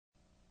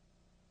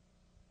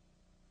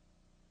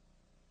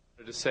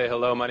To say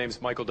hello, my name is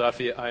Michael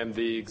Duffy. I am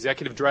the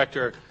Executive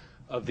Director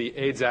of the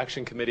AIDS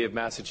Action Committee of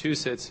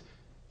Massachusetts,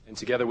 and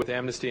together with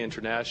Amnesty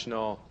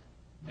International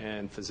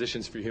and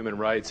Physicians for Human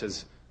Rights,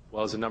 as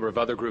well as a number of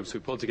other groups, we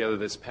pulled together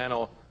this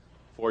panel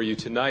for you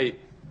tonight.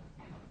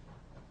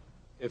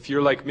 If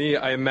you're like me,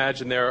 I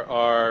imagine there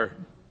are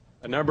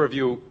a number of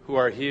you who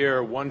are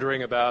here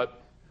wondering about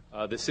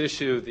this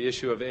issue, the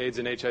issue of AIDS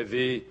and HIV,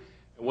 and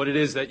what it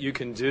is that you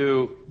can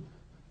do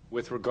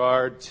with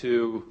regard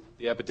to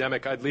the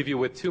epidemic. I'd leave you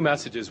with two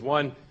messages.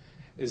 One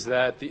is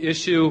that the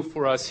issue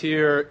for us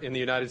here in the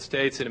United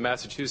States and in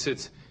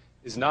Massachusetts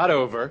is not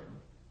over,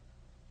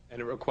 and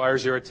it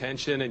requires your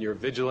attention and your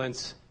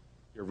vigilance,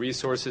 your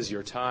resources,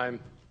 your time,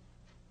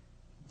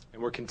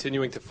 and we're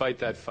continuing to fight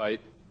that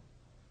fight,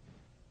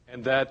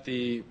 and that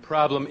the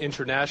problem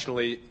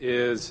internationally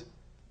is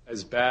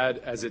as bad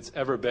as it's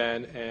ever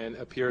been and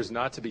appears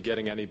not to be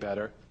getting any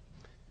better.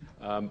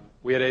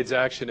 We had AIDS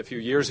Action a few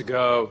years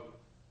ago,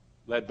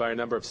 led by a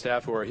number of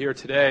staff who are here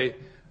today,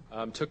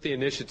 took the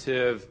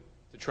initiative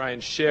to try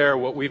and share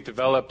what we've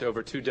developed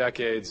over 2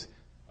 decades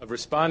of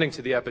responding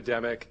to the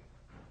epidemic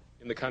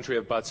in the country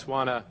of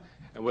Botswana.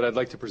 And what I'd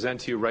like to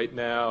present to you right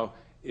now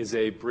is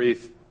a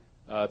brief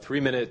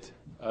 3-minute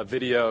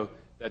video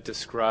that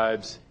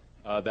describes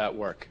that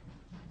work.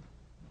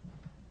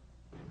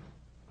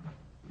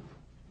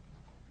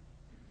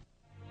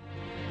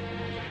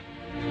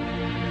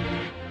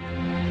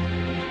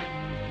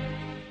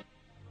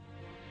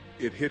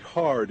 It hit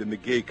hard in the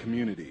gay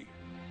community.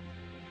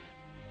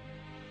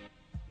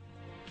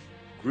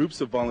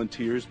 Groups of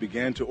volunteers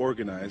began to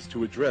organize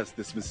to address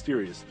this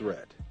mysterious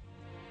threat.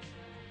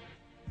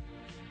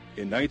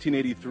 In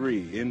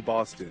 1983, in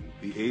Boston,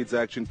 the AIDS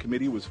Action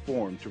Committee was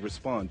formed to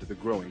respond to the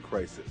growing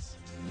crisis.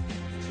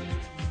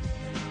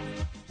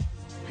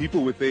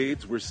 People with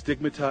AIDS were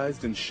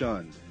stigmatized and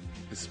shunned,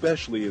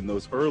 especially in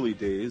those early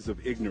days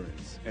of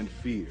ignorance and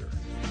fear.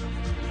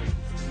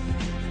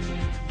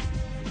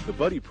 The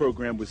Buddy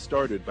program was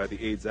started by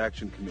the AIDS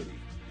Action Committee.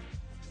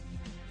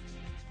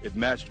 It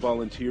matched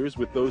volunteers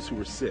with those who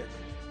were sick.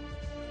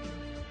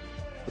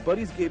 The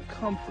Buddies gave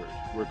comfort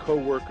where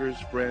co-workers,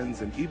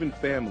 friends, and even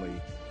family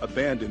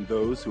abandoned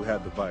those who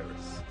had the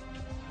virus.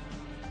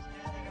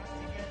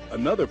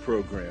 Another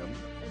program,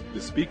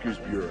 the Speakers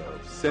Bureau,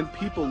 sent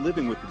people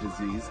living with the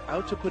disease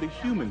out to put a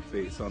human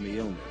face on the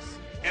illness.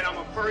 And I'm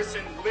a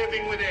person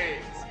living with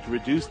AIDS. To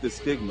reduce the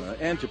stigma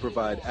and to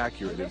provide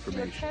accurate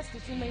information.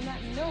 You may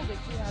not know that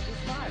you have this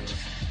virus.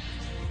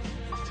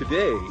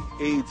 Today,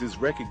 AIDS is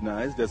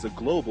recognized as a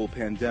global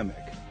pandemic.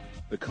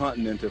 The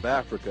continent of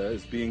Africa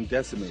is being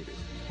decimated.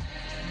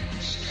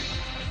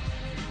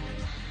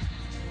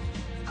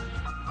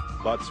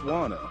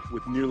 Botswana,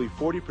 with nearly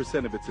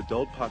 40% of its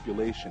adult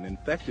population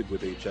infected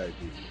with HIV,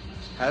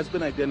 has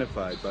been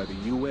identified by the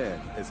UN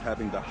as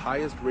having the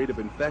highest rate of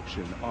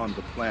infection on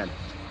the planet.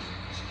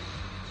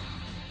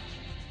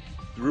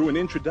 Through an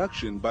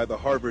introduction by the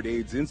Harvard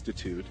AIDS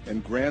Institute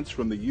and grants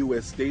from the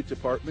U.S. State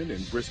Department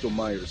and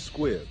Bristol-Myers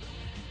Squibb,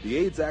 the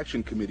AIDS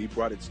Action Committee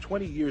brought its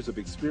 20 years of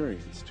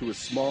experience to a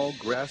small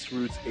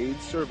grassroots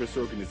AIDS service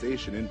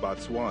organization in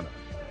Botswana.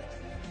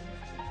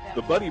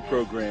 The Buddy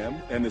program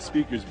and the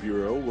Speakers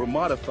Bureau were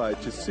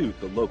modified to suit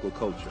the local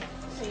culture.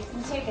 So you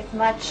can take as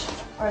much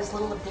or as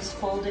little of this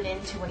folded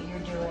into what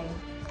you're doing.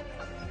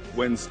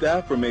 When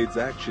staff from AIDS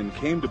Action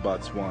came to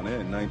Botswana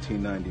in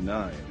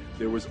 1999,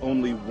 there was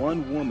only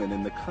one woman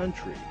in the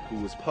country who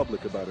was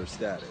public about her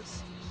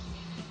status.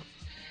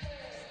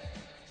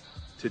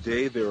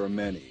 Today, there are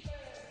many.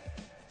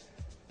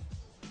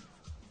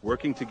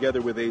 Working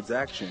together with AIDS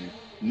Action,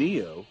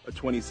 Neo, a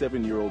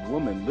 27-year-old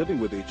woman living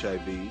with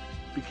HIV,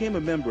 became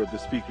a member of the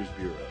Speakers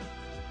Bureau.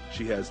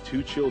 She has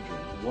 2 children,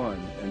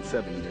 1 and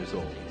 7 years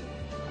old.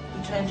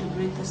 We're trying to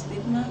break the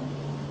stigma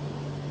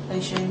by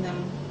showing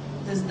them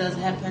this does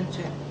happen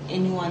to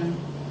anyone,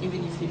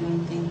 even if you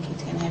don't think it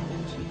can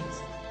happen to you.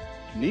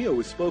 Neo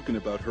has spoken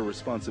about her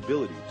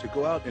responsibility to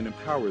go out and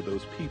empower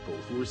those people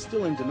who are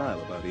still in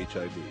denial about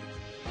HIV.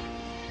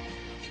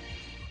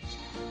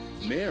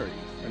 Mary,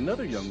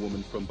 another young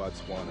woman from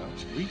Botswana,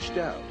 reached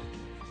out.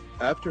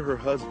 After her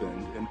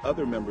husband and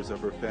other members of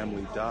her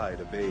family died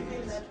of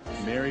AIDS,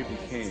 Mary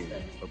became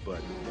a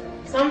buddy.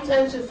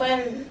 Sometimes you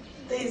find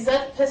there is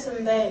that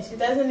person there, she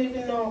doesn't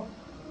even know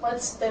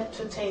what step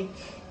to take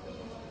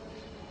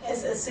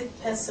as a sick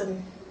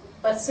person.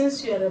 But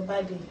since you are a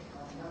buddy,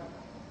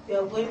 you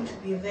are going to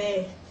be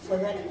there for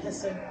that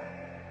person.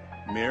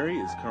 Mary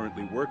is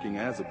currently working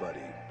as a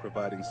buddy,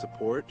 providing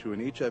support to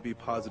an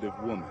HIV-positive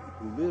woman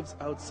who lives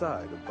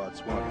outside of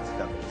Botswana's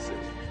capital city.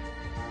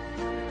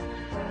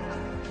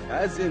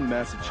 As in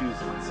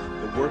Massachusetts,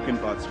 the work in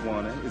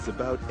Botswana is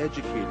about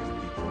educating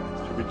people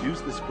to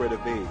reduce the spread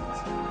of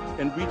AIDS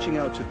and reaching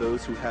out to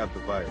those who have the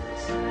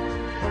virus.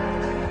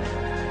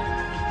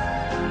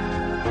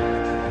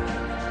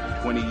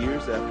 20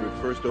 years after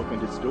it first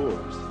opened its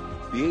doors,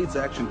 the AIDS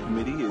Action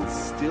Committee is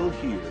still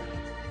here,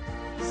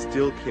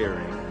 still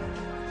caring,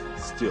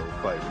 still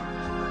fighting.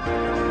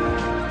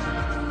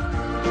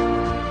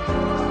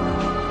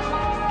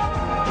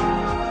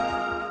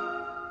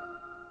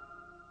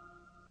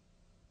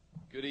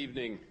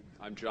 evening.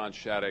 I'm John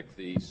Shattuck,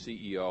 the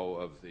CEO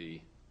of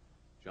the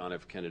John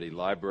F. Kennedy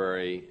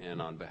Library,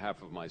 and on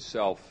behalf of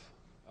myself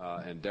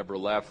and Deborah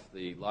Leff,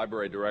 the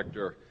library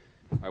director,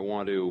 I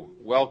want to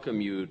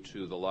welcome you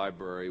to the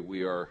library.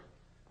 We are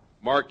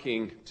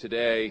marking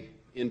today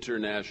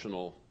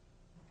International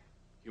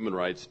Human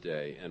Rights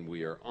Day, and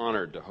we are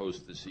honored to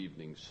host this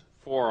evening's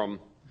forum,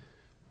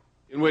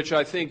 in which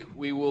I think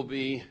we will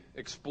be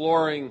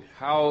exploring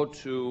how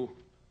to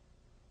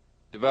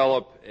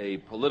develop a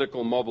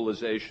political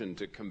mobilization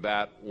to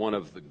combat one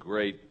of the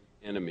great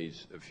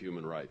enemies of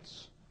human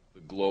rights, the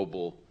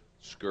global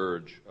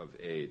scourge of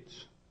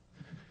AIDS.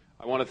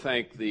 I want to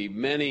thank the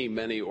many,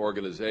 many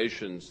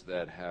organizations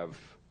that have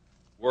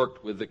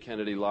worked with the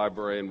Kennedy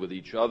Library and with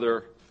each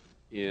other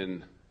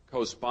in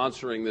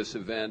co-sponsoring this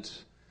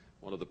event.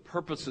 One of the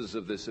purposes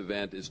of this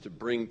event is to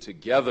bring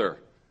together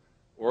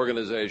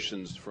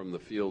organizations from the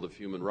field of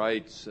human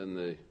rights and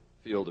the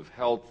field of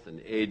health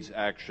and AIDS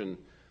action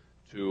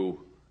to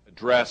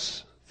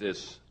address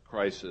this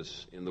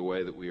crisis in the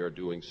way that we are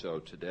doing so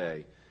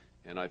today.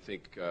 And I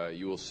think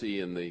you will see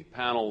in the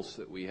panels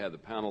that we had, the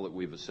panel that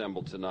we've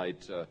assembled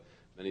tonight,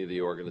 many of the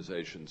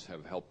organizations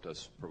have helped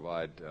us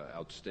provide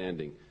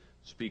outstanding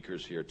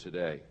speakers here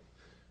today.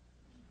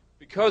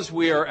 Because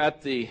we are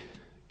at the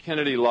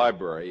Kennedy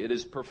Library, it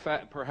is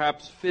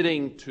perhaps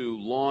fitting to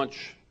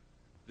launch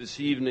this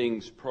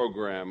evening's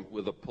program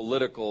with a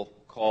political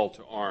call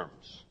to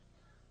arms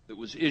that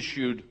was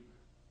issued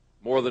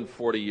more than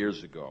 40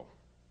 years ago.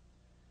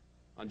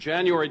 On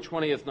January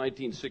 20th,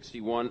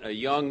 1961, a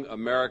young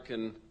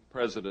American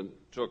president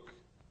took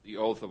the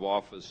oath of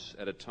office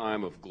at a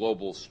time of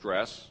global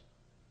stress,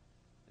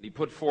 and he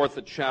put forth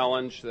a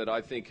challenge that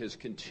I think has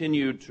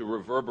continued to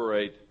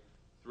reverberate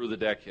through the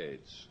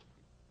decades.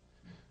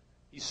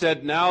 He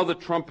said, "Now the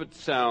trumpet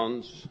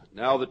sounds,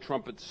 now the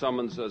trumpet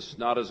summons us,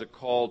 not as a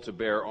call to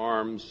bear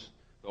arms,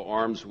 though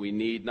arms we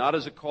need, not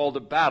as a call to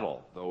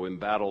battle, though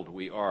embattled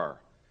we are,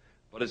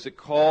 but as a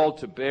call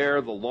to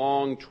bear the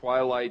long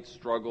twilight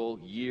struggle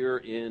year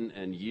in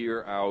and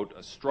year out,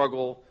 a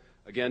struggle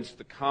against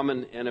the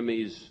common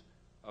enemies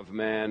of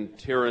man,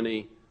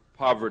 tyranny,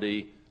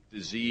 poverty,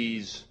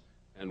 disease,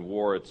 and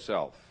war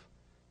itself.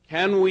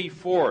 Can we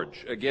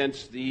forge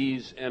against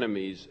these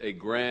enemies a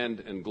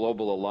grand and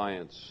global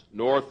alliance,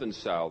 north and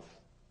south,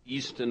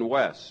 east and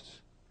west,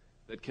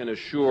 that can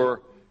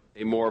assure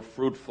a more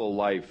fruitful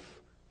life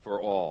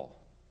for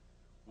all?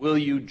 Will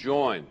you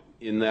join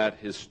in that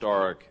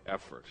historic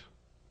effort?"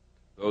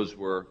 Those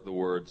were the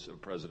words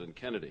of President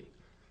Kennedy.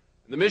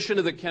 And the mission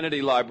of the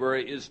Kennedy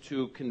Library is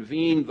to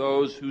convene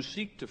those who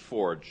seek to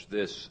forge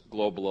this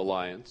global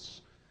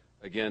alliance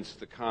against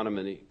the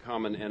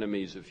common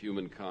enemies of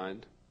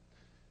humankind.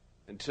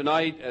 And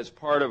tonight, as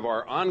part of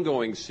our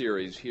ongoing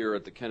series here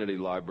at the Kennedy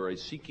Library,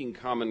 Seeking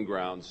Common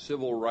Ground,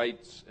 Civil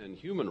Rights and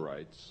Human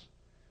Rights,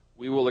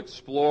 we will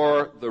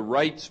explore the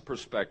rights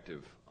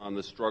perspective on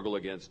the struggle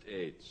against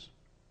AIDS.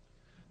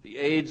 The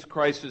AIDS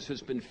crisis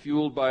has been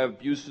fueled by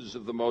abuses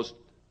of the most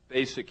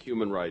basic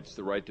human rights,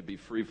 the right to be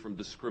free from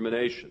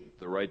discrimination,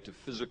 the right to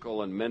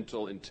physical and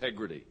mental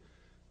integrity,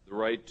 the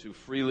right to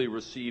freely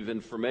receive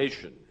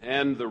information,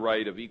 and the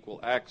right of equal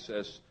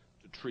access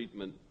to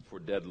treatment for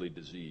deadly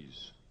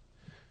disease.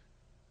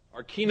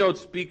 Our keynote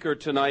speaker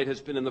tonight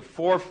has been in the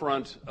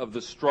forefront of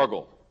the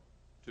struggle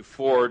to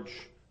forge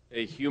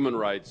a human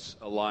rights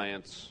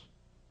alliance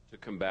to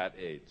combat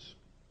AIDS.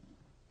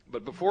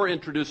 But before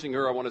introducing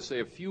her, I want to say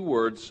a few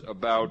words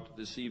about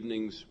this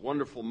evening's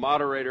wonderful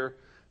moderator,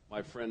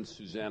 my friend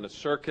Susanna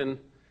Sirkin,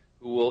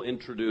 who will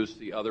introduce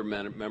the other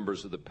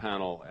members of the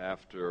panel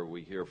after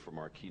we hear from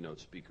our keynote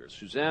speaker.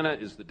 Susanna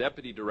is the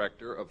Deputy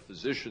Director of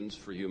Physicians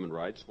for Human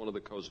Rights, one of the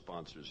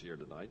co-sponsors here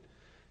tonight,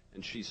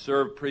 and she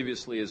served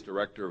previously as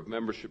Director of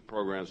Membership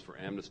Programs for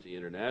Amnesty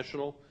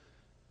International.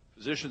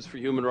 Physicians for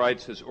Human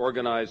Rights has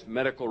organized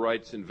medical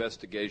rights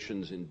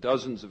investigations in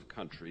dozens of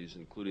countries,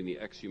 including the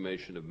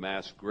exhumation of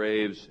mass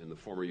graves in the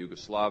former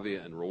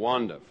Yugoslavia and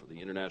Rwanda for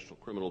the International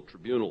Criminal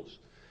Tribunals.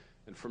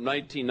 And from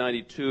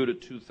 1992 to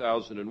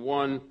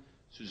 2001,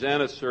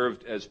 Susanna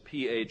served as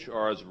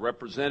PHR's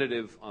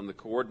representative on the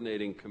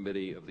coordinating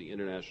committee of the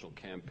International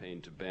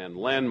Campaign to Ban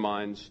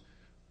Landmines,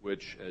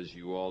 which, as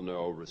you all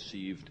know,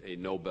 received a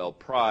Nobel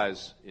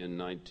Prize in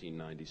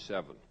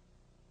 1997.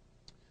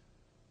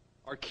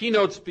 Our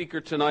keynote speaker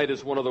tonight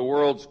is one of the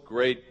world's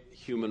great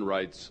human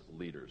rights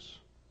leaders.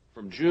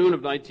 From June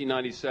of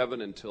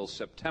 1997 until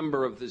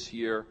September of this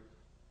year,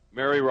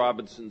 Mary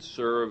Robinson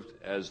served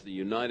as the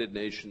United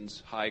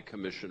Nations High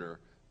Commissioner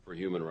for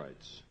Human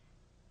Rights.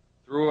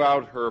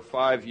 Throughout her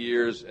 5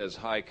 years as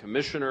High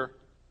Commissioner,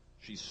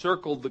 she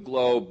circled the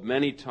globe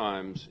many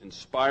times,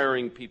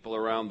 inspiring people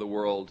around the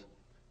world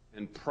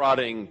and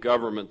prodding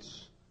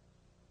governments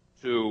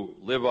to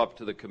live up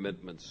to the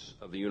commitments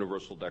of the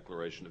Universal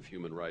Declaration of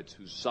Human Rights,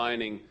 whose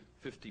signing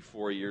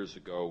 54 years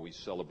ago we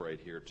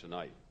celebrate here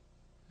tonight.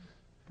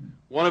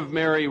 One of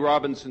Mary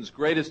Robinson's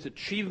greatest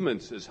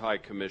achievements as High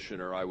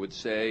Commissioner, I would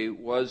say,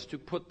 was to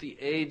put the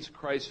AIDS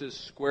crisis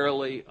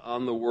squarely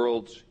on the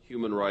world's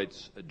human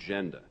rights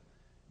agenda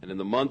And in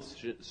the months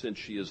since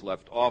she has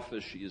left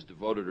office, she has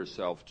devoted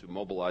herself to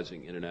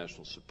mobilizing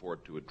international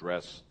support to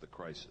address the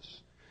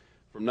crisis.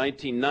 From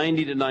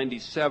 1990 to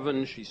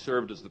 97, she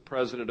served as the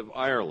President of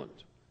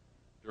Ireland.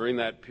 During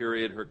that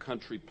period, her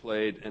country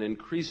played an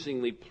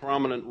increasingly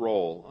prominent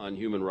role on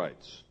human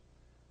rights.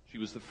 She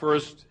was the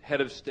first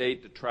head of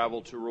state to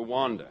travel to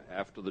Rwanda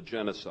after the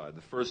genocide,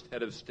 the first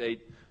head of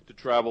state to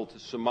travel to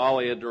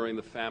Somalia during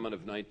the famine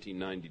of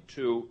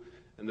 1992,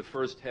 and the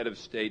first head of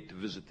state to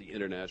visit the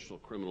International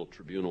Criminal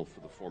Tribunal for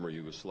the former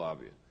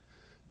Yugoslavia.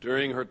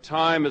 During her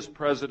time as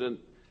president,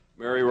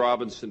 Mary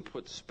Robinson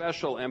put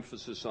special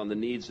emphasis on the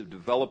needs of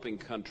developing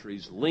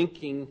countries,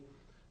 linking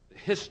the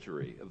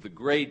history of the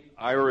great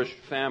Irish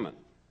famine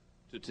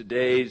to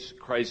today's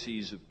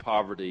crises of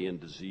poverty and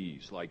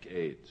disease like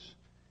AIDS.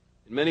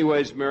 In many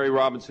ways, Mary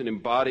Robinson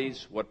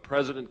embodies what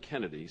President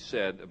Kennedy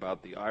said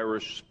about the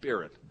Irish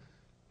spirit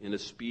in a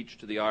speech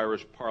to the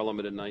Irish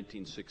Parliament in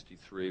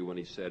 1963 when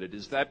he said, "It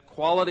is that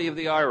quality of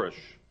the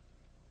Irish,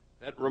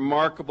 that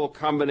remarkable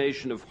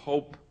combination of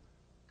hope,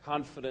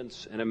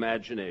 confidence, and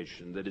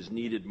imagination that is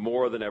needed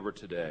more than ever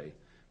today,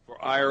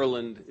 for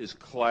Ireland is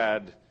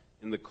clad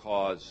in the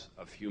cause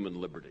of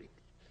human liberty."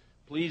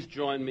 Please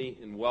join me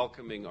in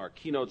welcoming our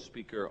keynote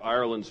speaker,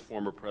 Ireland's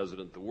former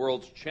president, the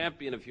world's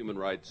champion of human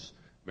rights,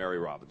 Mary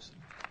Robinson.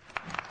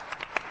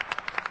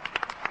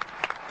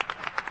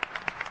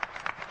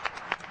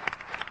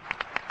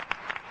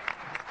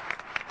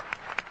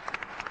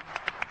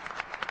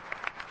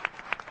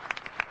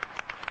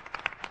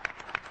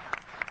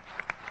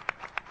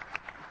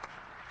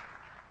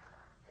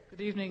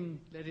 Good evening,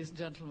 ladies and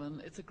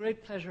gentlemen. It's a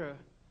great pleasure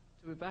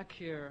to be back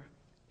here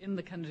in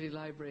the Kennedy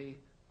Library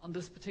on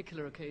this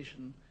particular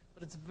occasion,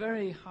 but it's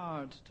very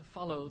hard to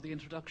follow the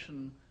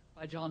introduction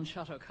by John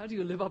Shattuck. How do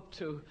you live up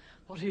to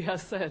what he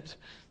has said?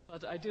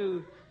 But I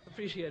do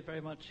appreciate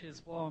very much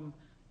his warm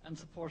and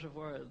supportive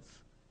words.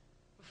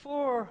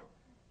 Before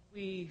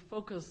we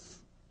focus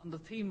on the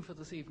theme for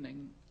this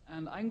evening,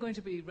 and I'm going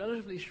to be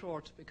relatively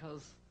short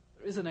because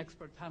there is an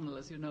expert panel,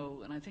 as you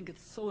know, and I think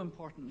it's so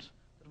important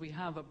that we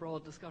have a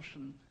broad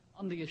discussion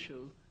on the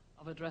issue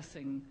of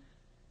addressing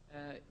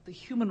the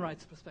human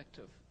rights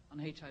perspective on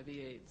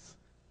HIV/AIDS.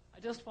 I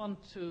just want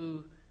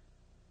to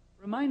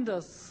remind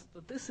us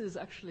that this is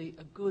actually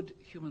a good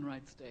Human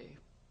Rights Day.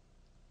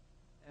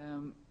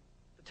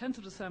 The 10th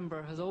of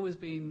December has always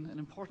been an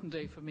important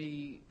day for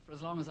me for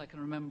as long as I can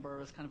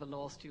remember as kind of a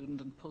law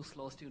student and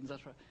post-law student,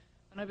 etc.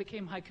 When I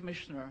became High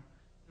Commissioner,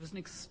 it was an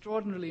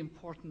extraordinarily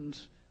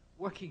important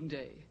working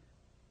day.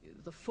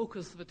 The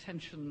focus of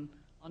attention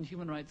on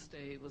Human Rights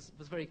Day was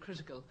very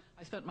critical.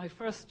 I spent my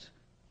first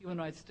Human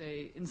Rights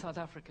Day in South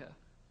Africa,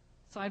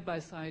 side by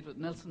side with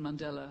Nelson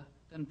Mandela,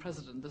 then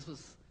President. This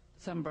was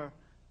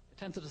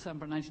 10th of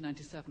December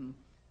 1997,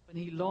 when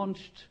he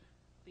launched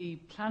the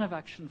Plan of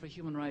Action for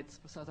Human Rights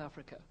for South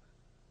Africa.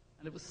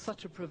 And it was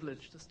such a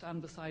privilege to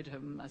stand beside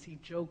him as he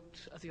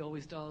joked, as he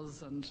always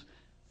does, and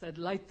said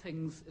light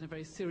things in a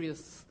very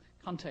serious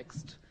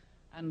context,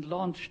 and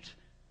launched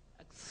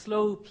a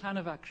slow plan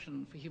of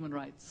action for human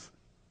rights.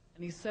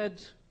 And he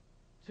said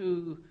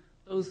to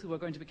those who were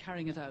going to be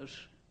carrying it out,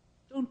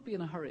 don't be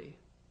in a hurry,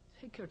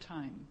 take your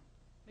time,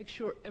 make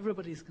sure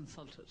everybody's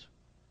consulted,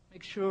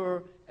 make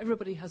sure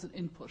everybody has an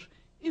input.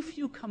 If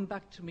you come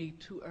back to me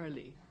too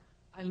early,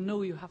 I'll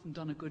know you haven't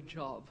done a good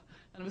job.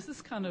 And it was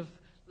this kind of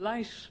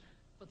light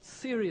but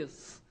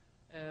serious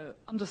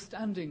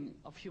understanding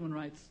of human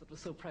rights that was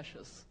so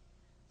precious.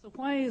 So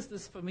why is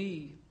this for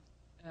me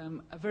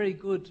a very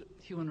good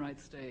Human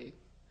Rights Day?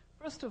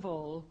 First of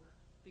all,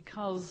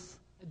 because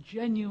a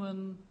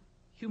genuine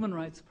human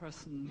rights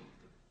person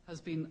has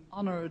been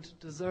honored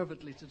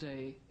deservedly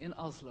today in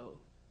Oslo.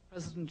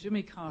 President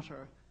Jimmy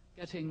Carter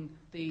getting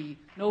the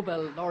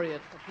Nobel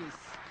Laureate for Peace.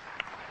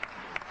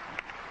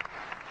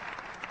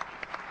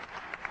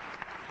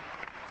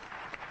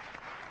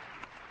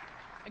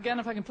 Again,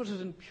 if I can put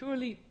it in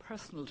purely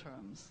personal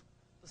terms,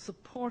 the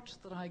support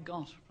that I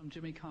got from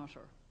Jimmy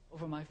Carter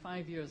over my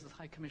 5 years as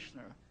High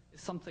Commissioner is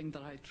something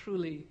that I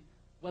truly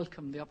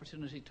welcome the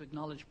opportunity to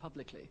acknowledge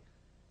publicly.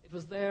 It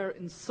was there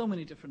in so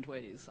many different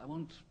ways. I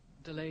won't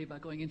delay by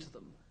going into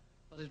them,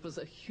 but it was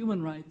a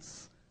human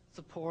rights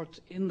support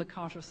in the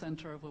Carter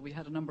Center, where we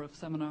had a number of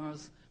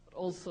seminars, but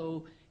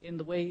also in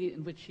the way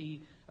in which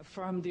he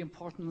affirmed the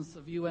importance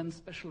of UN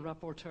special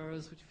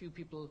rapporteurs, which few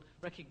people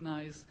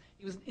recognize.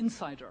 He was an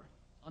insider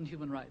on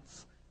human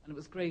rights, and it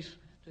was great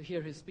to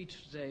hear his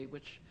speech today,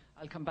 which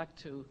I'll come back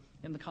to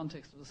in the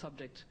context of the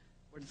subject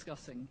we're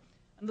discussing.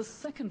 And the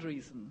second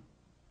reason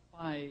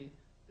why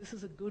this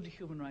is a good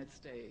Human Rights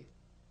Day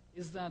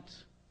is that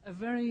a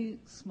very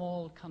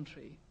small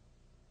country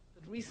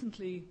that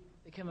recently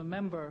became a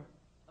member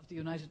of the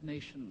United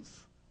Nations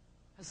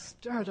has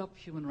stirred up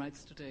human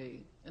rights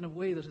today in a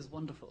way that is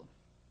wonderful.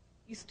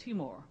 East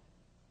Timor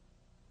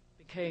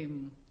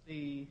became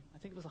I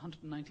think it was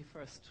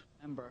 191st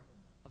member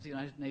of the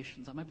United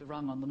Nations. I might be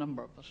wrong on the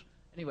number, but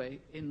anyway,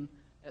 in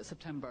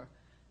September.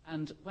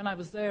 And when I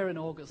was there in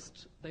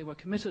August, they were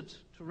committed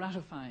to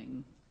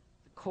ratifying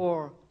the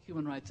core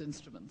human rights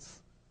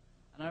instruments.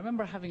 And And I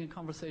remember having a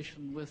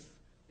conversation with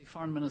the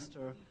Foreign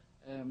Minister,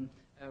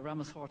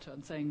 Ramos Horta,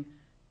 and saying,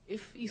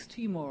 if East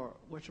Timor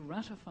were to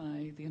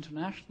ratify the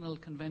International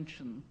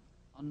Convention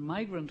on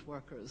Migrant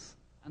Workers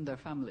and their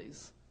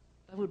families,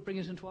 that would bring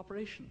it into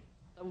operation.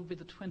 That would be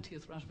the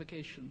 20th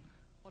ratification.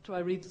 What do I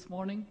read this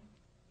morning?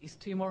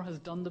 East Timor has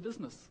done the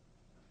business.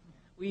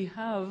 We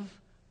have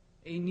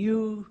a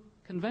new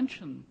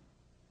convention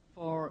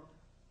for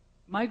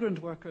migrant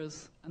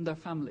workers and their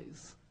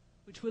families,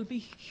 which will be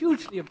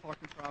hugely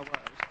important for our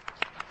world.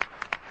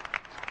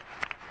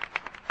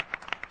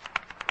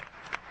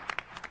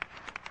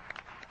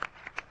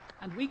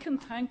 And we can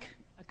thank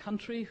a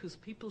country whose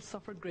people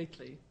suffered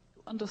greatly,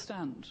 who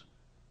understand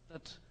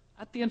that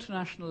at the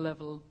international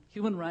level,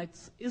 human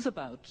rights is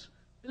about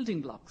building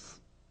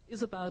blocks,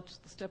 is about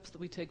the steps that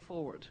we take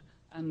forward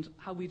and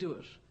how we do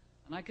it.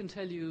 And I can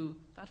tell you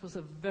that was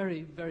a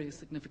very, very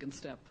significant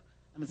step,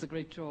 and it's a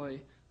great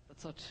joy that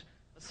such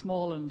a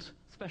small and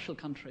special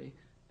country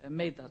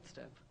made that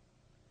step.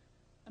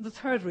 And the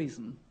third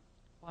reason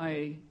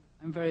why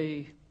I'm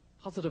very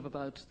positive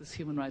about this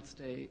Human Rights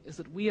Day is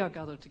that we are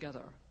gathered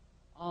together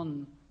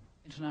on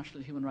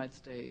International Human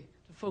Rights Day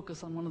to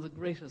focus on one of the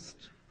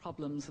greatest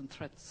problems and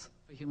threats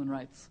for human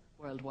rights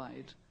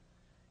worldwide.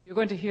 You're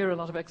going to hear a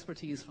lot of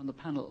expertise from the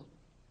panel.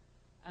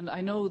 And I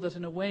know that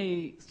in a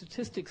way,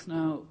 statistics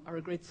now are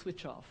a great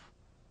switch off.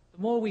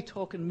 The more we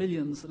talk in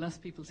millions, the less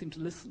people seem to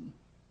listen.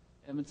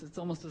 It's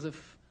almost as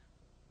if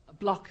a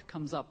block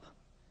comes up.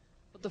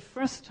 But the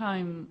first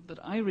time that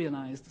I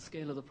realized the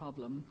scale of the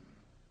problem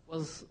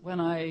was when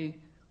I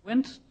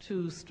went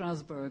to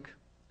Strasbourg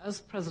as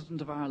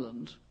President of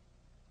Ireland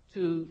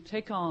to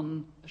take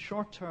on a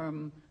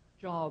short-term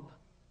job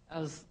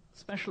as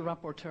Special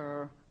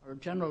Rapporteur or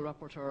General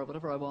Rapporteur or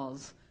whatever I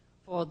was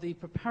for the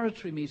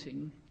preparatory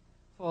meeting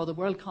for the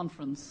World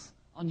Conference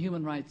on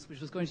Human Rights,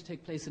 which was going to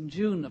take place in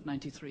June of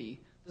 '93.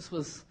 This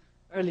was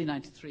early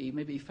 '93,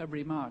 maybe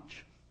February,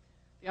 March.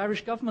 The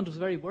Irish government was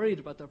very worried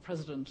about their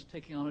president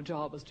taking on a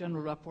job as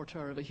General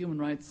Rapporteur of a human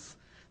rights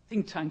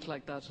think tank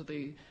like that.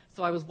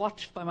 So I was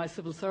watched by my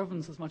civil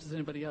servants as much as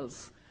anybody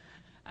else.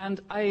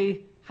 And I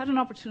had an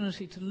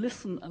opportunity to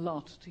listen a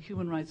lot to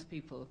human rights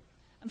people.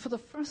 And for the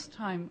first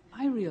time,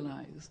 I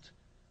realized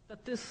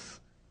that this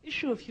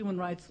issue of human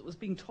rights that was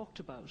being talked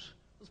about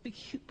was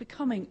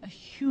becoming a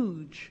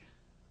huge,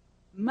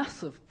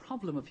 massive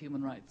problem of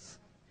human rights.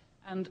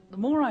 And the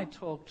more I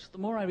talked, the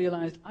more I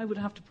realized I would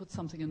have to put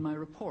something in my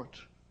report.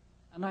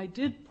 And I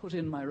did put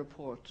in my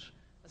report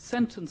a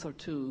sentence or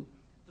two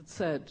that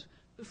said,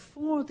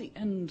 before the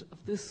end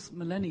of this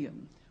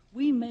millennium,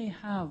 we may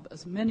have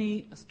as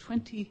many as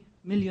 20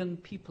 million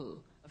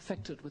people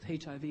affected with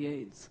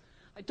HIV/AIDS.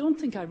 I don't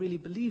think I really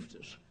believed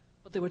it,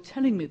 but they were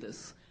telling me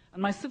this.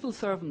 And my civil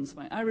servants,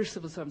 my Irish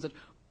civil servants said,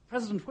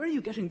 President, where are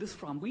you getting this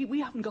from?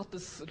 We haven't got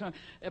this.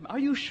 Are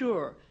you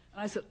sure?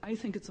 And I said, I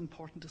think it's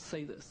important to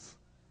say this,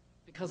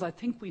 because I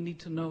think we need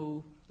to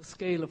know the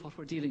scale of what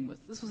we're dealing with.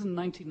 This was in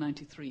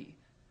 1993,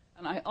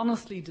 and I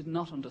honestly did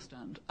not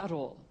understand at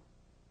all.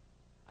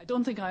 I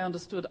don't think I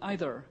understood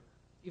either,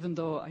 even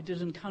though I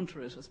did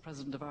encounter it as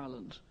President of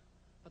Ireland.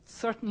 But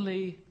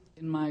certainly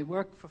in my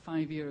work for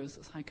 5 years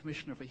as High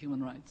Commissioner for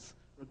Human Rights,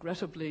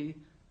 regrettably,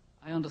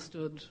 I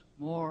understood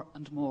more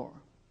and more.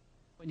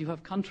 When you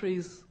have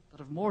countries that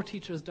have more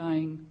teachers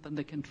dying than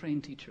they can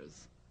train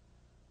teachers,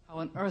 how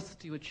on earth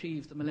do you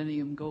achieve the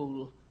Millennium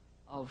Goal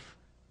of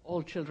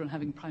all children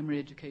having primary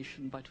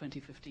education by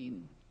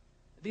 2015?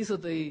 These are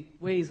the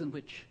ways in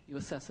which you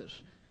assess it.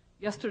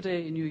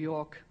 Yesterday in New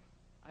York,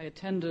 I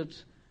attended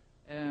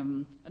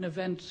an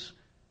event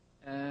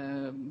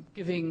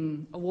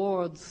giving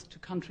awards to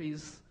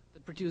countries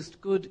that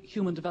produced good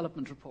human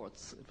development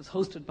reports. It was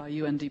hosted by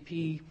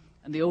UNDP,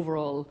 and the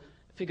overall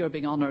figure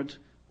being honored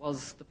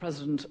was the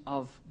President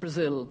of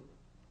Brazil,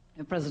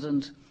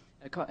 President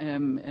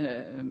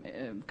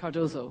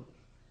Cardoso.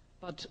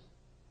 But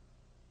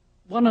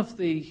one of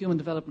the human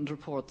development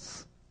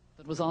reports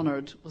that was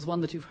honored was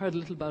one that you've heard a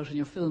little about in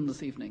your film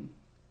this evening.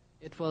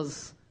 It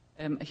was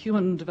a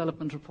human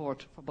development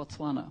report for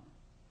Botswana.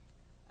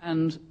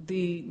 And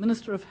the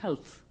Minister of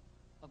Health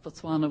of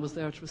Botswana was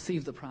there to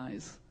receive the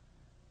prize.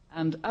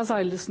 And as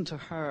I listened to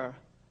her,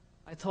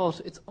 I thought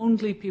it's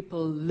only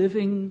people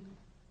living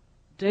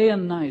day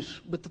and night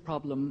with the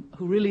problem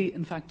who really,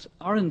 in fact,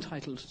 are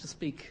entitled to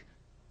speak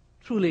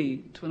truly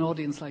to an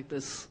audience like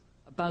this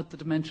about the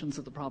dimensions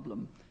of the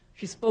problem.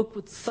 She spoke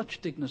with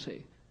such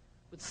dignity,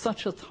 with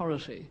such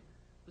authority,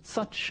 with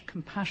such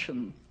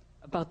compassion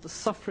about the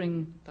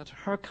suffering that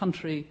her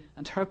country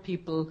and her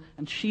people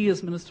and she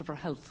as Minister for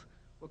Health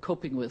were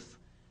coping with.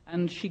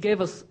 And she gave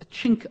us a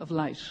chink of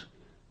light.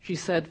 She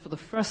said, for the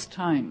first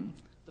time,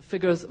 the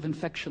figures of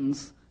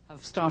infections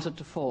have started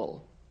to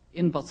fall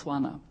in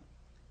Botswana.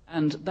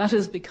 And that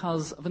is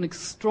because of an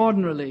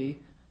extraordinarily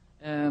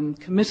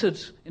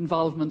committed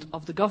involvement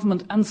of the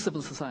government and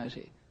civil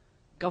society.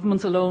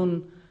 Governments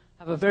alone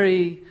have a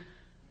very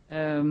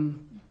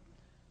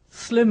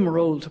slim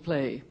role to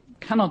play,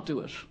 cannot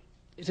do it.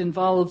 It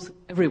involves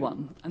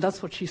everyone, and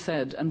that's what she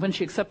said. And when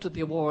she accepted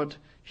the award,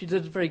 she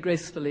did it very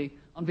gracefully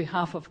on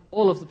behalf of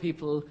all of the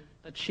people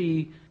that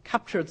she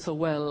captured so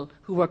well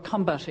who were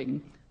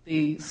combating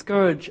the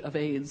scourge of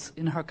AIDS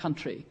in her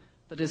country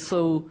that is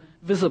so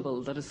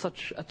visible, that is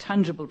such a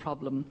tangible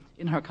problem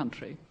in her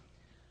country.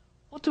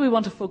 What do we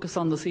want to focus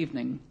on this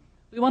evening?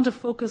 We want to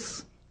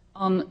focus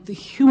on the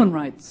human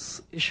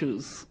rights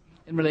issues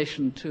in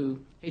relation to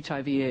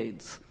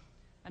HIV/AIDS.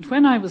 And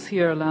when I was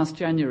here last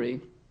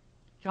January,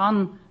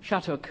 John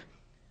Shattuck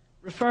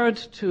referred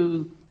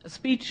to a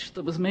speech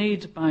that was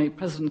made by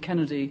President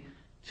Kennedy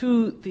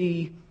to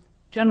the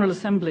General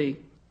Assembly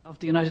of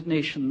the United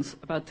Nations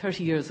about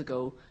 30 years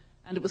ago,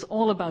 and it was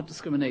all about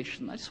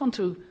discrimination. I just want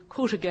to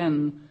quote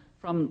again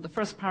from the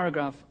first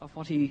paragraph of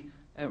what he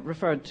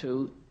referred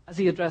to as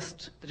he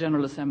addressed the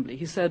General Assembly.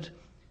 He said,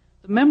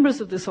 "The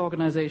members of this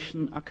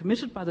organization are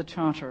committed by the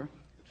Charter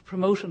to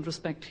promote and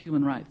respect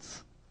human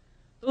rights.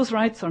 Those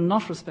rights are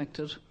not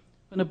respected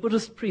when a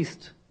Buddhist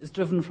priest is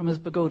driven from his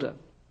pagoda,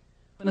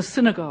 when a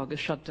synagogue is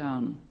shut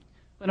down,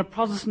 when a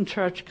Protestant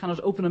church cannot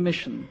open a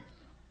mission,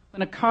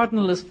 when a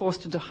cardinal is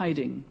forced into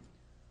hiding,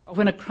 or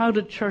when a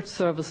crowded church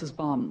service is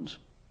bombed.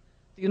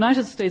 The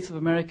United States of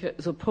America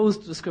is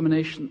opposed to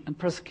discrimination and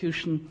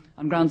persecution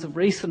on grounds of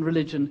race and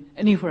religion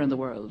anywhere in the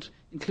world,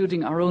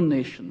 including our own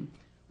nation.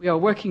 We are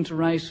working to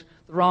right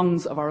the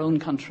wrongs of our own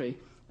country."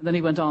 And then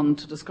he went on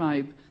to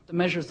describe the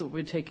measures that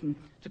we're taking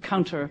to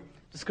counter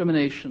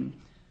discrimination.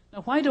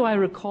 Now, why do I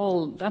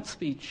recall that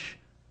speech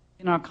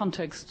in our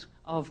context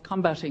of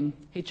combating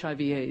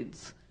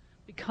HIV/AIDS?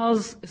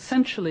 Because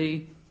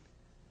essentially,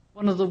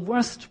 one of the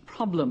worst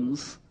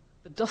problems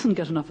that doesn't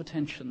get enough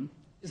attention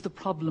is the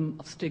problem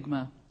of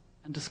stigma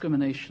and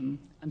discrimination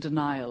and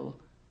denial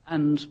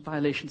and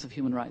violations of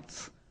human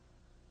rights.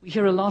 We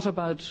hear a lot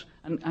about,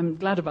 and I'm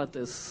glad about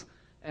this,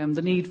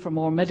 the need for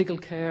more medical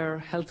care,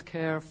 health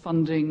care,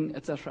 funding,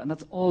 etc., and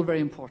that's all very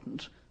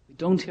important. We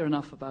don't hear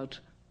enough about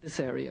this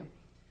area.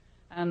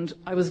 And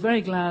I was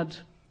very glad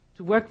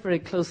to work very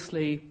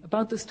closely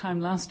about this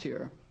time last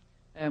year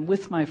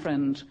with my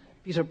friend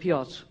Peter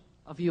Piot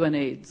of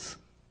UNAIDS,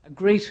 a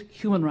great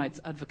human rights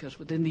advocate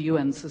within the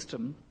UN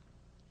system,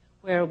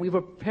 where we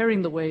were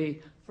preparing the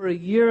way for a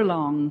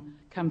year-long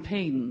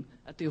campaign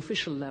at the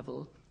official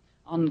level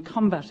on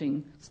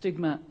combating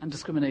stigma and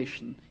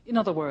discrimination. In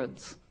other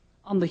words,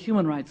 on the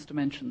human rights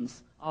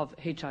dimensions of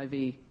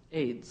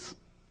HIV/AIDS.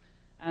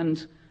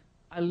 And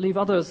I'll leave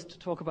others to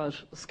talk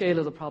about the scale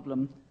of the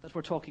problem that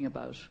we're talking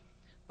about.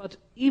 But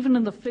even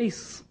in the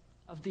face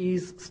of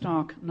these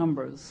stark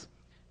numbers,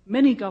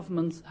 many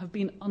governments have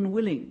been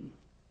unwilling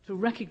to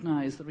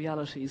recognize the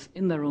realities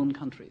in their own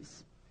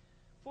countries.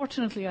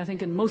 Fortunately, I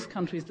think in most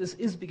countries this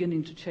is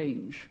beginning to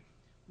change.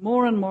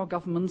 More and more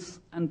governments,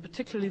 and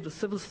particularly the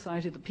civil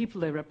society, the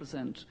people they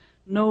represent,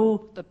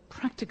 know that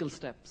practical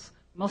steps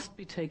must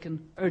be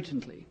taken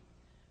urgently.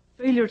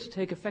 Failure to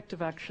take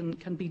effective action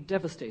can be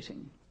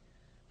devastating.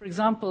 For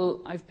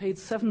example, I've paid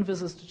 7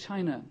 visits to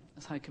China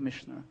as High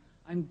Commissioner.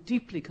 I'm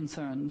deeply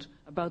concerned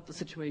about the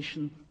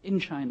situation in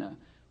China,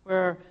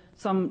 where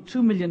some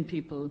 2 million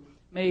people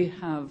may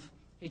have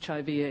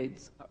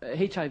HIV/AIDS,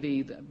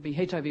 be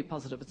HIV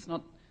positive. It's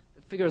not,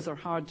 the figures are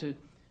hard to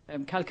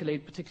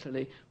calculate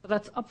particularly, but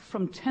that's up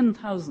from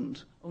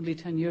 10,000 only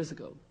 10 years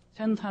ago.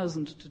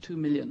 10,000 to 2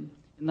 million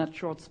in that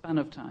short span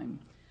of time.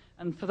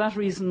 And for that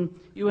reason,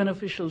 UN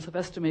officials have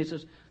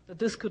estimated that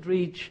this could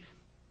reach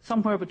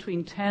somewhere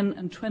between 10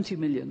 and 20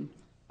 million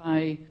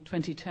by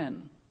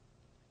 2010.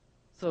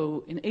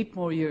 So in 8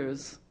 more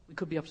years, we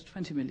could be up to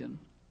 20 million,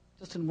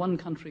 just in one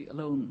country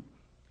alone.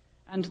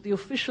 And the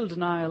official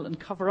denial and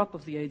cover-up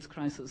of the AIDS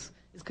crisis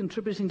is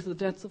contributing to the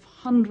deaths of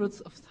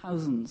hundreds of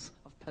thousands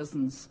of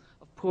peasants,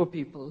 of poor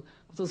people,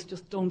 of those who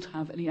just don't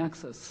have any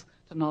access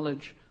to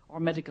knowledge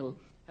or medical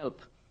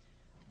help.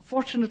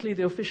 Fortunately,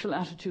 the official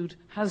attitude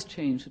has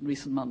changed in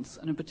recent months,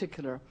 and in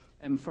particular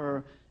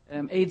for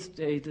AIDS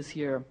Day this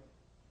year,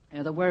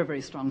 there were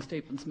very strong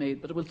statements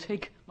made, but it will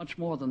take much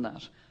more than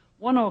that.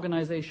 One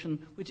organization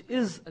which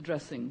is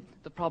addressing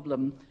the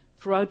problem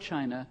throughout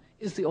China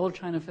is the All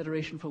China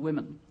Federation for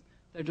Women.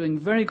 They're doing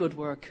very good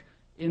work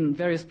in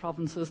various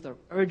provinces. They're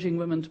urging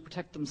women to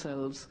protect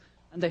themselves,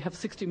 and they have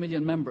 60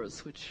 million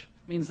members, which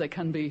means they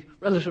can be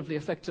relatively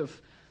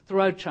effective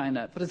throughout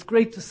China. But it's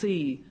great to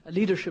see a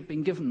leadership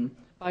being given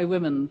by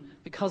women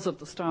because of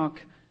the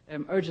stark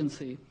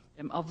urgency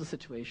of the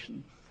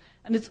situation.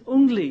 And it's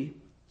only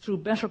through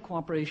better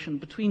cooperation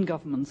between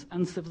governments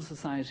and civil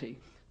society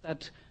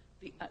that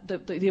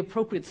the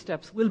appropriate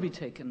steps will be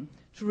taken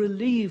to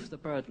relieve the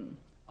burden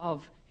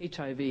of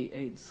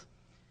HIV/AIDS.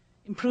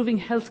 Improving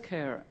health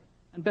care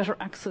and better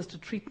access to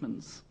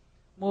treatments,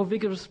 more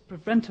vigorous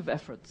preventive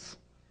efforts,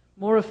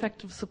 more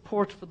effective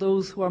support for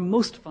those who are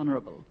most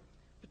vulnerable,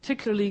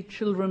 particularly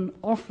children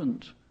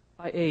orphaned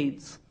by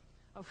AIDS,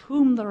 of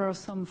whom there are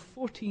some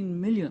 14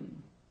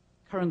 million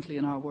currently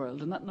in our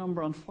world, and that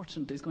number,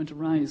 unfortunately, is going to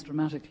rise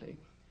dramatically.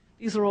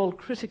 These are all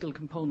critical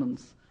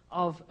components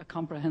of a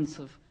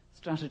comprehensive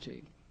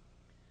strategy.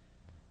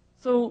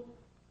 So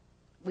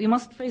we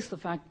must face the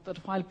fact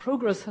that while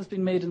progress has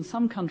been made in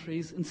some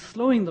countries in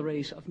slowing the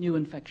rate of new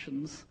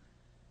infections,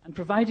 and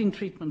providing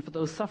treatment for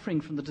those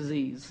suffering from the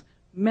disease,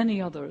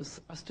 many others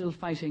are still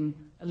fighting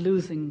a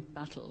losing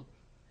battle.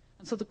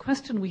 And so the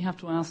question we have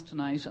to ask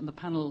tonight, and the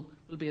panel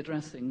will be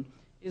addressing,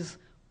 is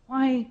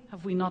why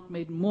have we not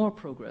made more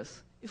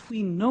progress if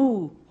we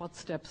know what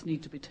steps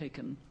need to be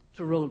taken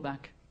to roll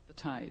back the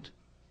tide?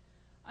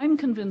 I'm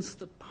convinced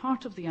that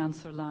part of the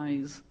answer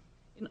lies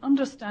in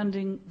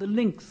understanding the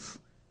links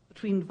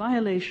between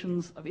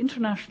violations of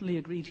internationally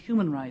agreed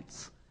human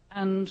rights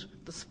and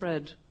the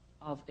spread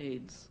of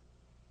AIDS.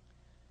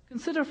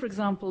 Consider, for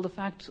example, the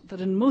fact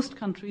that in most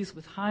countries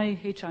with high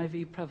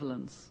HIV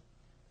prevalence,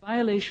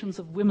 violations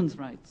of women's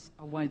rights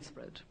are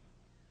widespread.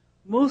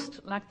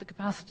 Most lack the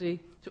capacity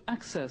to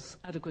access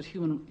adequate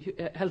human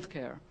health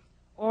care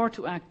or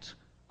to act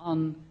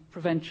on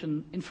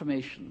prevention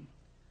information.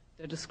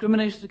 They're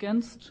discriminated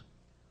against,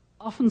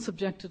 often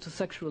subjected to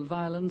sexual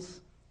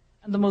violence,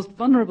 and the most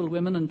vulnerable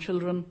women and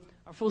children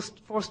are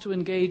forced to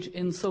engage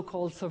in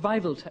so-called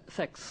survival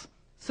sex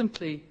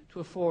simply to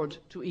afford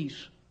to eat.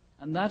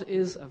 And that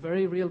is a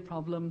very real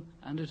problem,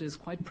 and it is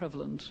quite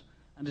prevalent,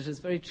 and it is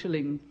very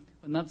chilling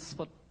when that's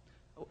what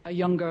a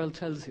young girl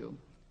tells you,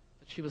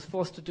 that she was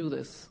forced to do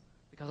this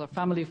because her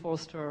family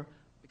forced her,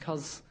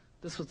 because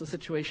this was the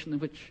situation in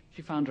which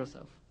she found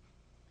herself.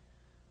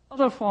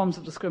 Other forms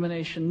of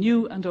discrimination,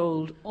 new and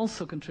old,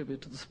 also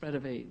contribute to the spread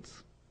of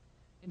AIDS.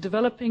 In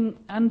developing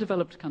and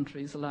developed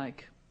countries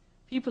alike,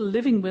 people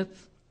living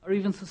with or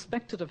even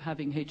suspected of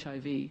having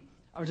HIV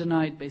are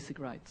denied basic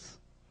rights.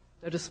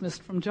 They're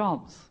dismissed from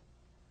jobs,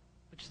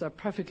 which they're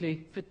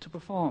perfectly fit to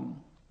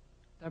perform.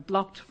 They're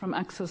blocked from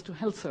access to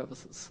health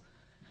services.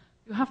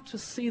 You have to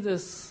see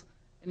this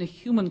in a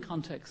human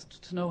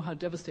context to know how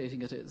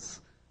devastating it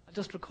is. I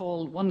just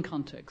recall one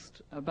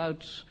context.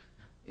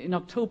 In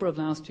October of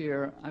last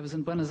year, I was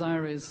in Buenos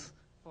Aires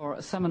for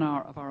a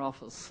seminar of our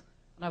office,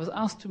 and I was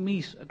asked to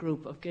meet a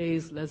group of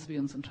gays,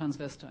 lesbians, and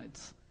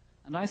transvestites.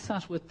 And I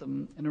sat with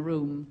them in a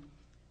room.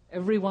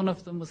 Every one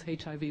of them was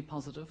HIV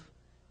positive.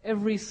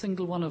 Every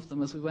single one of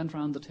them, as we went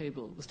around the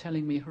table, was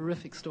telling me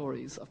horrific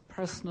stories of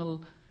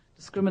personal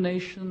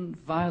discrimination,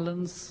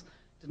 violence,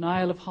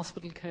 denial of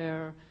hospital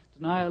care,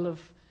 denial of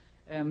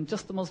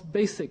just the most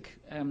basic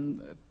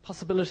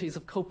possibilities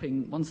of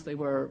coping once they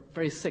were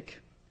very sick.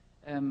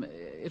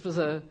 It was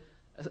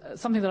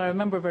something that I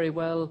remember very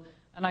well,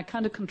 and I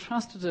kind of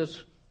contrasted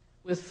it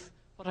with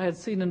what I had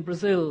seen in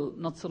Brazil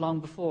not so long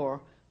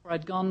before, where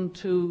I'd gone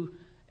to,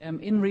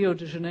 in Rio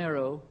de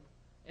Janeiro,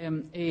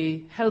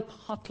 a help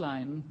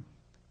hotline,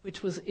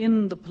 which was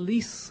in the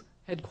police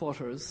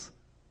headquarters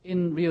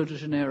in Rio de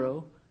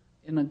Janeiro,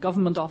 in a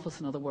government office,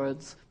 in other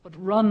words, but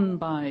run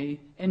by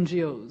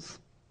NGOs.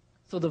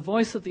 So the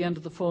voice at the end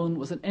of the phone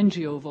was an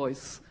NGO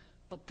voice,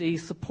 but the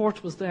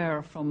support was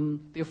there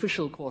from the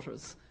official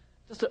quarters.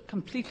 Just a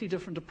completely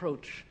different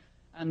approach.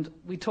 And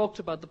we talked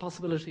about the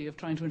possibility of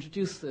trying to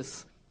introduce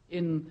this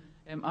in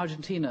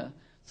Argentina.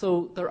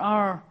 So there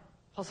are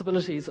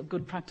possibilities of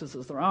good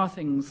practices. There are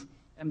things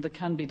that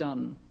can be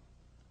done.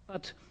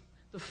 But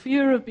the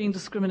fear of being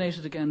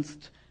discriminated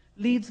against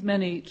leads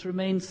many to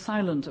remain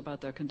silent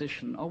about their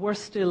condition, or worse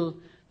still,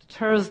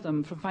 deters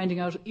them from finding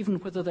out even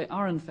whether they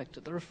are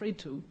infected. They're afraid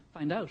to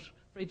find out,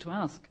 afraid to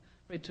ask,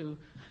 afraid to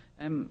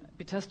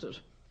be tested.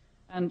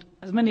 And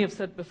as many have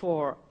said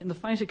before, in the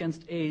fight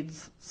against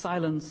AIDS,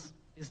 silence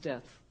is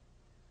death.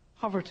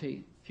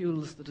 Poverty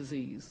fuels the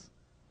disease.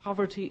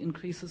 Poverty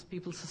increases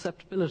people's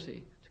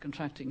susceptibility to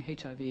contracting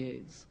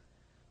HIV/AIDS.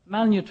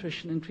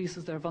 Malnutrition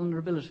increases their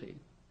vulnerability.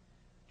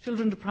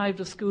 Children deprived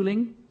of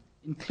schooling,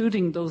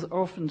 including those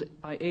orphaned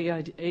by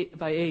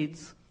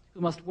AIDS,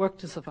 who must work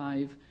to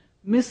survive,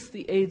 miss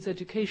the AIDS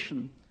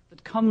education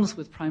that comes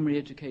with primary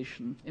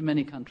education in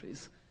many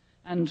countries.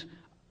 And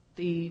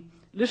the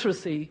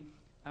literacy,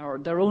 or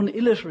their own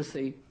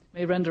illiteracy,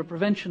 may render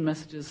prevention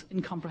messages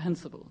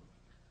incomprehensible.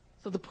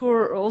 So the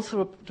poor are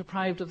also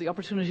deprived of the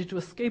opportunity to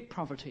escape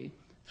poverty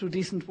through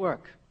decent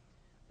work.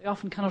 They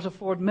often cannot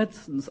afford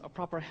medicines or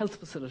proper health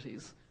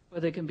facilities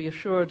where they can be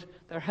assured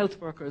their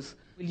health workers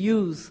will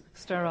use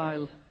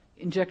sterile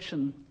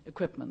injection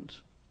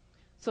equipment.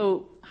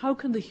 So how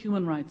can the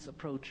human rights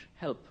approach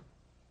help?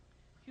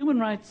 Human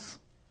rights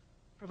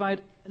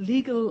provide a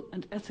legal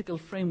and ethical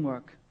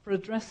framework for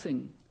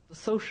addressing the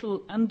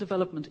social and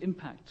development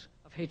impact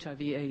of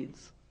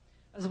HIV/AIDS,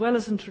 as well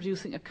as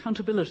introducing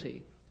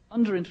accountability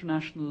under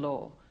international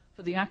law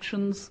for the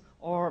actions,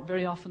 or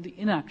very often the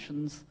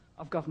inactions,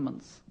 of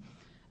governments.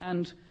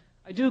 And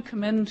I do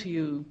commend to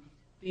you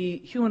the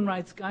human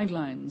rights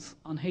guidelines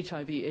on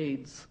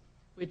HIV/AIDS,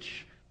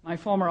 which my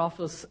former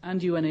office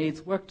and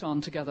UNAIDS worked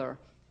on together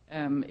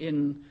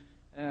in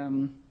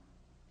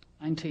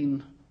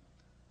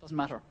doesn't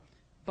matter.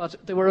 But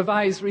they were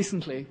revised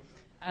recently.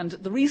 And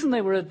the reason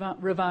they were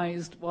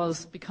revised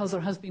was because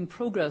there has been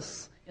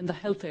progress in the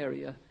health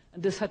area,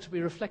 and this had to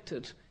be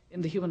reflected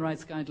in the human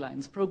rights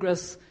guidelines.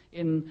 Progress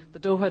in the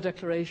Doha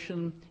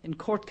Declaration, in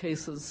court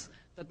cases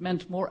that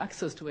meant more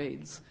access to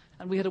AIDS.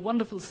 And we had a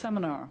wonderful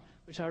seminar,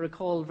 which I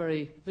recall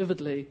very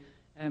vividly,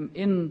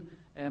 in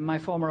my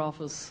former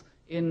office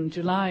in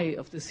July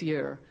of this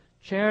year,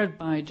 chaired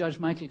by Judge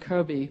Michael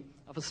Kirby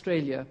of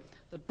Australia,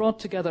 that brought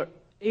together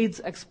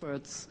AIDS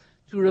experts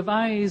to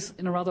revise,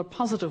 in a rather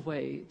positive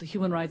way, the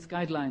Human Rights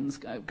Guidelines,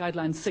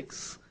 Guideline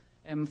 6,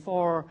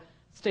 for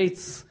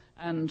states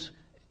and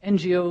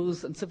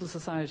NGOs and civil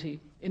society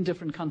in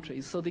different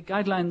countries. So the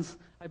guidelines,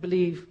 I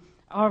believe,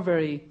 are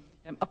very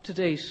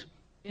up-to-date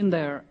in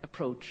their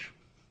approach.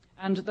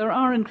 And there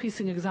are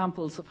increasing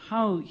examples of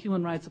how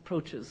human rights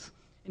approaches,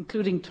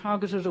 including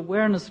targeted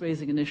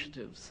awareness-raising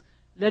initiatives,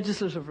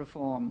 legislative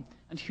reform,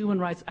 and human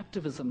rights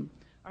activism,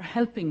 are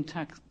helping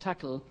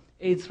tackle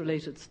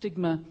AIDS-related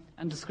stigma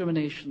and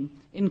discrimination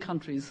in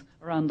countries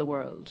around the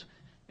world.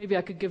 Maybe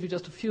I could give you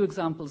just a few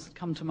examples that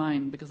come to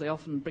mind because they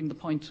often bring the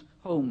point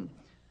home.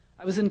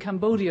 I was in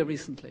Cambodia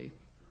recently,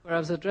 where I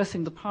was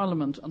addressing the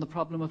Parliament on the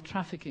problem of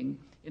trafficking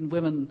in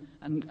women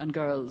and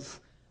girls.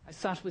 I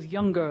sat with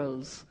young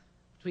girls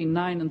between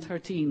 9 and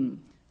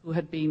 13 who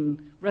had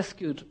been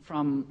rescued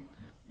from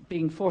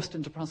being forced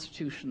into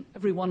prostitution.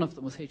 Every one of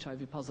them was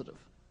HIV positive.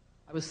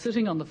 I was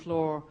sitting on the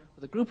floor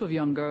with a group of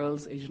young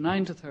girls, aged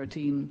 9 to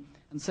 13,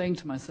 and saying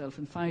to myself,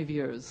 in 5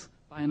 years,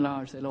 by and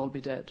large, they'll all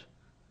be dead.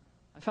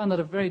 I found that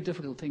a very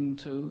difficult thing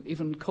to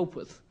even cope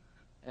with.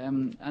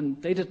 And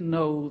they didn't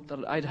know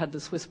that I'd had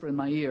this whisper in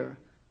my ear.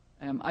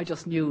 I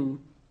just knew,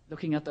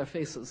 looking at their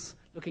faces,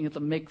 looking at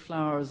them make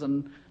flowers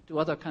and do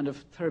other kind of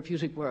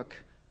therapeutic work,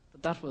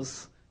 that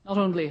was, not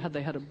only had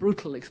they had a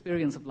brutal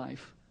experience of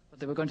life, but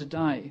they were going to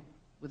die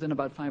within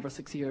about 5 or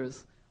 6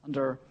 years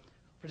under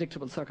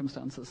predictable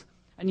circumstances.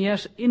 And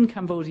yet, in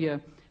Cambodia,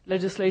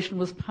 legislation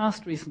was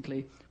passed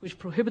recently which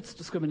prohibits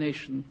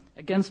discrimination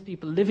against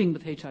people living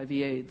with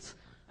HIV/AIDS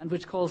and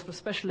which calls for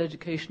special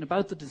education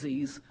about the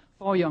disease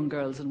for young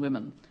girls and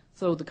women.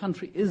 So the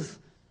country is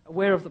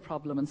aware of the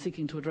problem and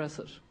seeking to address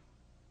it.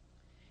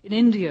 In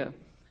India,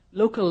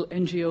 local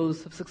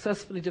NGOs have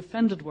successfully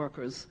defended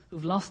workers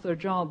who've lost their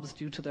jobs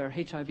due to their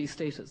HIV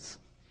status.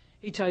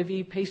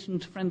 HIV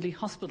patient-friendly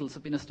hospitals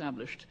have been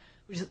established,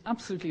 which is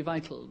absolutely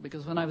vital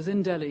because when I was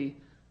in Delhi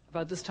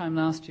about this time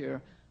last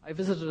year, I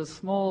visited a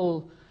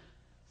small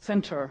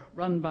centre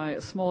run by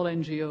a small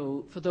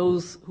NGO for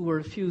those who were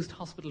refused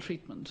hospital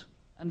treatment,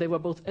 and they were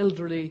both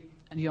elderly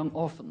and young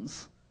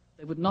orphans.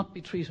 They would not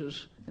be treated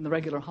in the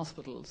regular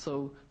hospital,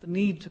 so the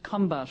need to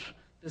combat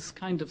this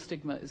kind of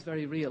stigma is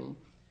very real.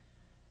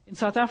 In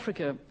South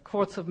Africa,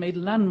 courts have made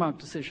landmark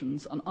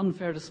decisions on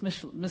unfair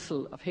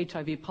dismissal of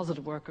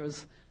HIV-positive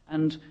workers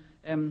and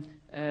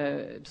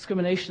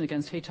discrimination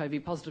against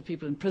HIV-positive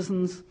people in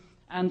prisons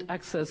and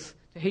access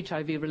to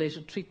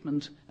HIV-related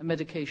treatment and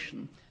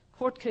medication.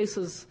 Court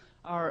cases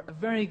are a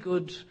very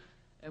good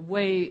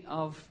way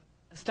of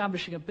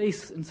establishing a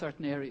base in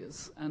certain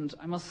areas, and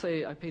I must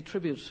say I pay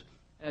tribute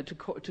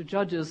to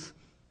judges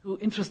who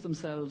interest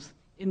themselves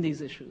in these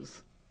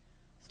issues.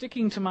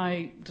 Sticking to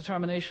my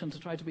determination to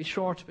try to be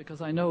short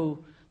because I know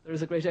there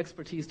is a great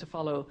expertise to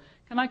follow,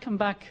 can I come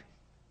back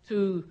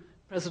to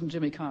President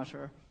Jimmy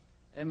Carter?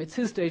 It's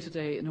his day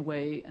today in a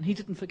way, and he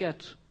didn't forget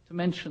to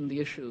mention the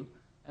issue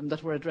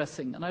that we're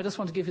addressing. And I just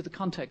want to give you the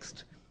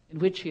context in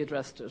which he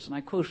addressed it, and I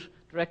quote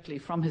directly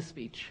from his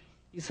speech.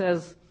 He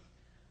says,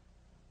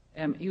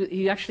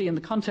 he actually in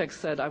the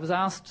context said, I was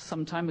asked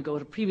some time ago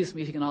at a previous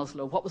meeting in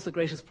Oslo, what was the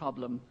greatest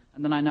problem?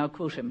 And then I now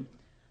quote him,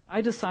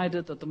 I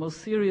decided that the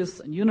most serious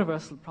and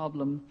universal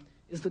problem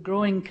is the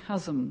growing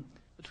chasm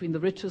between the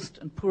richest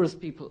and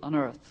poorest people on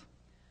earth.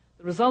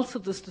 The results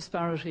of this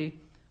disparity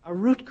are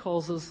root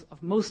causes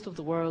of most of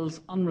the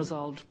world's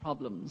unresolved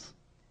problems,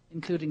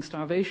 including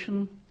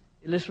starvation,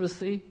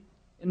 illiteracy,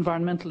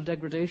 environmental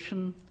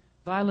degradation,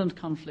 violent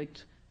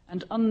conflict,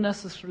 and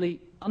unnecessary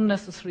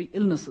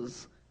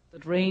illnesses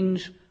that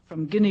range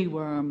from guinea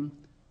worm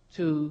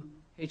to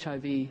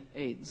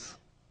HIV/AIDS.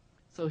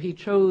 So he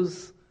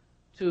chose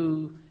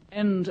to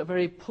end a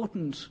very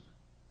potent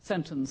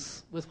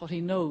sentence with what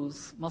he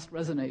knows must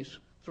resonate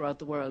throughout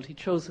the world. He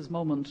chose his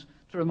moment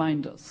to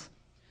remind us.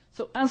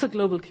 So as a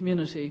global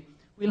community,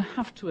 we'll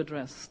have to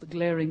address the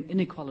glaring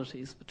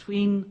inequalities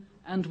between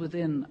and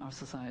within our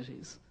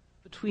societies,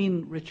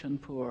 between rich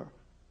and poor,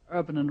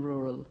 urban and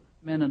rural,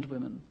 men and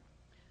women.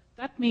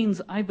 That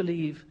means, I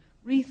believe,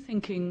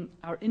 rethinking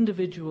our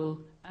individual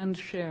and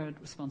shared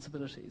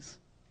responsibilities.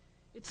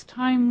 It's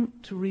time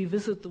to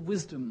revisit the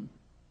wisdom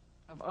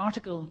of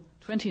Article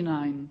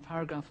 29,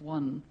 Paragraph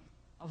 1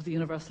 of the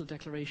Universal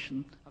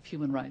Declaration of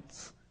Human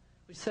Rights,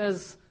 which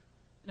says,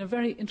 in a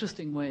very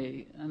interesting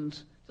way,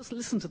 and just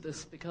listen to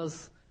this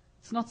because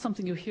it's not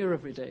something you hear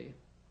every day,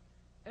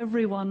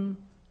 everyone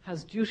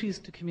has duties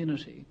to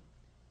community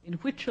in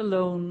which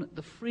alone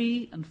the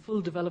free and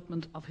full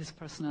development of his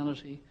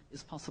personality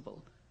is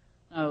possible.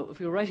 Now, if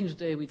we were writing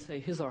today, we'd say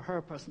his or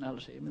her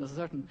personality. I mean, there's a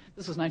certain,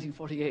 this was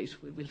 1948,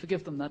 we'll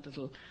forgive them that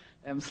little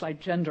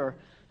slight gender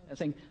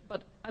thing.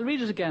 But I'll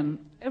read it again.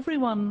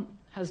 Everyone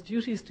has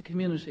duties to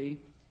community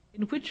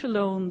in which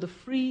alone the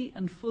free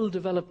and full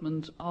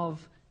development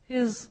of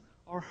his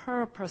or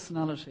her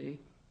personality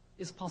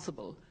is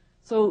possible.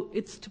 So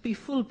it's to be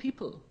full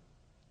people.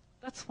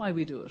 That's why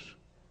we do it.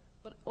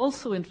 But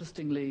also,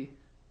 interestingly,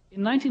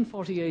 in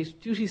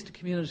 1948, duties to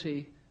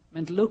community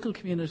meant local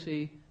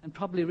community, and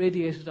probably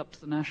radiated up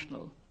to the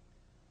national.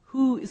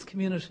 Who is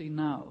community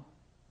now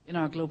in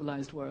our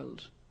globalized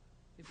world?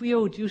 If we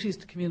owe duties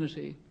to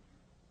community,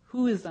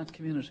 who is that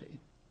community?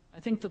 I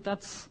think that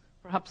that's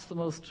perhaps the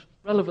most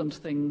relevant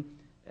thing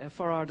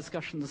for our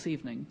discussion this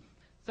evening.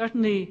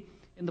 Certainly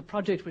in the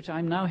project which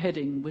I'm now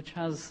heading, which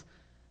has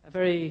a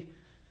very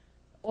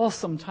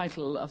awesome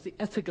title of the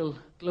Ethical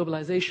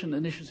Globalization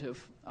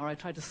Initiative, or I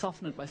try to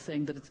soften it by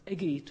saying that it's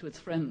eggy to its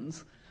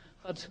friends.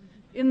 But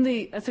in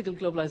the Ethical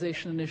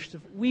Globalization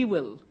Initiative, we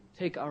will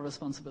take our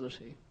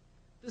responsibility.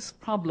 This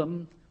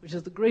problem, which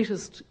is the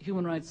greatest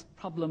human rights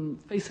problem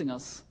facing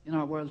us in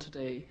our world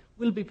today,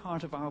 will be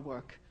part of our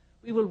work.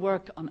 We will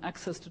work on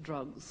access to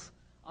drugs,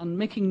 on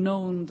making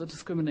known the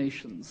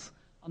discriminations,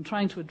 on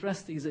trying to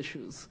address these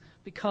issues,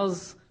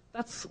 because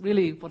that's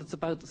really what it's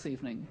about this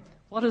evening.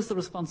 What is the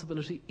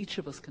responsibility each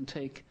of us can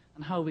take,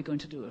 and how are we going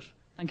to do it?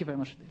 Thank you very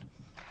much indeed.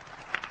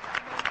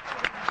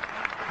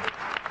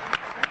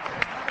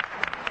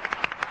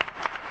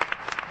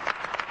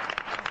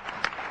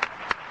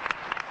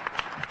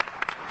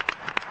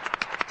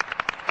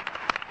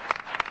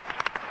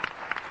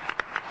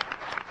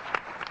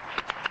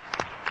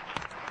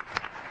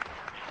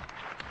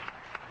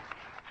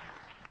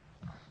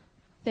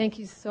 Thank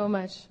you so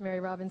much, Mary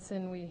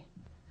Robinson. We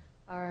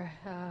are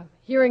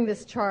hearing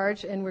this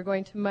charge, and we're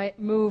going to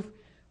move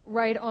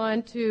right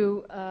on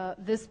to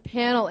this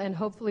panel and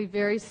hopefully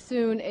very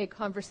soon a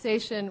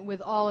conversation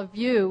with all of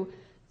you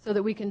so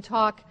that we can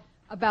talk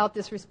about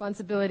this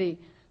responsibility.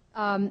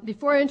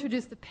 Before I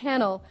introduce the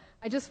panel,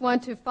 I just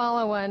want to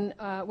follow on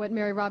what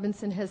Mary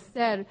Robinson has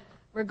said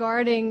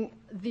regarding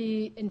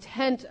the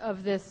intent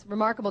of this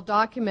remarkable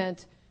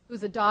document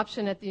whose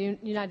adoption at the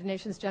United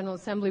Nations General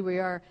Assembly we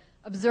are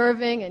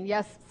observing and,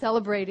 yes,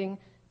 celebrating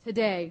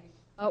today.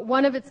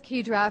 One of its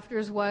key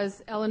drafters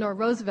was Eleanor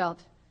Roosevelt,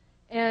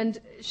 and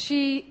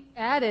she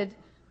added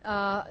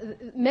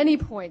many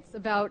points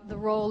about the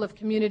role of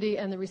community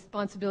and the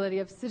responsibility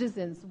of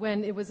citizens.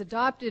 When it was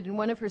adopted, in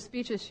one of her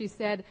speeches, she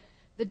said,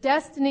 "The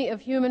destiny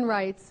of human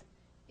rights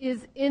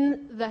is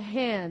in the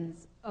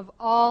hands of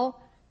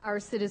all our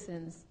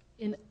citizens,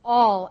 in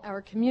all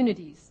our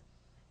communities."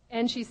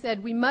 And she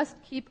said, "We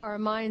must keep our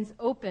minds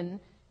open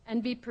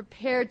and be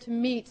prepared to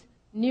meet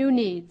new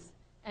needs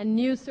and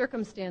new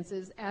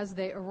circumstances as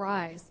they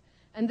arise."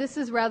 And this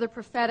is rather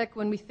prophetic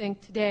when we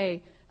think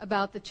today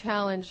about the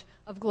challenge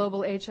of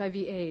global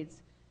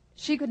HIV/AIDS.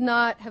 She could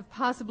not have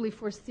possibly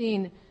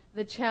foreseen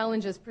the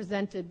challenges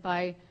presented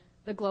by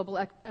the global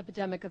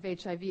epidemic of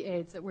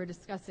HIV/AIDS that we're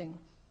discussing.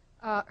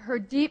 Her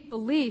deep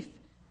belief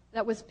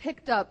that was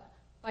picked up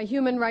by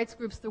human rights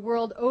groups the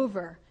world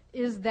over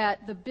is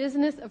that the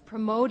business of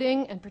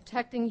promoting and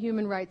protecting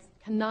human rights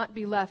cannot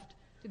be left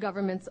to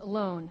governments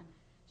alone.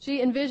 She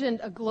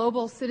envisioned a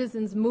global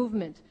citizens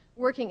movement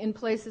working in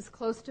places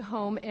close to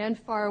home and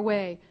far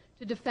away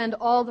to defend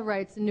all the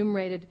rights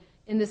enumerated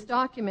in this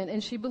document.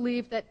 And she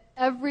believed that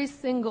every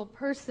single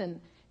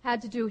person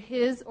had to do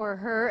his or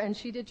her, and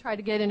she did try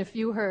to get in a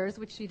few hers,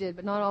 which she did,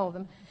 but not all of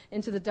them,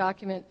 into the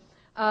document,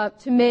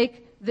 to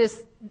make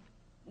this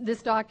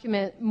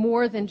document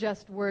more than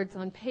just words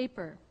on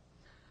paper.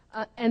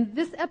 And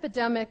this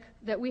epidemic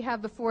that we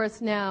have before us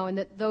now, and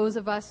that those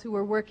of us who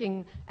are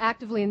working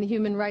actively in the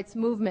human rights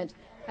movement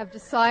have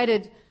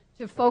decided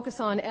to focus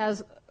on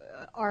as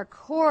our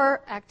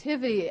core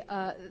activity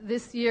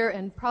this year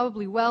and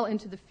probably well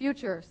into the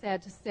future,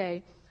 sad to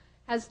say,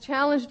 has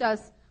challenged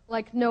us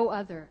like no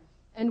other.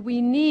 And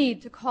we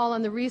need to call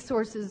on the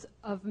resources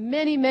of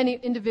many, many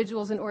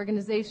individuals and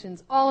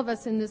organizations, all of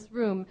us in this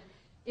room,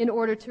 in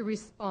order to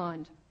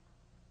respond.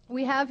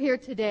 We have here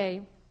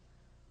today,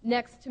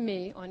 next to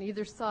me on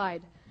either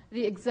side,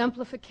 the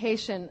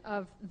exemplification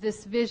of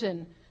this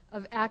vision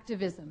of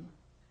activism.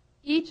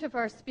 Each of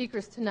our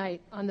speakers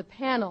tonight on the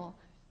panel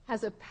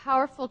has a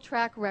powerful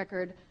track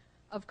record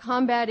of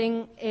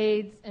combating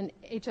AIDS and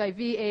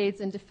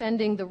HIV/AIDS and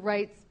defending the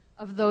rights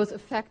of those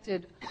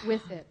affected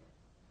with it.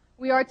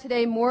 We are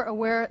today more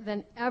aware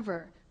than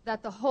ever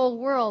that the whole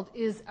world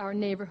is our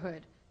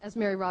neighborhood, as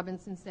Mary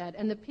Robinson said,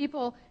 and the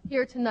people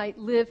here tonight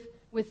live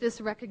with this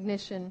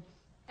recognition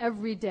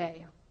every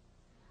day.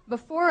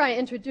 Before I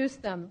introduce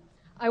them,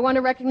 I want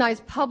to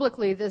recognize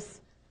publicly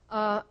this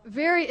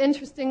very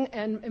interesting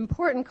and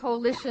important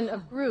coalition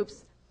of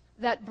groups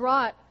that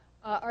brought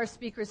our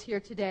speakers here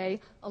today,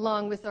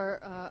 along with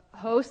our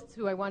hosts,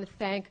 who I want to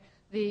thank,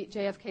 the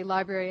JFK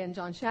Library and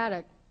John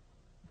Shattuck.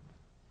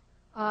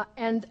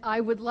 And I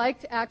would like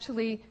to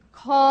actually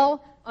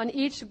call on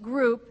each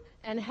group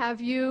and have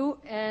you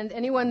and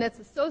anyone that's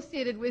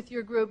associated with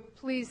your group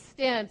please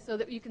stand so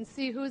that you can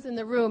see who's in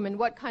the room and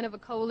what kind of a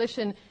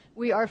coalition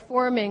we are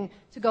forming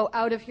to go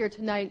out of here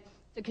tonight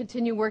to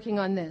continue working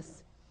on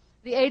this.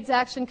 The AIDS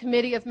Action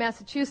Committee of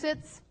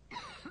Massachusetts,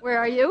 where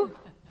are you?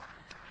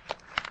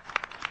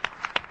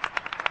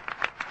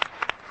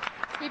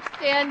 Keep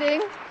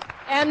standing.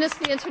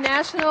 Amnesty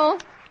International,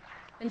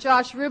 and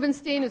Josh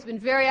Rubenstein, who's been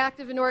very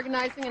active in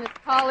organizing, and his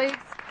colleagues.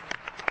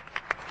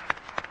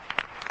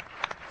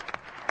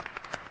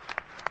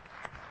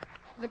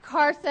 the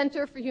Carr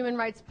Center for Human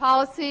Rights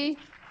Policy,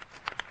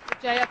 the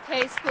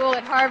JFK School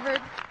at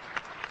Harvard,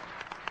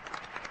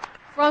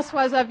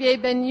 François-Xavier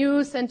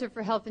Benniou Center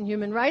for Health and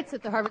Human Rights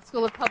at the Harvard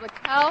School of Public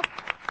Health,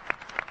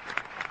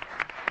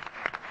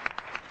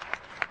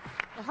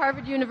 the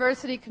Harvard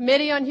University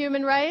Committee on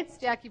Human Rights,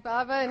 Jackie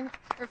Bava and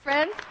her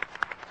friends,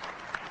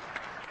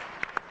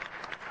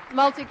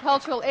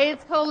 Multicultural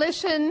AIDS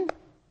Coalition.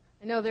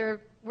 I know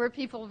there were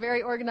people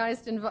very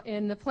organized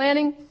in the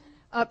planning.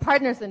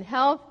 Partners in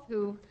Health,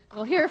 who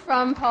we'll hear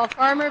from, Paul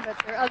Farmer, but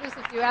there are others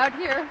of you out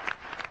here.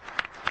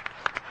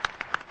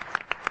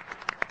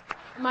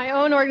 My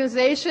own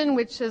organization,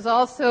 which has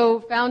also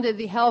founded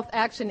the Health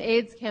Action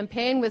AIDS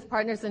campaign with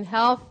Partners in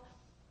Health,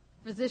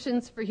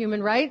 Physicians for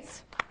Human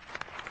Rights.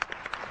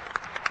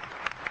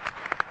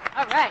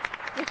 All right.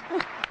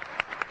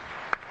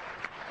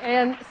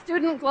 And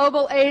Student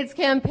Global AIDS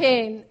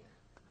Campaign,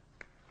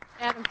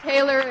 Adam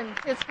Taylor and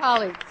his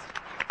colleagues.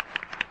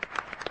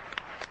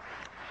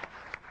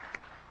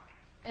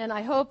 And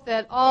I hope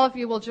that all of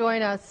you will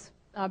join us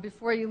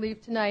before you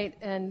leave tonight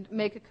and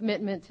make a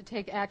commitment to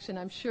take action.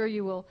 I'm sure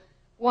you will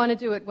want to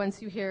do it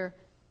once you hear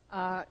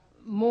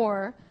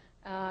more.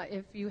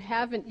 If you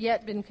haven't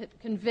yet been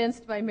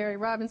convinced by Mary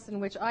Robinson,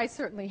 which I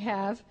certainly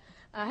have,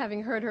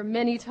 having heard her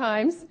many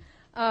times,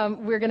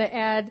 we're going to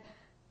add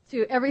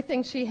to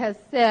everything she has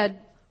said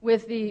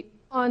with the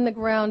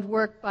on-the-ground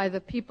work by the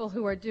people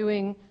who are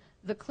doing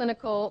the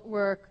clinical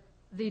work,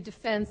 the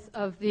defense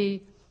of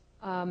the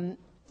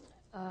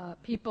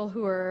people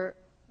who are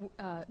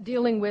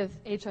dealing with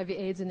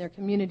HIV/AIDS in their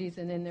communities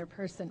and in their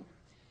person.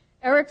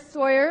 Eric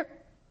Sawyer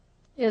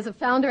is a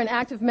founder and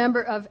active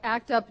member of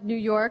ACT UP New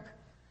York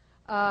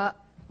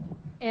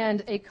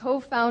and a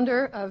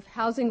co-founder of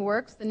Housing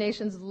Works, the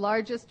nation's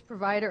largest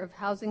provider of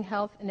housing,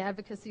 health, and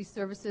advocacy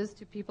services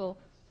to people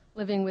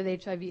living with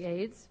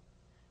HIV/AIDS.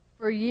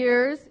 For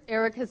years,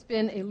 Eric has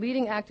been a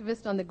leading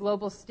activist on the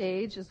global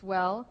stage as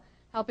well,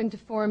 helping to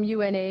form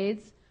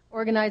UNAIDS,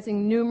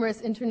 organizing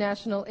numerous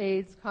international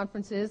AIDS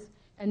conferences,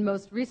 and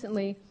most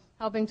recently,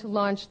 helping to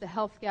launch the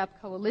Health Gap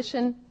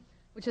Coalition,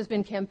 which has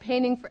been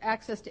campaigning for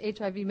access to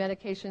HIV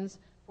medications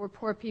for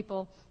poor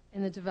people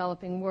in the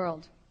developing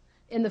world.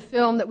 In the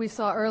film that we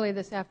saw earlier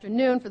this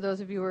afternoon, for those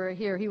of you who are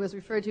here, he was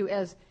referred to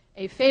as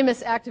a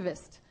famous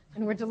activist,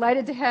 and we're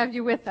delighted to have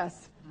you with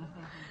us.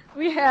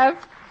 We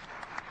have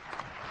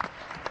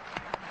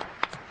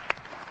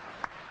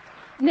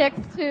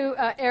next to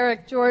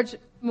Eric, George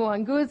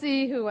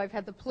Mwanguzi, who I've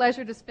had the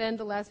pleasure to spend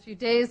the last few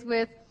days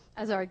with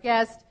as our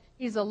guest.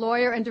 He's a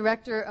lawyer and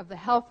director of the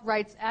Health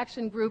Rights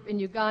Action Group in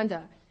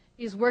Uganda.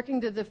 He's working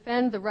to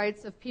defend the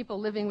rights of people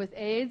living with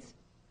AIDS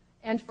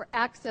and for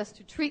access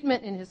to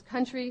treatment in his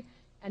country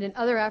and in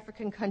other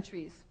African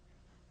countries.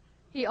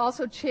 He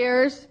also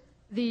chairs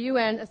the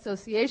UN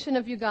Association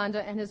of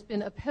Uganda and has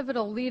been a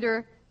pivotal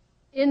leader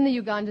in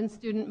the Ugandan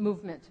student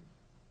movement.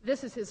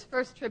 This is his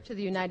first trip to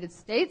the United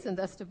States and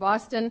thus to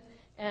Boston,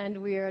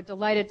 and we are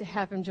delighted to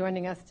have him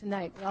joining us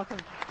tonight. Welcome.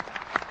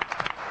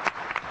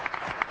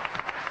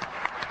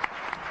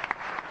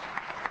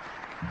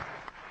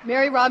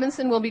 Mary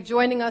Robinson will be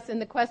joining us in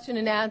the question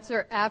and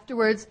answer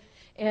afterwards,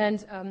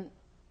 and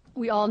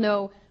we all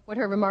know what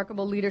her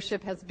remarkable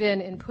leadership has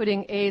been in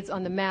putting AIDS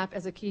on the map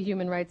as a key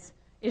human rights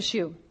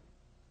issue.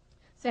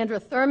 Sandra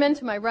Thurman,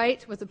 to my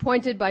right, was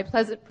appointed by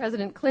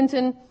President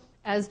Clinton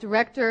as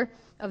director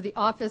of the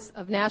Office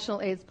of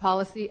National AIDS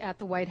Policy at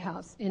the White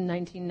House in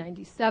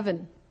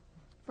 1997.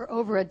 For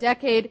over a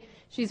decade,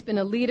 she's been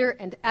a leader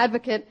and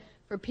advocate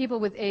for people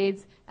with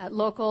AIDS at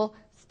local,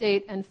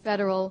 state, and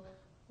federal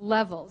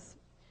levels.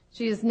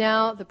 She is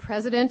now the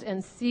president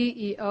and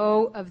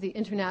CEO of the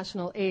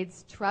International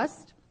AIDS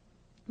Trust,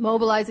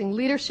 mobilizing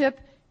leadership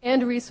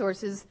and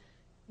resources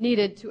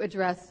needed to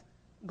address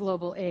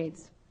global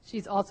AIDS.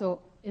 She's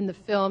also in the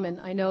film, and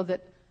I know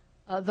that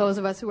those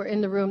of us who were in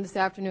the room this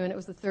afternoon, it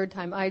was the third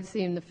time I'd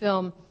seen the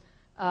film,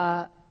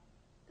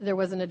 there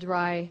wasn't a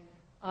dry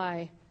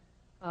eye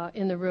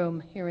in the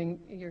room hearing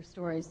your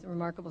stories, the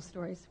remarkable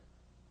stories.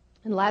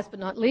 And last but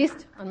not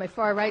least, on my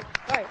far right,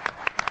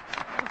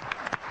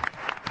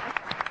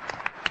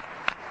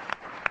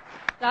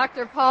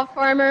 Dr. Paul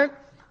Farmer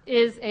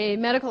is a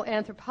medical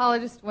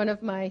anthropologist, one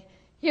of my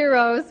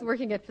heroes,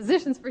 working at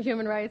Physicians for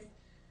Human Rights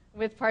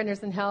with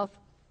Partners in Health.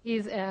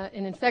 He's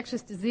an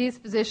infectious disease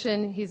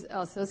physician. He's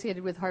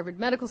associated with Harvard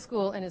Medical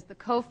School and is the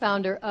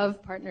co-founder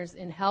of Partners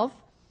in Health.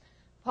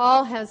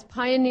 Paul has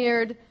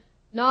pioneered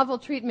novel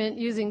treatment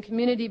using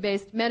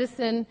community-based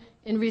medicine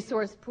in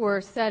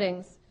resource-poor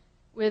settings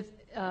with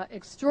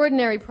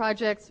extraordinary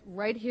projects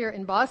right here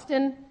in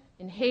Boston,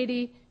 in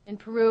Haiti, in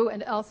Peru,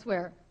 and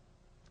elsewhere.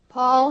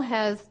 Paul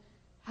has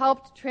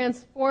helped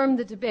transform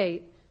the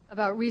debate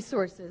about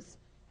resources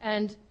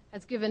and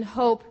has given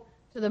hope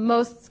to the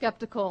most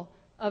skeptical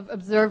of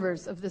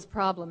observers of this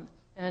problem.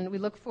 And we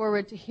look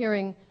forward to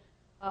hearing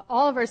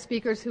all of our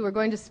speakers who are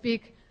going to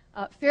speak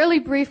fairly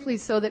briefly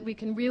so that we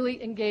can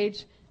really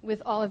engage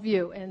with all of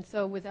you. And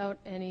so without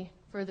any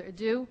further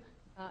ado,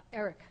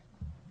 Eric.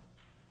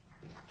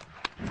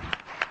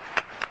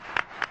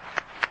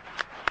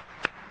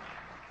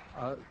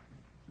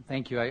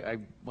 Thank you. I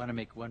want to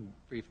make one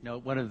brief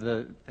note. One of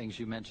the things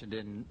you mentioned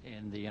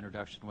in the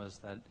introduction was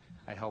that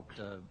I helped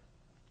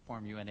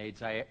form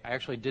UNAIDS. I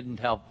actually didn't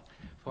help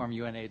form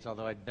UNAIDS,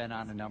 although I'd been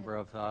on a number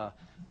of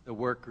the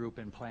work group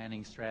and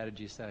planning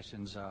strategy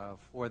sessions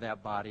for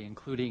that body,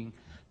 including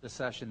the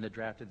session that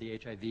drafted the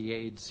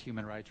HIV/AIDS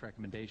human rights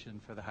recommendation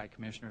for the High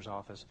Commissioner's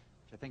Office,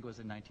 which I think was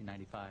in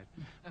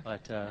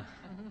 1995.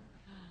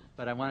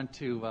 But I wanted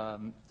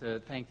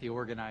to thank the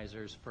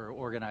organizers for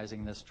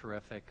organizing this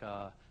terrific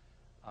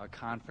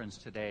conference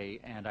today,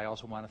 and I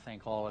also want to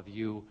thank all of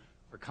you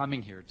for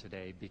coming here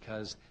today,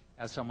 because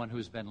as someone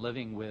who's been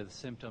living with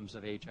symptoms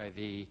of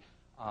HIV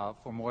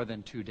for more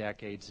than 2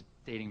 decades,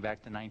 dating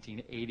back to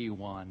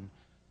 1981,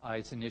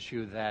 it's an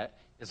issue that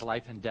is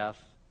life and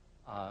death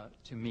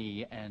to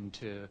me and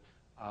to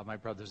my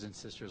brothers and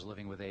sisters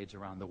living with AIDS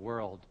around the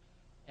world.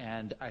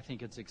 And I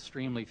think it's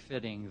extremely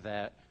fitting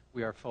that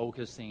we are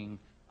focusing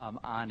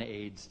on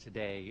AIDS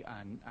today,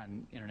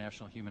 on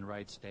International Human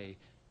Rights Day,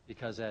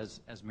 because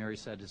as Mary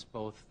said, it's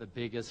both the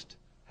biggest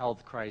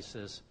health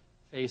crisis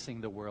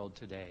facing the world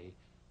today,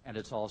 and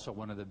it's also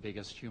one of the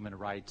biggest human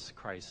rights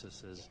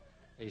crises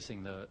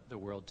facing the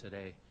world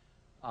today.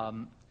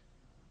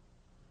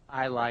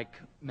 I, like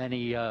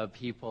many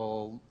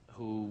people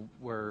who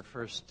were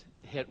first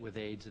hit with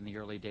AIDS in the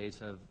early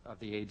days of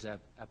the AIDS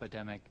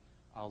epidemic,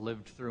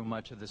 lived through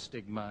much of the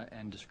stigma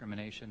and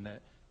discrimination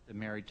that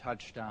Mary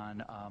touched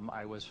on.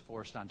 I was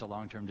forced onto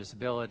long-term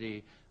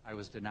disability. I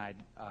was denied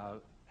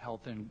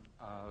health and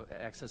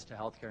access to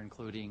health care,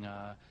 including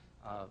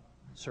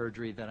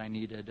surgery that I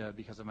needed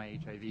because of my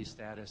HIV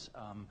status.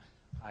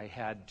 I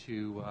had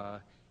to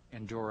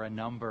endure a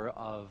number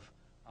of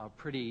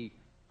pretty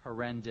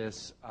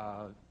horrendous,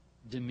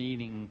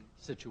 demeaning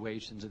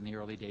situations in the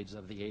early days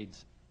of the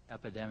AIDS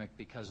epidemic,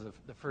 because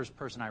the first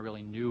person I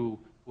really knew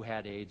who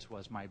had AIDS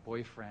was my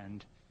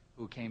boyfriend,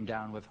 who came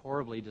down with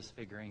horribly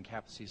disfiguring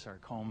Kaposi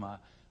sarcoma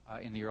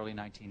in the early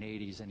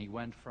 1980s. And he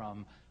went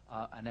from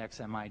an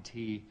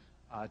ex-MIT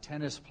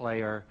tennis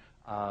player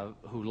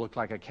who looked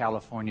like a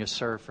California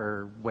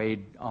surfer,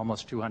 weighed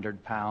almost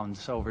 200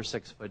 pounds, over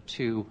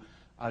 6'2",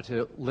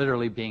 to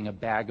literally being a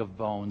bag of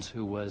bones,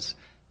 who was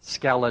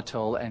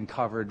skeletal and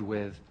covered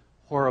with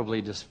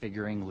horribly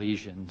disfiguring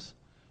lesions.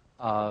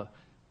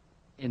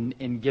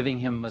 In giving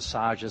him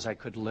massages, I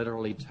could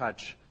literally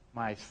touch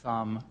my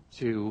thumb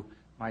to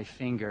my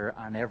finger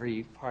on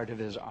every part of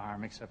his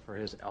arm except for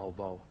his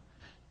elbow.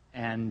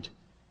 And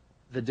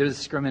the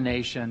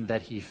discrimination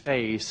that he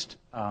faced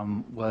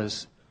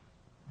was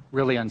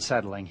really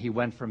unsettling. He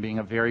went from being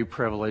a very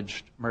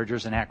privileged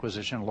mergers and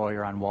acquisition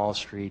lawyer on Wall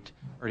Street,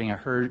 earning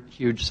a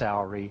huge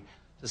salary,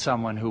 to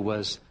someone who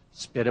was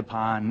spit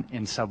upon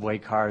in subway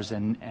cars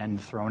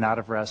and thrown out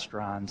of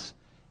restaurants,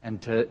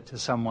 and to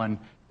someone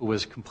who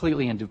was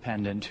completely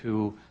independent,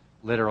 who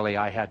literally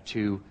I had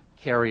to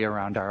carry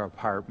around our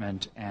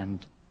apartment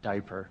and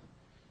diaper.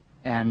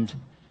 And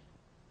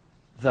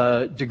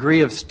the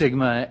degree of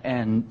stigma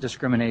and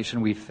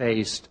discrimination we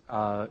faced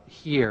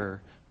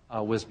here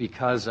was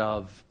because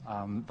of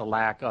the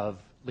lack of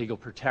legal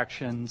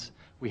protections.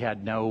 We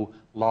had no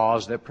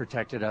laws that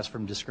protected us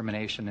from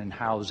discrimination in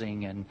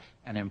housing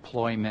and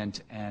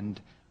employment and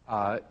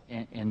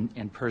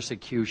in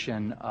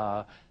persecution.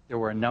 There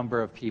were a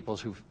number of people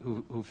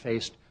who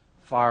faced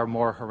far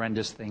more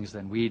horrendous things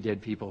than we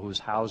did, people whose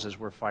houses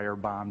were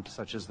firebombed,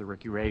 such as the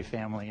Ricky Ray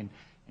family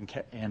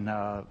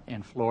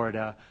in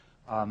Florida.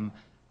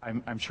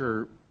 I'm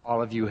sure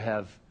all of you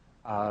have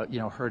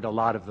heard a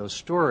lot of those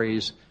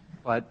stories,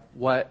 but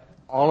what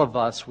all of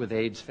us with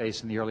AIDS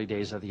faced in the early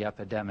days of the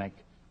epidemic,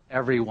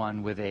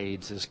 everyone with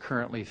AIDS is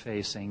currently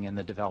facing in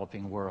the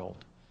developing world.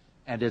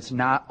 And it's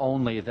not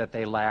only that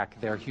they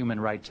lack their human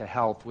right to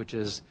health, which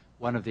is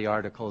one of the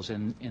articles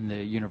in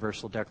the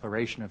Universal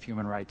Declaration of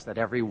Human Rights, that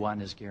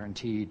everyone is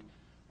guaranteed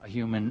a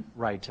human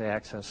right to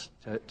access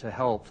to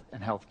health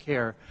and health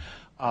care,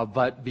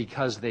 but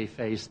because they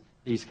face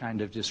these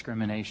kind of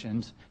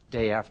discriminations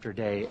day after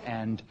day.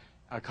 And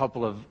a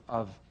couple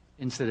of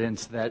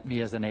incidents that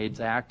me as an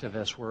AIDS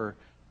activist were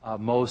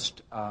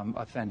most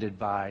offended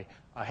by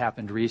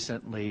happened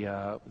recently.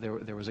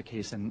 There was a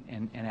case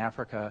in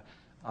Africa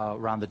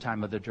around the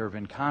time of the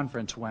Durban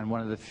conference, when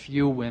one of the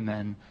few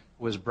women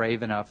was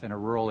brave enough in a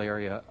rural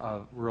area, a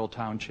rural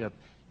township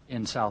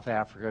in South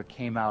Africa,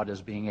 came out as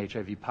being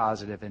HIV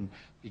positive and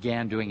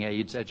began doing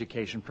AIDS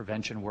education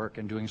prevention work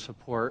and doing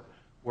support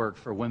work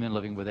for women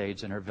living with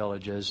AIDS in her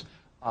villages,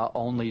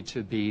 only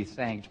to be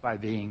thanked by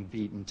being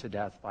beaten to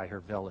death by her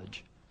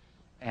village.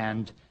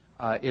 And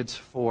it's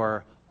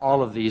for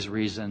all of these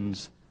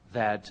reasons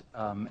that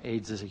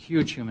AIDS is a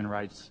huge human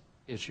rights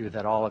issue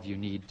that all of you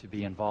need to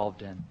be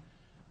involved in.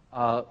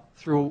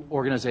 Through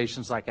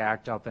organizations like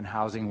ACT UP and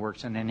Housing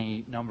Works and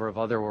any number of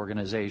other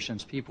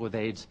organizations, people with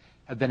AIDS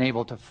have been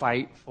able to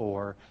fight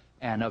for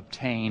and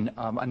obtain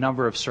a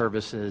number of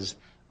services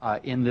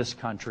in this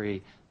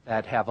country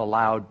that have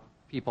allowed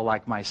people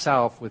like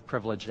myself with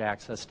privileged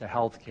access to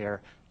health care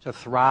to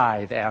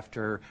thrive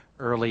after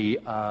early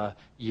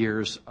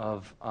years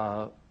of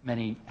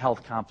many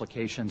health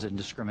complications and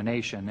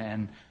discrimination.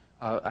 And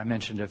I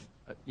mentioned a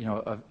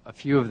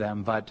few of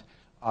them, but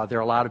there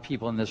are a lot of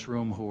people in this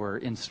room who were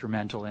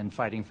instrumental in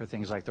fighting for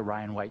things like the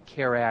Ryan White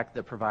Care Act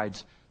that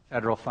provides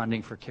federal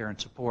funding for care and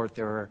support.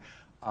 There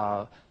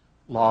are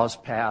laws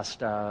passed.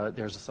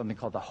 There's something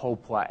called the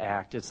HOPWA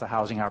Act. It's the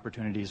Housing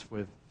Opportunities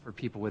for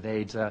People with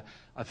AIDS, a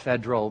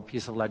federal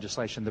piece of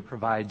legislation that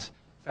provides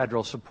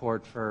federal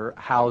support for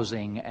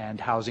housing and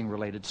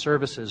housing-related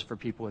services for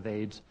people with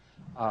AIDS.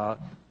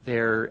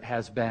 There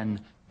has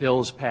been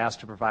bills passed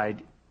to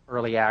provide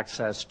early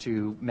access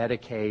to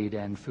Medicaid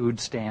and food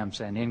stamps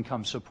and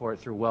income support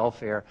through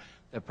welfare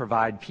that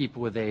provide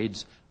people with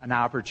AIDS an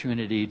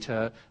opportunity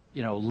to,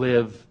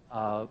 live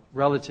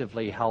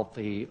relatively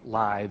healthy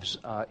lives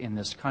in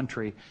this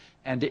country.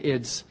 And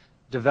it's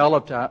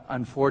developed,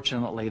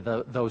 unfortunately,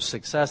 those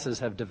successes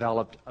have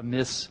developed a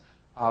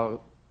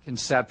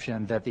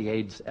misconception that the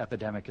AIDS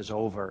epidemic is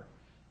over,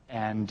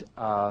 and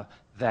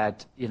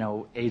that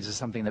AIDS is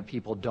something that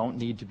people don't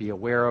need to be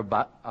aware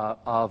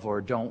of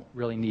or don't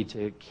really need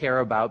to care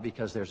about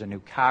because there's a new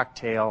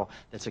cocktail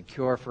that's a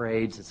cure for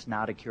AIDS. It's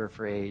not a cure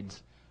for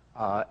AIDS.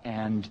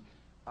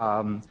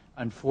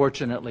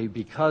 Unfortunately,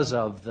 because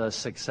of the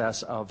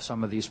success of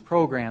some of these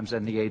programs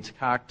and the AIDS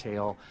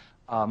cocktail,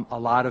 a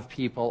lot of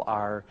people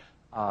are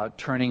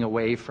turning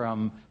away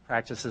from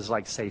practices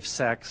like safe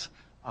sex.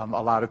 A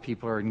lot of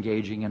people are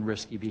engaging in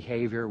risky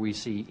behavior. We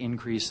see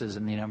increases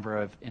in the number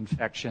of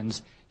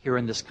infections here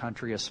in this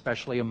country,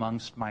 especially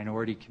amongst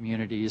minority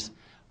communities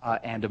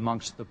and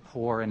amongst the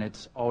poor, and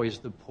it's always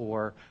the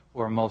poor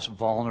who are most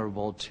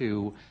vulnerable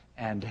to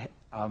and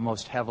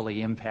most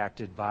heavily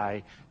impacted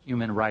by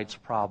human rights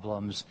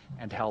problems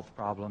and health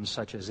problems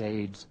such as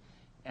AIDS.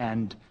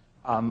 And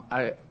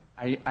I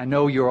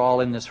know you're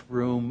all in this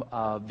room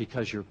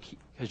because you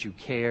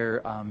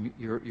care.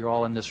 You're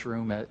all in this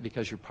room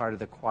because you're part of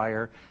the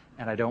choir,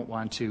 and I don't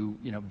want to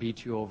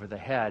beat you over the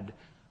head.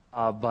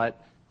 But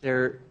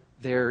there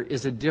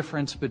is a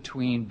difference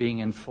between being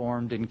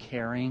informed and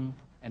caring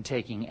and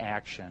taking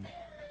action.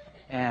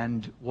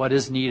 And what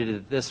is needed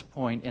at this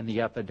point in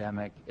the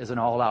epidemic is an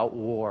all-out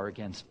war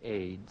against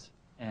AIDS.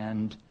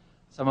 And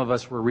some of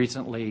us were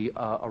recently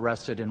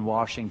arrested in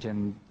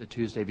Washington the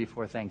Tuesday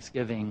before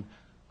Thanksgiving,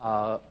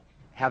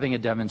 having a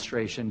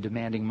demonstration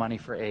demanding money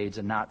for AIDS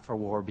and not for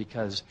war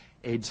because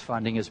AIDS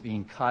funding is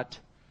being cut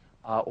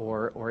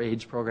or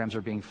AIDS programs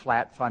are being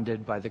flat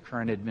funded by the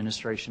current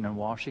administration in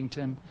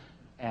Washington.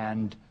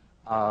 And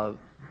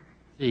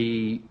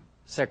the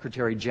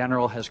Secretary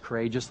General has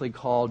courageously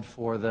called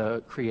for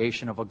the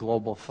creation of a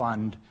global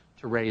fund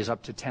to raise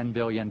up to $10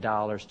 billion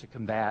to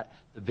combat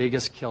the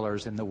biggest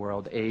killers in the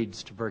world,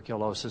 AIDS,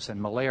 tuberculosis,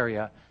 and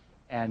malaria.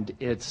 And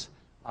it's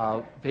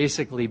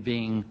basically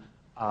being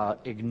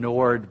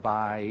ignored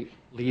by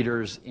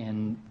leaders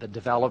in the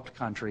developed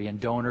country and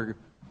donor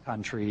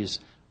countries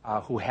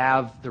who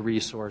have the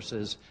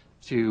resources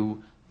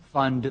to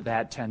fund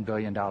that $10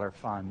 billion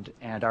fund.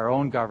 And our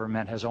own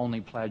government has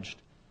only pledged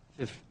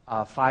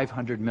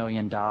 $500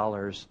 million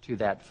to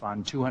that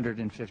fund,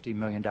 $250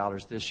 million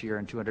this year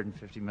and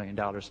 $250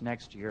 million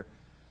next year.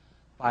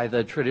 By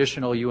the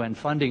traditional UN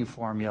funding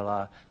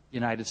formula, the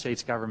United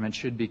States government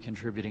should be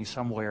contributing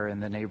somewhere in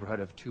the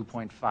neighborhood of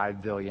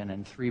 $2.5 billion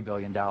and $3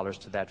 billion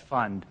to that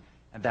fund,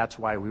 and that's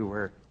why we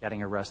were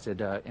getting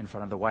arrested in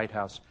front of the White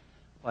House.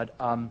 But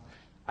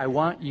I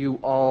want you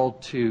all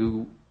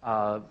to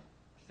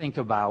think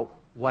about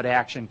what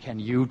action can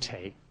you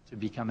take to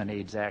become an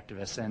AIDS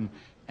activist.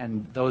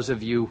 And those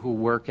of you who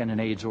work in an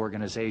AIDS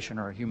organization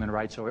or a human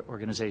rights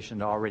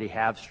organization already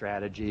have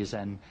strategies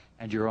and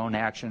your own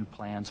action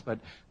plans. But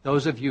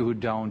those of you who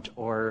don't,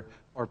 or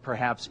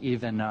perhaps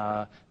even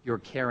your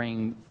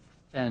caring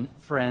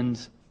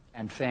friends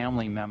and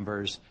family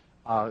members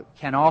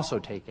can also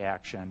take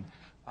action.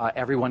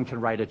 Everyone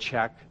can write a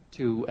check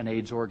to an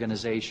AIDS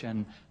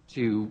organization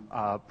to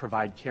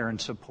provide care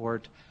and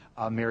support.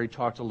 Mary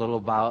talked a little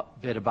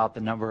bit about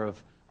the number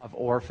of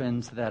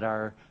orphans that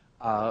are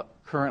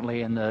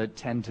currently in the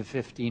 10 to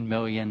 15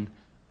 million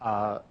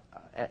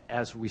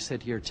as we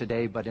sit here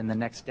today, but in the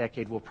next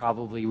decade we'll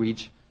probably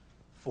reach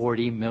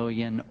 40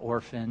 million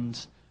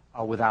orphans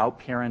without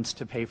parents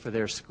to pay for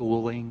their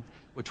schooling,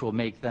 which will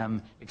make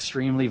them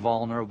extremely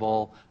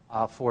vulnerable,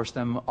 force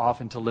them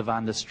often to live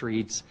on the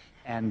streets,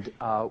 and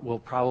will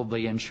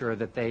probably ensure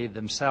that they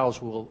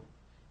themselves will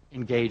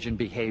engage in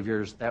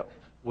behaviors that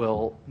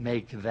will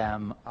make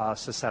them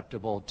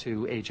susceptible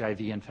to HIV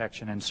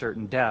infection and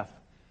certain death,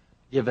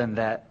 given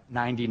that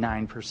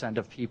 99%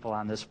 of people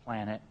on this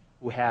planet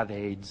who have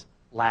AIDS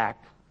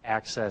lack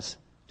access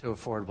to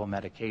affordable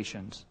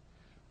medications.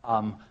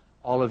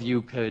 All of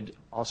you could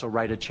also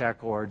write a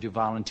check or do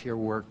volunteer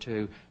work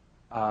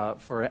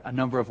for a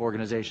number of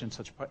organizations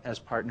such as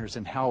Partners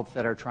in Health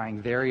that are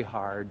trying very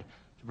hard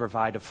to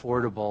provide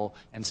affordable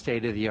and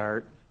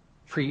state-of-the-art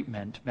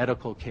treatment,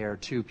 medical care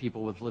to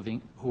people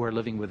who are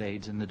living with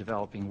AIDS in the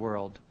developing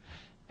world.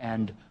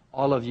 and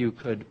all of you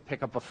could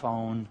pick up a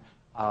phone,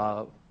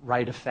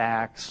 write a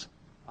fax,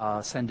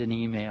 send an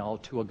email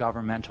to a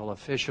governmental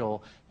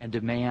official and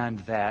demand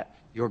that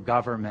your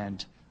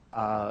government,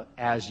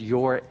 as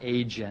your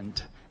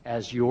agent,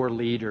 as your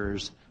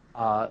leaders,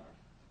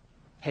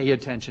 pay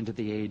attention to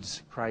the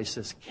AIDS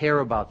crisis, care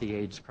about the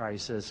AIDS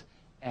crisis,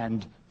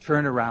 and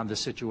turn around the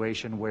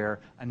situation where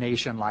a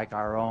nation like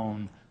our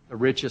own, the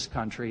richest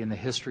country in the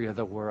history of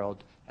the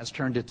world, has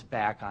turned its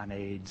back on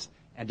AIDS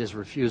and is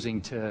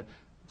refusing to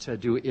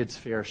do its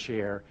fair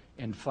share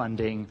in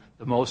funding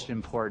the most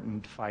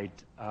important fight,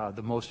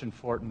 the most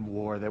important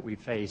war that we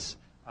face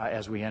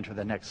as we enter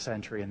the next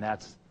century, and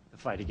that's the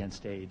fight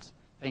against AIDS.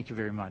 Thank you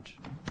very much.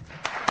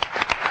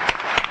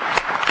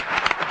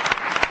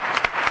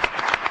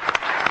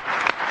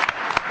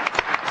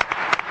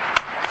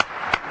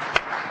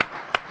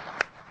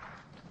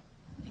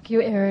 Thank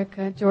you,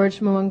 Eric.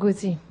 George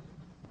Mwanguzi.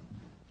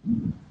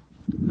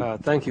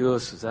 Thank you,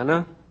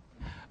 Susanna.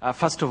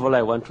 First of all,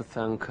 I want to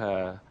thank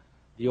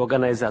the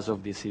organizers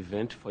of this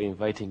event for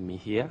inviting me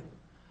here.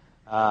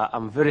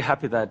 I'm very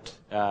happy that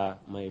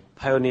my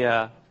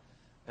pioneer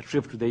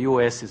trip to the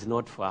US is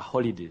not for a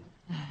holiday,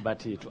 but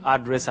to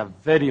address a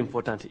very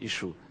important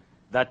issue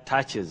that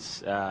touches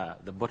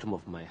the bottom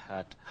of my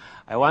heart.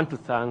 I want to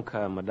thank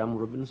Madame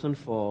Robinson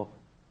for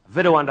a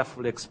very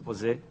wonderful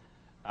expose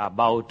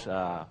about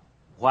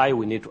why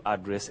we need to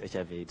address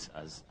HIV/AIDS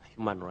as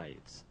human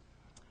rights.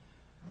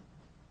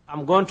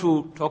 I'm going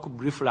to talk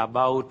briefly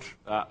about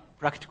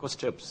practical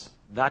steps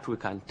that we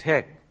can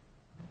take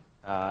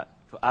to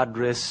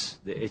address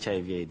the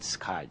HIV/AIDS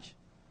scourge.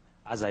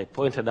 As I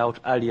pointed out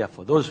earlier,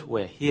 for those who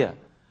were here,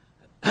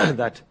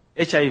 that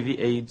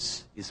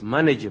HIV/AIDS is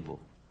manageable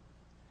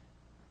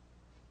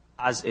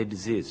as a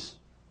disease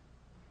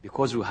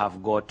because we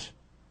have got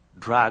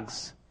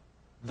drugs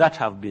that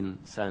have been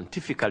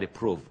scientifically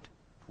proved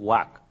to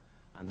work.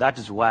 And that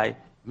is why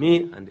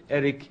me and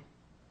Eric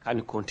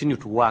can continue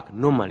to work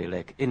normally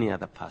like any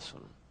other person.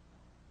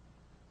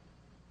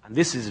 And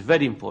this is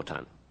very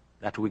important,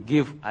 that we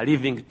give a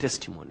living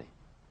testimony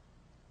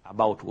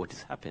about what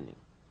is happening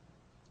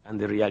and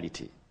the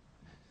reality.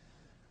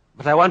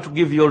 But I want to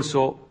give you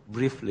also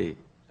briefly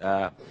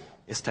a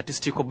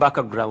statistical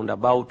background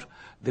about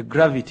the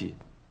gravity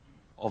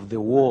of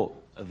the war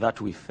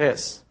that we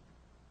face.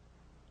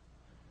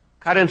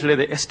 Currently,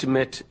 the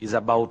estimate is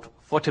about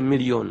 40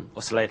 million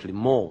or slightly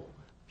more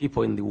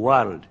people in the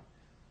world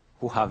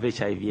who have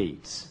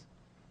HIV/AIDS.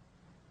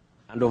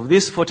 And of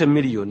these 40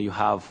 million, you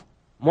have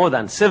more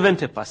than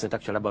 70%,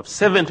 actually about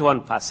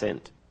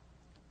 71%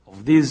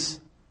 of these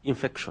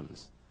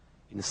infections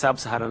in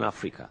sub-Saharan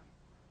Africa.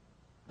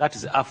 That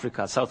is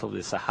Africa south of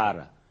the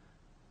Sahara,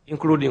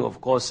 including,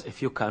 of course, a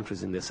few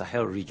countries in the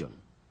Sahel region.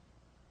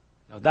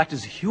 Now, that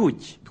is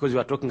huge because we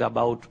are talking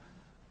about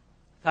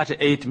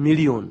 38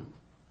 million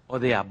or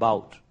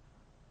thereabout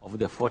of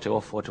the 40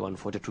 or 41,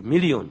 42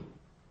 million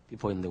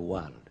people in the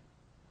world.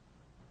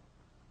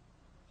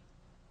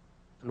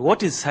 And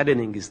what is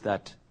saddening is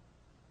that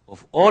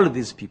of all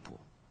these people,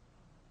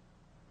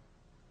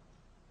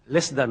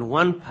 less than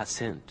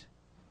 1%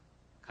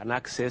 can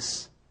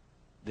access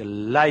the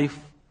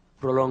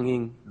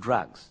life-prolonging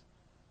drugs,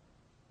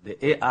 the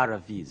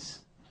ARVs.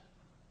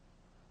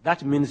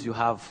 That means you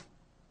have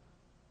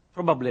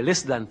probably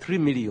less than 3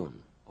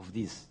 million of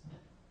these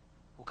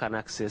who can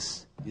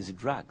access these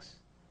drugs.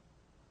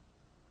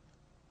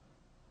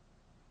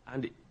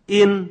 And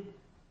in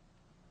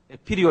a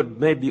period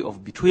maybe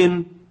of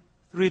between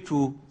 3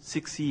 to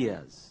 6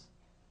 years,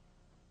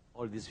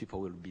 all these people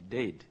will be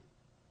dead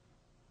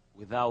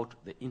without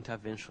the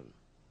intervention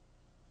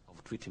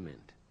of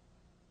treatment.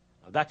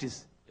 Now, that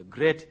is a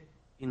great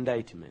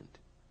indictment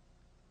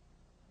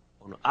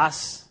on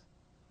us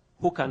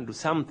who can do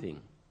something,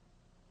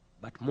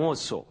 but more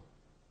so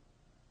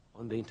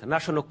on the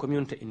international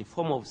community in the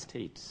form of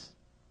states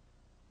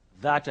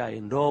that are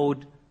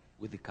endowed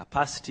with the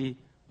capacity,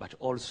 but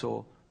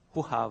also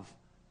who have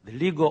the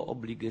legal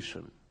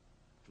obligation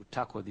to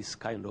tackle this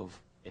kind of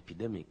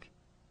epidemic.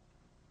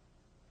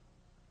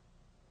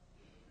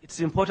 It's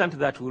important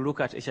that we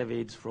look at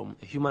HIV/AIDS from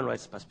a human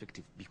rights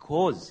perspective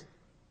because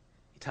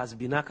it has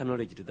been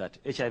acknowledged that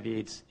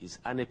HIV/AIDS is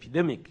an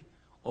epidemic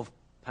of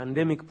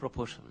pandemic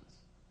proportions.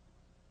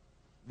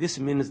 This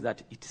means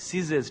that it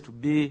ceases to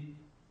be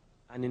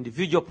an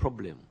individual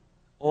problem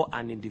or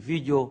an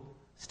individual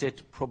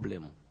state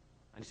problem,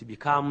 and it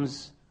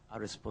becomes a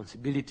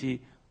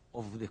responsibility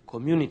of the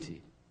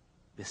community,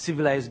 the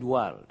civilized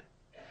world.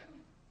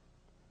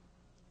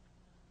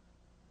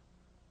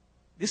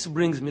 This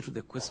brings me to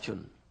the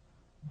question,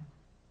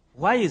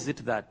 why is it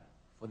that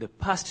for the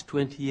past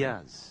 20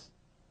 years,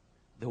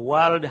 the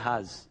world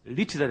has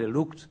literally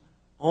looked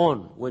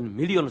on when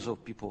millions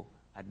of people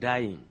are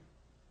dying,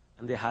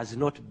 and there has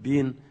not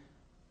been,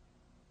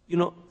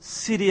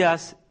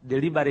 serious,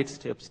 deliberate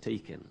steps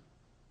taken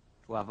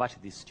to avert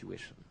this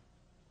situation?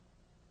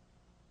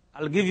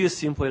 I'll give you a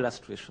simple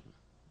illustration.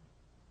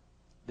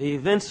 The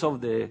events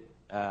of the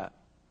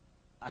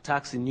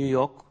attacks in New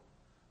York,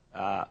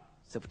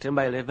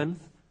 September 11th,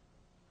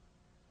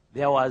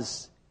 there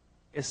was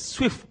a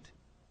swift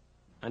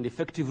and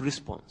effective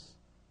response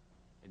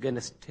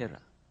against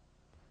terror,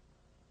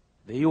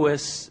 the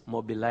U.S.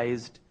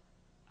 mobilized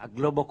a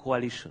global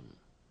coalition,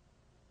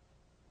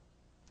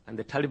 and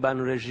the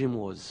Taliban regime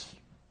was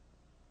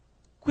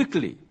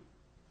quickly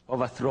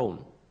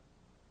overthrown,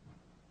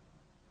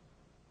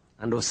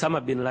 and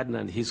Osama bin Laden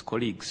and his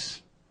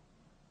colleagues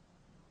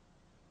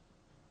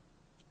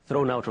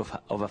thrown out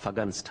of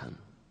Afghanistan.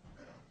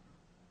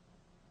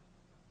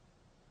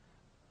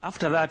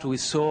 After that, we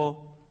saw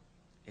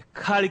a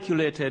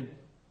calculated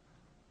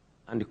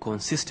and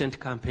consistent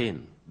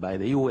campaign by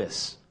the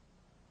U.S.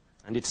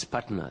 and its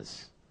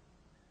partners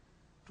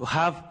to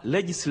have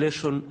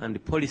legislation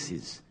and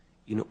policies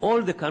in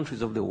all the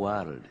countries of the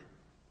world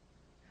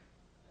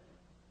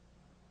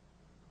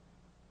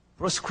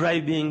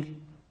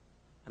proscribing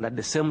and at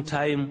the same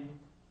time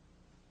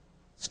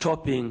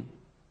stopping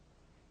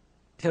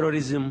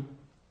terrorism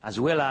as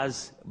well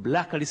as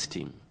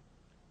blacklisting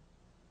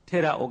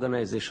terror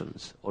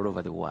organizations all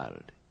over the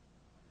world.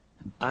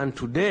 And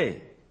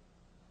today,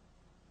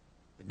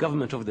 the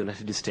government of the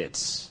United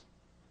States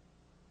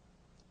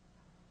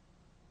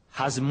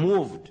has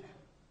moved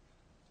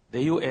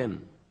the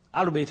UN,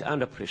 albeit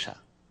under pressure,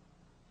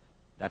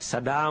 that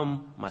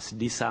Saddam must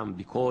disarm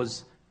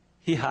because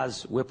he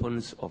has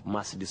weapons of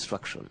mass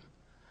destruction.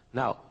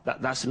 Now,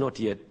 that's not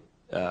yet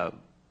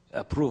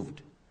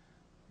approved.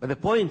 But the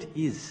point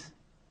is,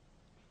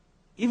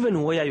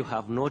 even where you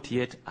have not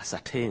yet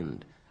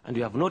ascertained and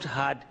you have not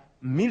had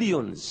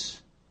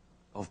millions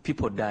of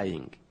people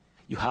dying,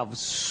 you have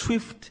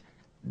swift,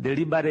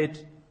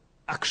 deliberate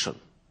action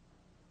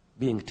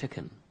being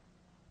taken.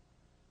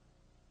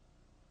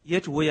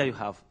 Yet where you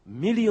have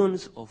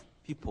millions of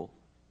people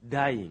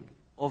dying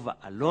over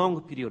a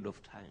long period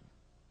of time,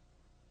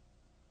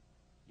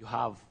 you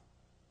have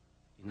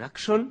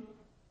inaction,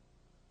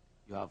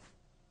 you have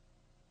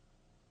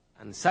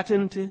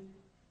uncertainty,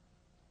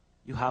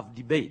 you have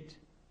debate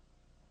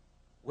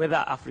whether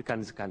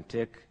Africans can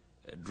take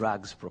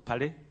drugs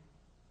properly,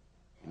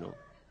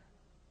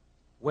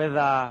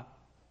 whether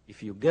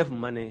if you give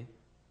money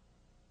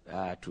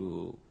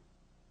to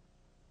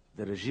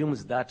the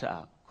regimes that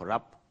are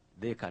corrupt,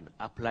 they can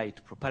apply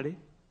it properly,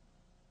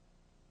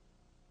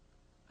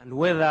 and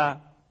whether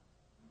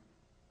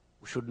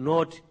we should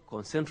not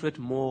concentrate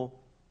more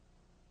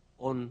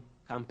on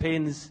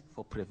campaigns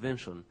for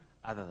prevention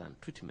other than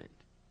treatment.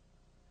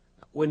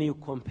 When you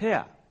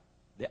compare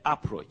the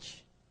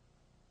approach,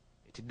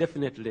 it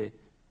definitely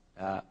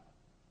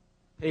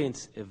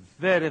paints a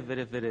very,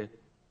 very, very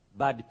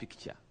bad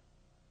picture.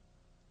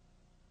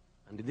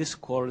 And this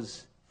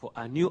calls for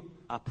a new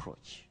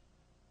approach,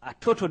 a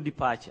total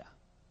departure,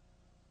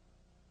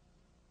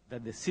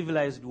 that the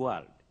civilized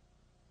world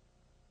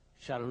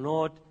shall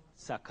not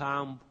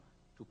succumb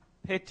to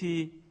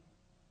petty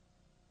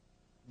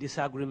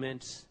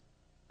disagreements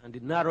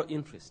and narrow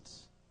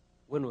interests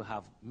when we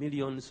have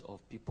millions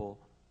of people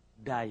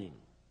dying,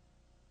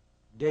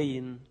 day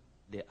in,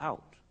 day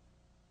out.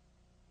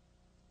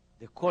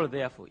 The call,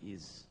 therefore,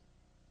 is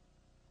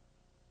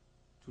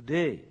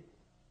today,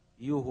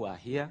 you who are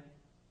here,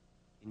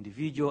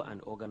 individual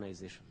and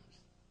organizations,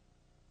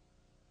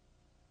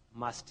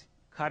 must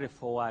carry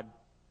forward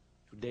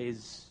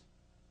today's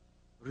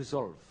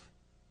resolve,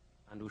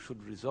 and we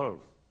should resolve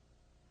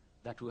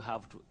that we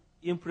have to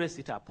impress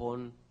it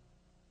upon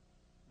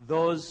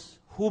those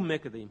who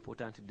make the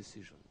important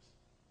decisions.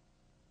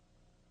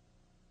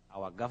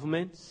 Our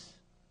governments,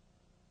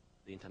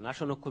 the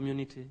international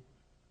community,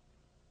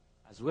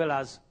 as well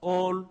as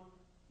all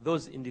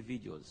those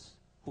individuals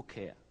who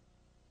care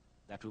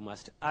that we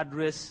must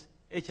address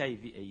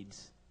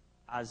HIV/AIDS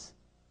as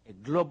a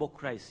global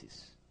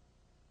crisis,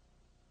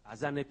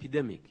 as an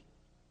epidemic,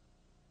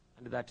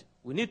 and that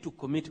we need to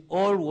commit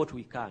all what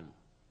we can,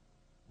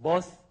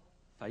 both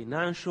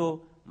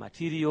financial,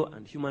 material,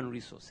 and human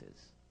resources.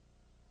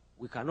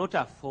 We cannot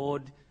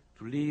afford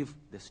to leave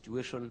the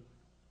situation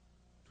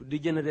to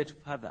degenerate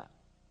further.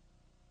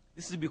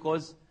 This is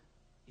because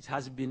it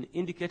has been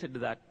indicated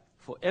that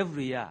for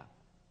every year,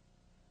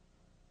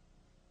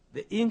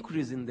 the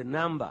increase in the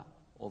number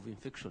of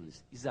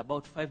infections is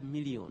about 5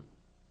 million.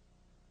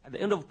 At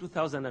the end of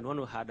 2001,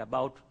 we had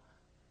about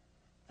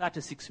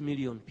 36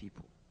 million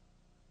people.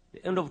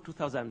 At the end of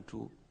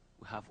 2002,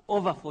 we have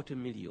over 40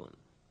 million.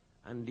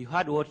 And you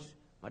heard what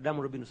Madame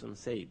Robinson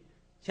said.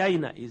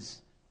 China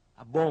is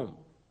a bomb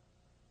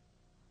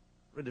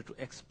ready to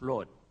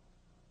explode.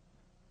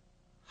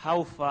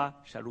 How far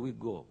shall we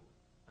go?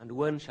 And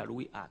when shall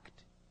we act?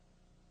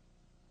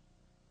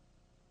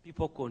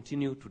 People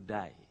continue to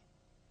die.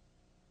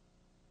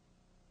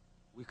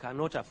 We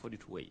cannot afford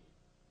to wait.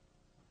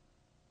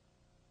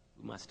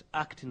 We must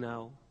act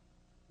now.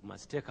 We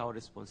must take our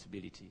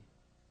responsibility.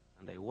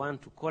 And I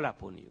want to call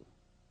upon you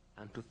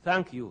and to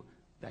thank you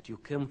that you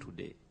came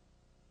today.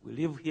 We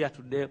live here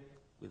today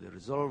with the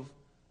resolve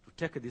to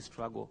take this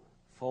struggle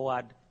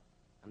forward,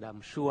 and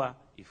I'm sure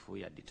if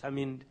we are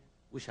determined,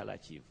 we shall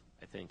achieve.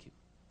 I thank you.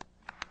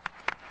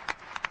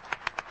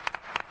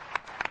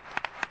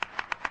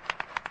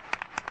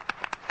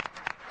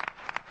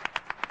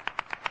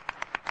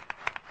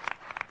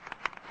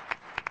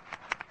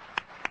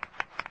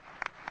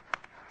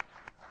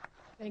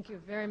 Thank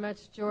you very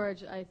much,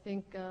 George. I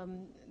think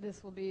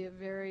this will be a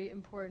very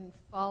important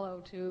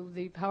follow to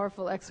the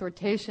powerful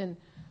exhortation,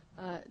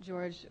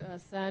 George.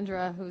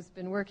 Sandra, who's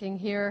been working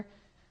here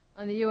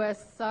on the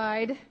U.S.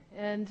 side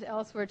and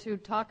elsewhere to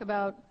talk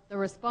about the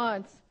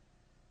response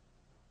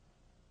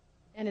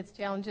and its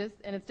challenges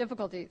and its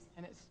difficulties.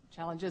 And its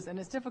challenges and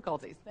its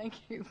difficulties. Thank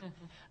you.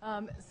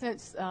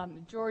 Since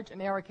George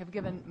and Eric have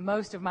given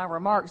most of my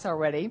remarks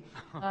already,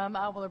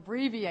 I will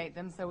abbreviate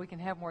them so we can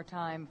have more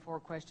time for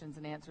questions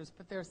and answers.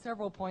 But there are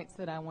several points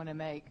that I want to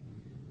make,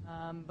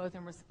 both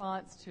in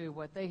response to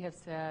what they have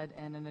said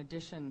and in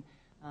addition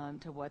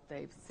to what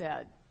they've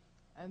said.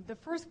 And the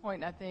first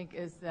point, I think,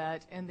 is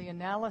that in the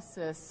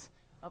analysis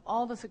of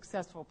all the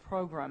successful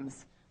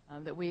programs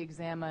that we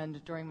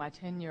examined during my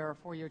tenure,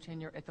 4-year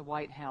tenure at the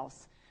White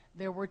House,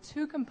 there were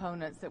two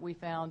components that we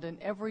found in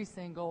every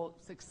single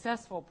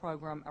successful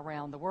program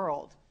around the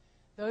world.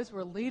 Those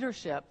were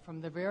leadership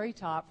from the very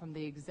top, from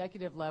the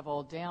executive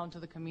level down to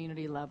the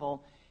community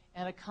level,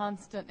 and a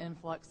constant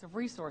influx of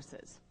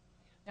resources.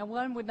 Now,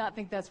 one would not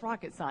think that's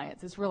rocket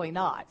science. It's really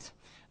not.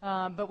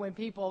 But when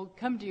people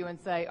come to you and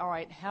say, all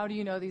right, how do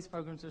you know these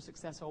programs are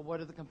successful?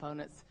 What are the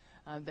components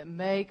that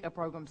make a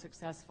program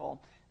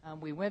successful?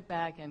 We went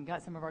back and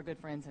got some of our good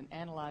friends and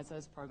analyzed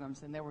those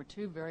programs, and there were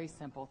two very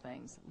simple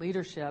things: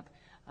 leadership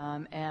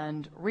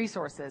and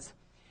resources.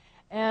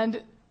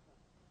 And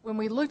when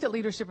we looked at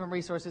leadership and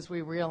resources,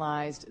 we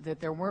realized that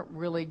there weren't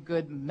really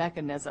good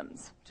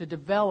mechanisms to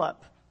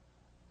develop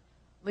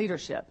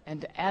leadership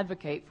and to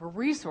advocate for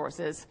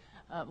resources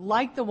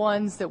like the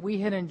ones that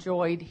we had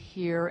enjoyed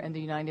here in the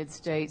United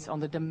States on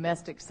the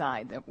domestic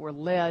side, that were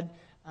led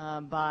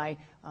by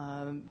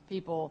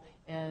people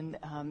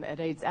at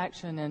AIDS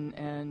Action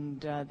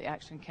and the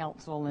Action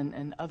Council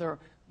and other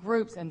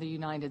groups in the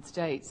United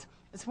States.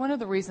 It's one of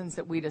the reasons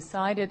that we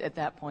decided at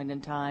that point in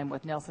time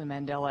with Nelson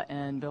Mandela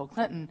and Bill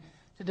Clinton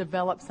to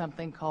develop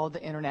something called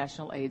the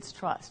International AIDS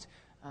Trust,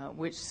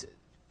 which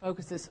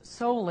focuses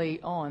solely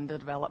on the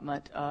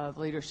development of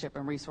leadership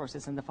and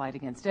resources in the fight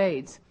against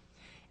AIDS.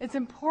 It's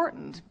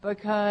important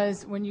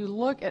because when you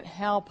look at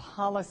how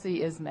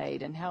policy is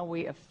made and how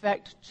we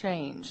affect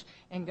change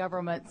in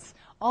governments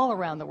all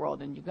around the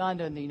world, in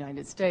Uganda, in the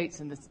United States,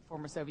 in the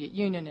former Soviet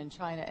Union, in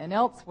China, and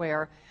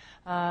elsewhere,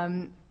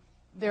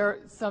 there are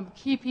some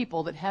key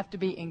people that have to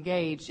be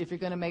engaged if you're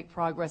going to make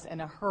progress in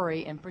a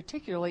hurry, and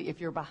particularly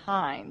if you're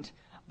behind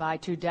by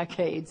 2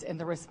 decades in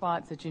the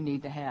response that you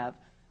need to have.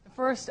 The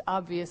first,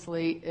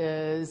 obviously,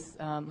 is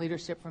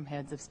leadership from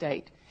heads of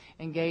state,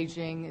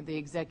 engaging the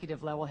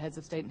executive level heads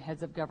of state and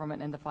heads of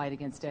government in the fight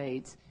against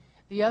AIDS.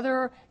 The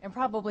other, and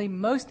probably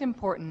most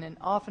important and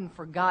often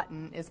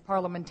forgotten, is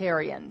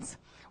parliamentarians.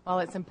 While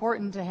it's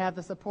important to have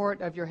the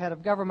support of your head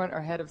of government or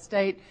head of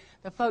state,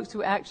 the folks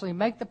who actually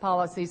make the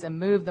policies and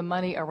move the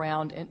money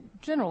around, and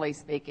generally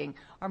speaking,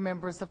 are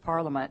members of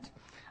parliament.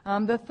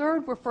 The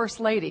third were first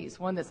ladies,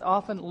 one that's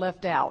often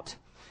left out.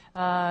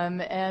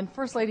 And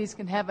first ladies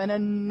can have an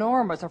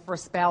enormous, or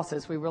first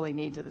spouses, we really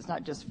need to, it's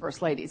not just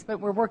first ladies, but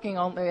we're working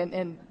on,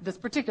 in this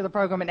particular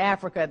program in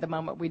Africa at the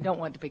moment, we don't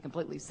want to be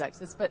completely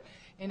sexist, but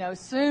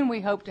soon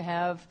we hope to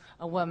have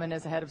a woman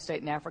as a head of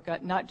state in Africa,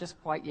 not just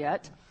quite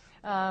yet,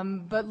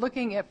 but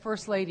looking at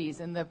first ladies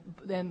and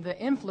the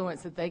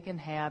influence that they can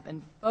have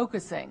in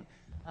focusing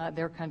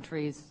their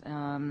countries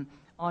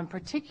on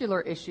particular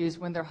issues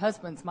when their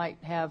husbands might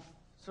have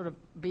sort of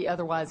be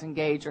otherwise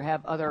engaged or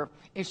have other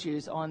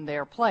issues on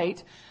their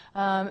plate.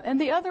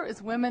 And the other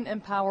is women in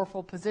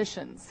powerful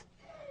positions.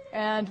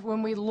 And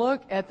when we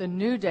look at the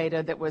new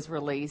data that was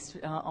released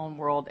on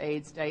World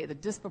AIDS Day, the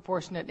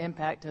disproportionate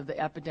impact of the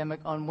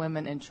epidemic on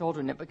women and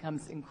children, it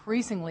becomes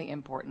increasingly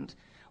important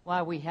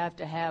why we have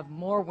to have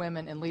more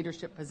women in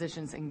leadership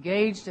positions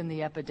engaged in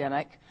the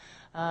epidemic,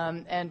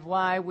 and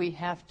why we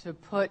have to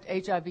put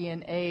HIV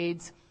and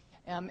AIDS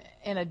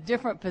in a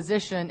different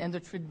position in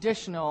the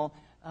traditional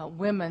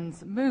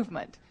women's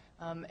movement.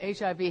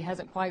 HIV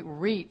hasn't quite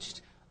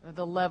reached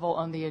the level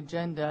on the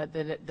agenda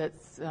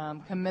that's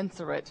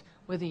commensurate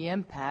with the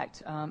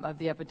impact of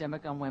the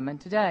epidemic on women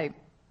today.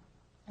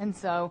 And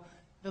so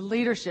the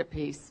leadership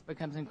piece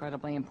becomes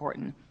incredibly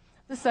important.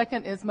 The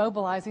second is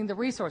mobilizing the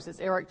resources.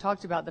 Eric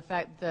talked about the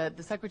fact that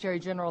the Secretary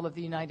General of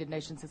the United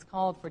Nations has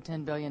called for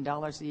 $10 billion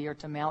a year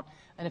to mount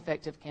an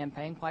effective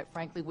campaign. Quite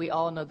frankly, we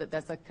all know that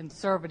that's a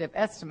conservative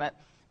estimate,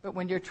 but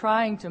when you're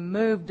trying to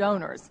move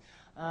donors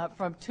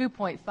from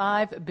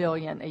 $2.5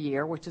 billion a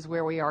year, which is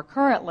where we are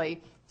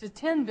currently, to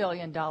 $10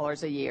 billion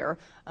a year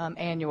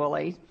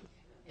annually,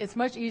 it's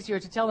much easier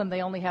to tell them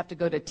they only have to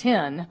go to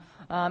 10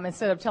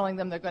 instead of telling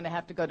them they're going to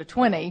have to go to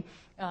 20,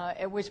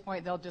 at which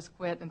point they'll just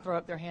quit and throw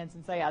up their hands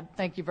and say,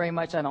 thank you very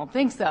much, I don't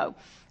think so.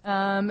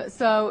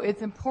 So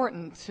it's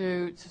important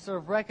to sort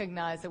of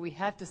recognize that we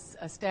have to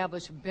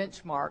establish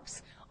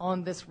benchmarks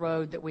on this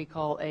road that we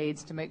call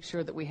AIDS to make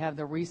sure that we have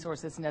the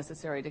resources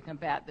necessary to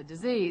combat the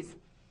disease.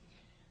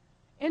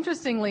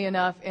 Interestingly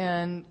enough,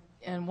 in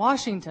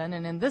Washington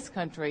and in this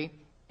country,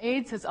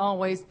 AIDS has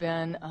always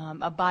been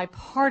a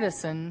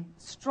bipartisan,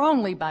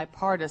 strongly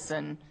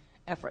bipartisan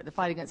effort. The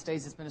fight against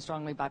AIDS has been a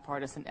strongly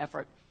bipartisan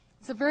effort.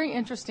 It's a very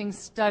interesting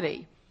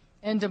study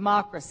in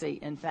democracy,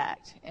 in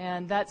fact,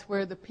 and that's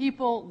where the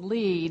people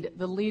lead,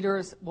 the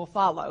leaders will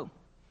follow.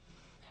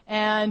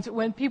 And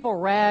when people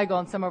rag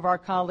on some of our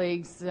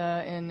colleagues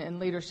in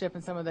leadership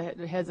and some of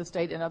the heads of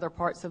state in other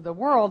parts of the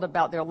world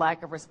about their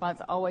lack of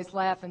response, I always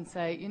laugh and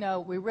say, you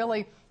know, we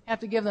really have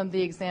to give them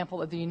the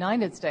example of the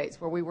United States,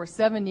 where we were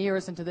 7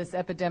 years into this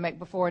epidemic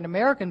before an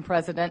American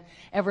president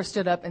ever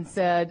stood up and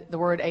said the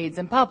word AIDS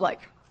in public.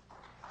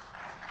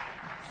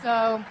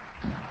 So,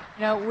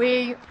 you know,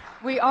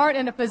 we aren't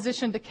in a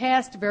position to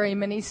cast very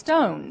many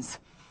stones.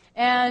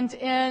 And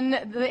in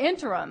the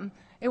interim,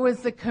 it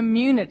was the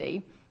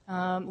community,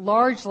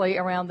 largely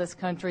around this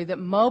country, that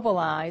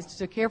mobilized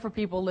to care for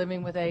people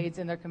living with AIDS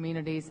in their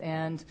communities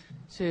and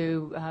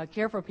to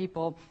care for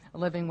people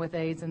living with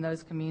AIDS in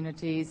those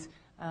communities.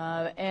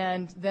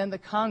 And then the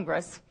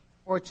Congress,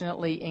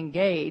 fortunately,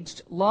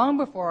 engaged long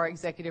before our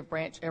executive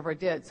branch ever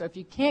did. So if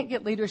you can't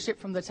get leadership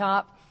from the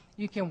top,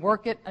 you can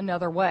work it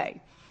another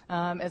way.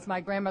 As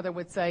my grandmother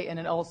would say in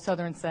an old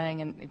Southern saying,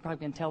 and you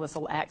probably can tell this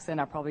little accent,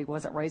 I probably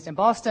wasn't raised in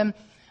Boston,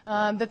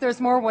 that there's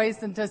more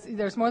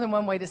than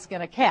one way to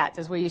skin a cat,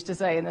 as we used to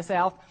say in the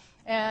South.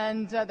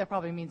 And that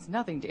probably means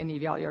nothing to any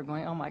of y'all. You're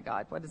going, oh my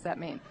God, what does that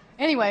mean?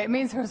 Anyway, it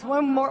means there's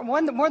more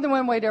than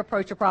one way to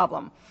approach a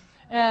problem.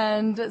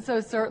 And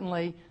so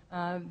certainly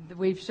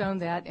we've shown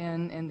that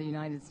in the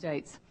United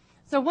States.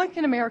 So what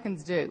can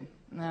Americans do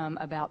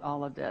about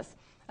all of this?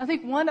 I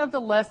think one of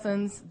the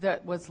lessons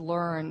that was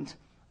learned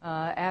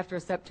after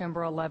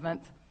September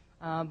 11th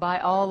by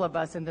all of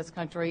us in this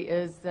country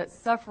is that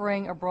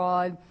suffering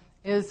abroad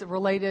is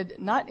related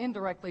not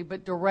indirectly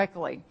but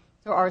directly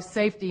to our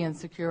safety and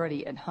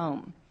security at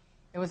home.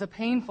 It was a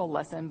painful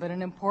lesson, but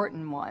an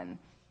important one.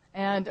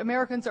 And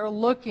Americans are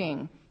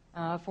looking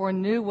for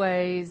new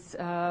ways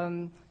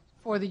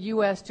for the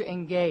U.S. to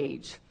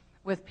engage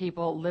with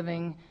people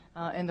living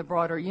in the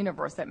broader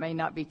universe. That may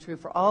not be true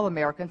for all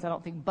Americans. I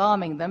don't think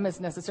bombing them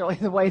is necessarily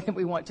the way that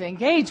we want to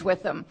engage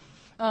with them.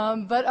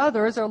 But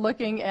others are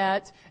looking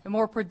at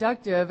more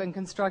productive and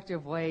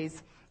constructive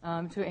ways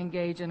to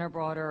engage in a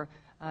broader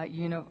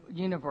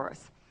universe.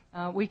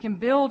 We can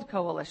build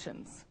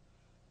coalitions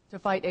to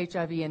fight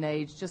HIV and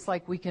AIDS, just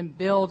like we can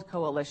build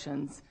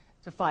coalitions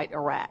to fight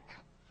Iraq.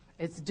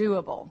 It's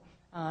doable,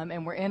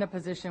 and we're in a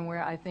position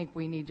where I think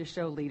we need to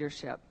show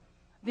leadership.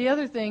 The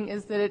other thing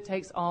is that it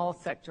takes all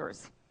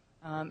sectors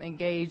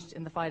engaged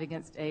in the fight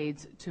against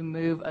AIDS to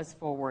move us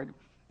forward,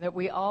 that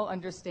we all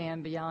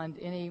understand beyond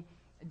any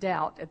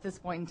doubt at this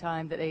point in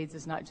time that AIDS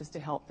is not just a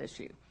health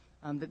issue,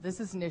 that this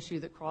is an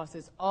issue that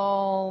crosses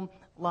all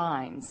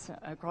lines,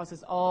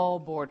 crosses all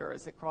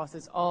borders, it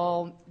crosses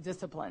all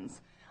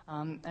disciplines,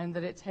 and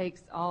that it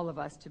takes all of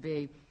us to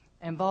be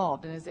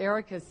involved. And as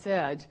Eric has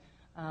said,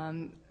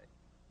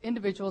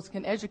 individuals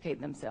can educate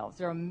themselves.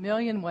 There are a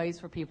million ways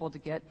for people to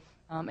get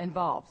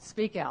involved.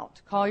 Speak out,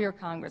 call your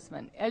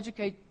congressman,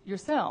 educate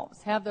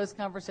yourselves, have those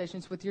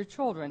conversations with your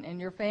children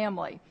and your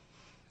family.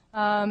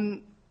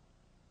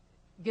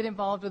 Get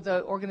involved with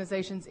the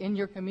organizations in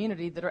your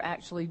community that are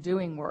actually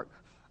doing work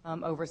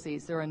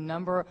overseas. There are a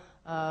number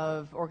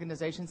of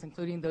organizations,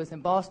 including those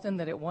in Boston,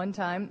 that at one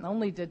time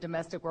only did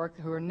domestic work,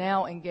 who are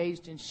now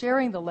engaged in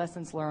sharing the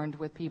lessons learned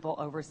with people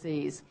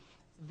overseas.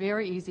 It's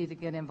very easy to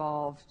get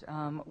involved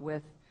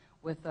with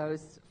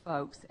those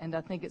folks, and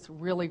I think it's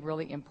really,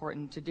 really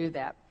important to do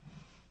that.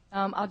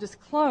 I'll just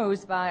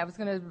close by, I was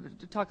going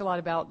to talk a lot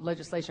about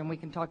legislation. We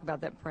can talk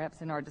about that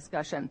perhaps in our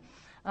discussion.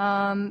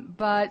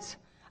 But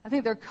I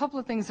think there are a couple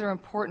of things that are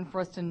important for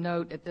us to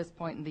note at this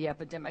point in the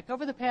epidemic.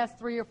 Over the past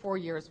 3 or 4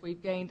 years,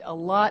 we've gained a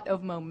lot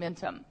of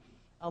momentum.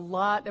 A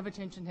lot of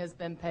attention has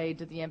been paid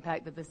to the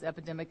impact that this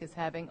epidemic is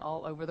having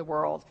all over the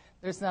world.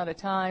 There's not a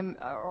time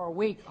or a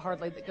week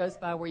hardly that goes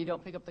by where you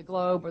don't pick up the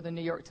Globe or the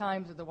New York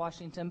Times or the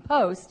Washington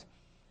Post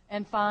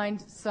and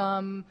find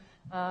some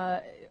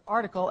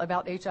article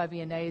about HIV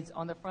and AIDS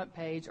on the front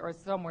page or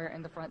somewhere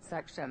in the front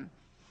section.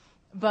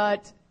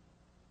 But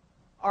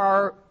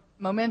our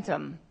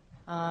momentum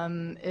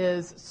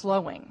is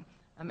slowing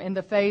in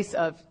the face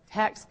of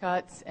tax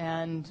cuts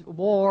and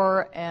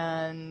war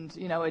and,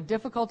 you know, a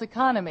difficult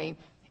economy.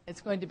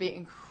 It's going to be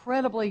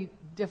incredibly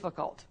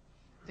difficult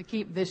to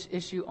keep this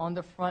issue on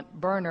the front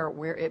burner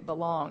where it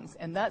belongs.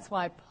 And that's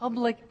why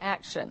public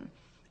action,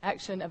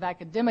 action of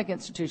academic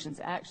institutions,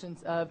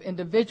 actions of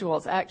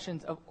individuals,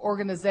 actions of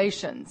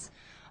organizations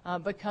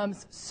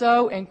becomes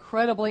so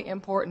incredibly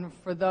important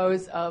for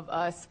those of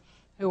us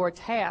who are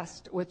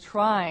tasked with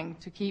trying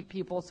to keep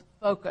people's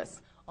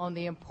focus on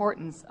the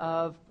importance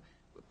of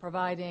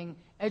providing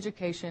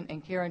education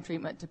and care and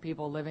treatment to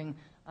people living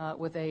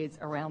with AIDS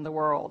around the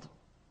world.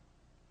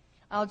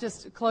 I'll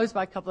just close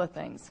by a couple of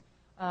things.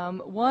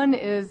 One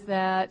is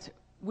that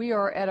we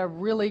are at a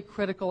really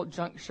critical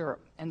juncture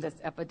in this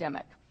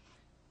epidemic.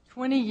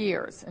 20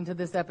 years into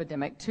this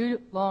epidemic,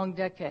 2 long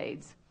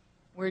decades,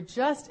 we're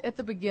just at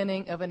the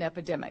beginning of an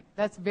epidemic.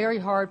 That's very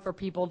hard for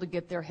people to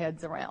get their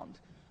heads around.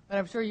 But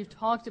I'm sure you've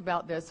talked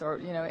about this or,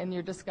 you know, in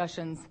your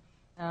discussions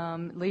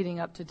leading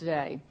up to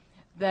today,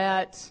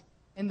 that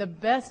In the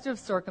best of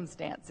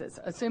circumstances,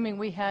 assuming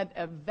we had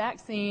a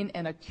vaccine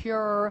and a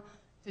cure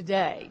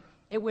today,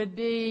 it would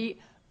be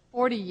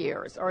 40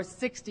 years or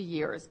 60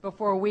 years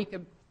before we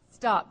could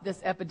stop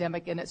this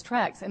epidemic in its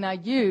tracks. And I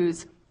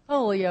use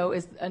polio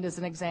as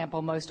an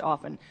example most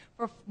often.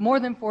 For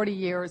more than 40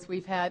 years,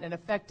 we've had an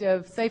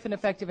effective, safe and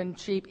effective and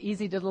cheap,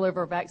 easy to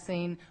deliver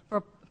vaccine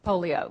for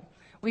polio.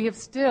 We have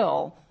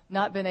still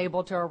not been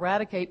able to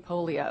eradicate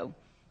polio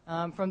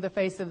from the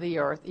face of the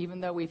earth.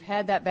 Even though we've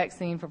had that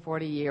vaccine for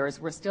 40 years,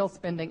 we're still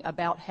spending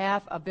about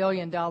 $500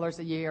 million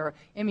a year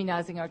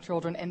immunizing our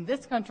children in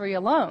this country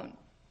alone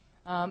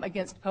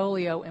against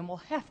polio, and we'll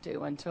have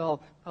to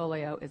until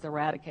polio is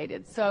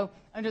eradicated. So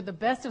under the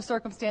best of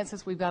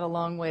circumstances, we've got a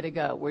long way to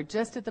go. We're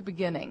just at the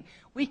beginning.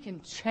 We can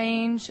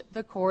change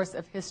the course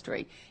of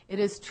history. It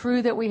is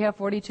true that we have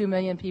 42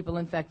 million people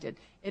infected.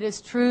 It is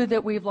true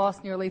that we've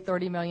lost nearly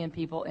 30 million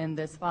people in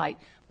this fight.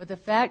 But the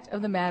fact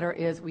of the matter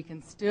is we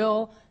can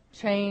still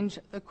change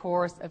the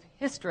course of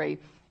history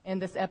in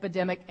this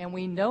epidemic, and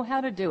we know how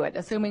to do it,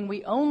 assuming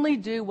we only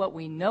do what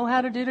we know how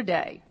to do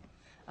today.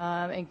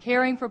 And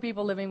caring for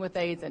people living with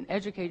AIDS and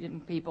educating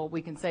people,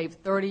 we can save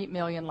 30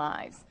 million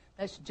lives.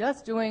 That's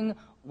just doing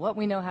what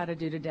we know how to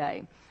do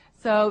today.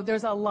 So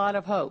there's a lot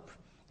of hope.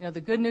 You know, the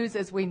good news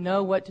is we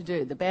know what to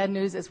do. The bad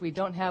news is we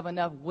don't have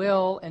enough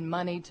will and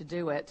money to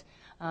do it.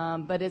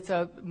 But it's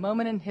a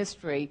moment in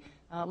history,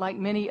 like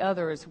many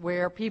others,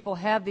 where people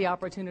have the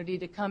opportunity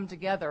to come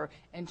together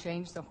and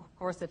change the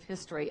course of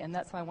history. And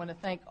that's why I want to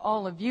thank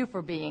all of you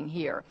for being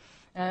here.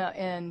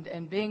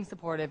 And being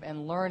supportive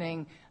and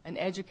learning and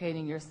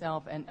educating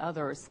yourself and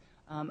others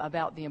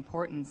about the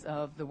importance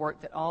of the work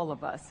that all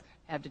of us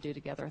have to do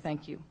together.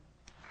 Thank you.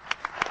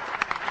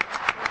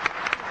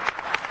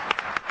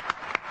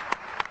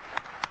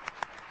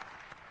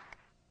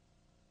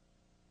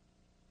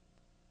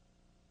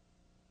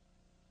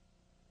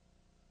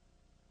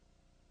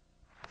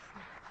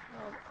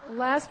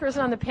 Last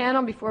person on the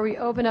panel before we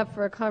open up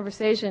for a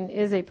conversation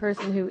is a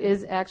person who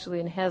is actually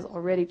and has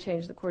already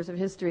changed the course of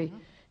history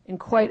in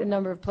quite a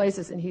number of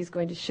places, and he's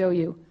going to show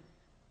you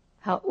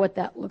what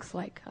that looks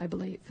like, I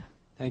believe.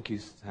 Thank you,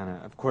 Susanna.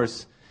 Of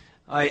course,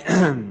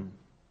 I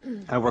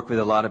work with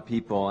a lot of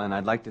people, and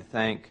I'd like to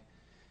thank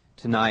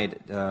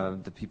tonight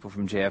the people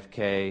from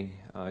JFK,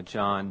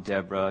 John,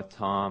 Deborah,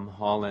 Tom,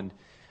 Holland.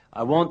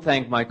 I won't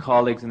thank my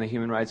colleagues in the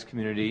human rights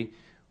community,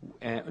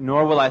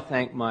 nor will I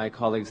thank my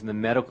colleagues in the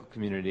medical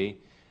community,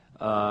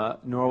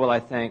 nor will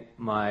I thank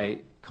my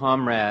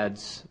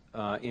comrades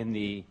in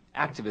the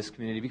activist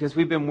community, because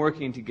we've been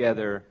working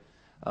together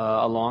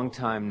a long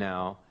time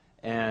now,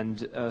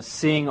 and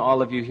seeing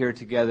all of you here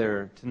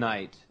together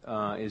tonight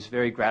is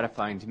very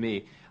gratifying to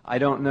me. I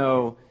don't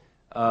know,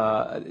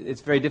 it's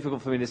very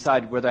difficult for me to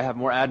decide whether I have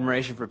more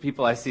admiration for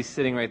people I see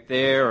sitting right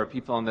there or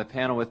people on the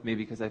panel with me,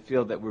 because I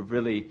feel that we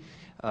really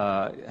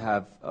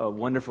have a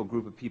wonderful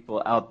group of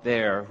people out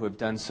there who have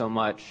done so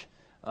much,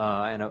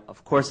 and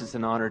of course it's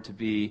an honor to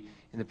be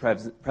in the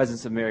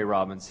presence of Mary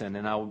Robinson,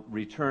 and I'll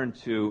return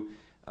to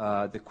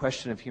the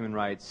question of human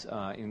rights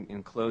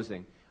in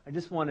closing. I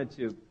just wanted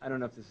to, I don't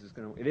know if this is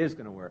going to, it is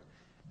going to work.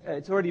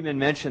 It's already been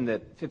mentioned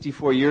that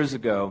 54 years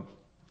ago,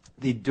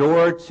 the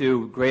door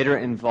to greater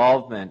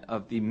involvement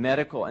of the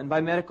medical, and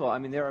by medical, I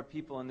mean there are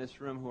people in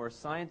this room who are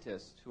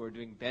scientists, who are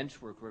doing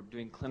bench work, who are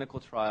doing clinical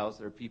trials.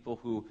 There are people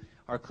who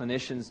are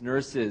clinicians,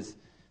 nurses,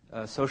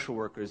 social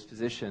workers,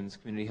 physicians,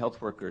 community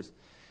health workers.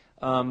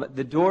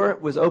 The door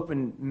was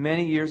opened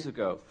many years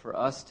ago for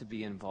us to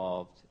be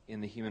involved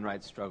in the human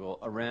rights struggle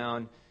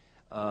around,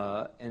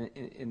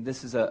 and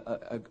this is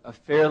a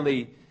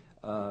fairly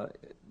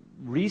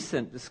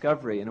recent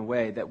discovery in a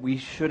way that we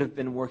should have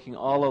been working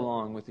all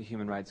along with the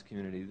human rights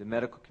community. The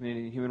medical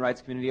community and the human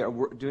rights community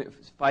are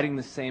fighting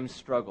the same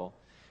struggle.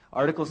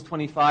 Articles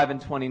 25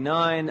 and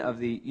 29 of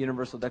the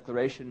Universal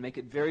Declaration make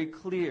it very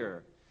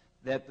clear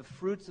that the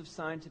fruits of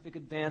scientific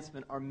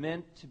advancement are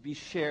meant to be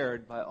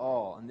shared by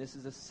all, and this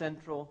is a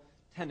central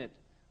tenet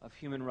of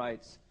human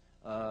rights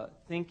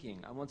thinking.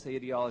 I won't say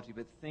ideology,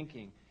 but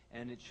thinking,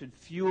 and it should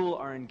fuel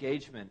our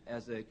engagement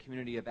as a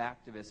community of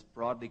activists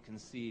broadly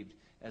conceived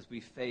as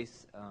we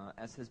face,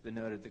 as has been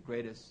noted, the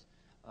greatest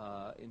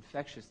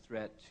infectious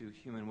threat to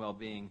human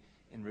well-being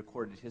in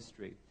recorded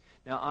history.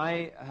 Now,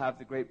 I have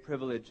the great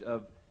privilege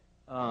of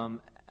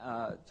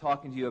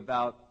talking to you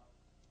about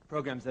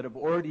programs that have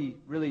already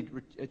really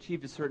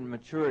achieved a certain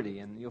maturity,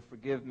 and you'll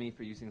forgive me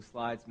for using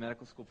slides.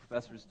 Medical school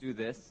professors do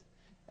this.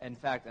 In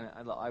fact,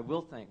 I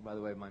will thank, by the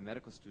way, my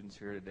medical students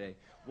here today.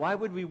 Why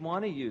would we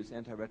want to use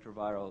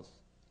antiretrovirals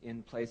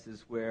in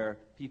places where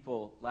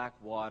people lack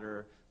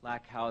water,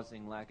 lack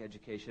housing, lack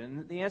education?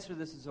 And the answer to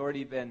this has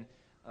already been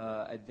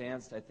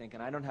advanced, I think,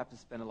 and I don't have to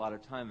spend a lot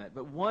of time on it.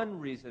 But one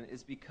reason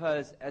is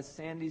because, as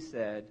Sandy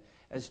said,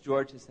 as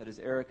George has said, as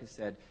Erica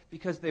said,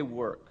 because they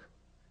work,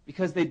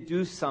 because they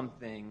do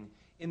something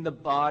in the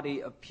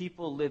body of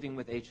people living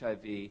with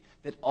HIV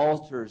that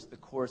alters the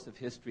course of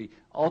history,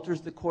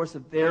 alters the course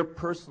of their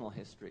personal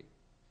history.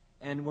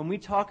 And when we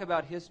talk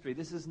about history,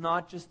 this is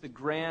not just the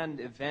grand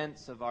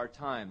events of our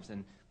times.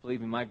 And believe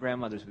me, my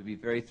grandmothers would be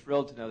very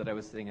thrilled to know that I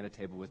was sitting at a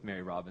table with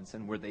Mary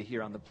Robinson, were they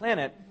here on the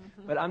planet.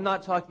 But I'm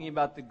not talking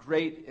about the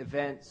great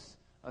events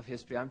of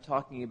history. I'm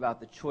talking about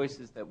the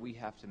choices that we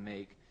have to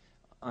make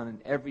on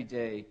an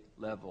everyday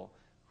level.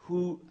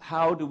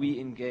 How do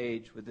we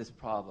engage with this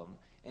problem?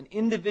 And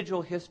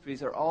individual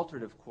histories are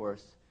altered, of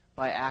course,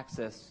 by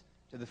access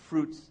to the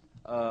fruits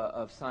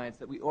of science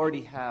that we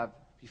already have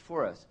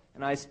before us.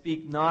 And I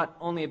speak not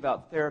only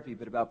about therapy,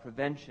 but about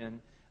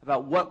prevention,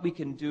 about what we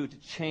can do to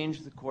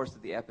change the course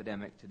of the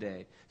epidemic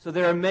today. So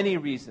there are many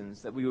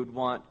reasons that we would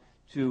want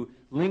to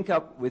link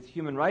up with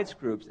human rights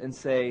groups and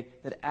say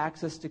that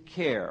access to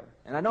care,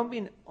 and I don't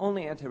mean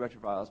only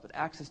antiretrovirals, but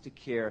access to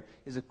care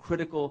is a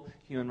critical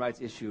human rights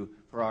issue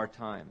for our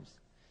times.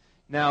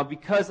 Now,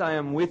 because I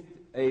am with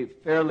a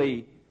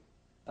fairly,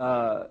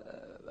 I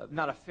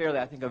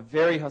think a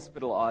very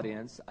hospitable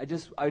audience, I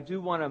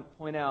do want to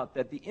point out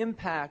that the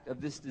impact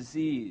of this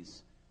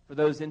disease, for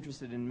those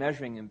interested in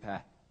measuring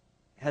impact,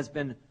 has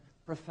been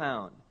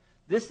profound.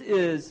 This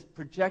is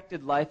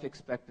projected life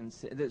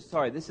expectancy.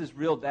 This is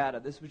real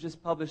data. This was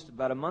just published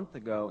about a month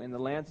ago in The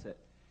Lancet.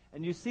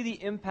 And you see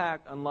the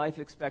impact on life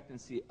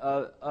expectancy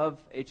of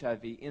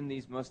HIV in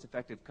these most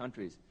affected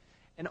countries.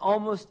 An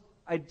almost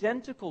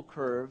identical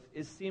curve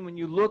is seen when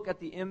you look at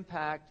the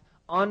impact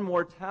on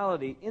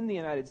mortality in the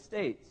United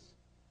States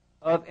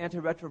of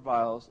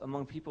antiretrovirals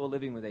among people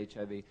living with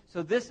HIV.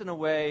 So this, in a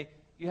way,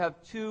 you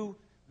have two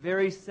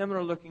very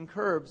similar looking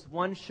curves,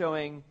 one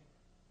showing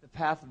the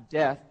path of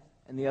death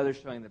and the other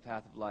showing the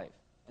path of life.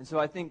 And so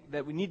I think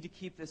that we need to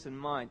keep this in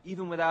mind,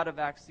 even without a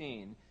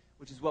vaccine,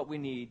 which is what we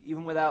need,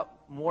 even without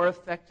more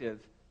effective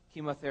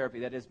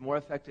chemotherapy, that is, more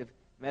effective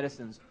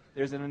medicines,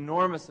 there's an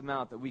enormous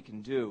amount that we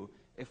can do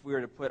if we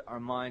were to put our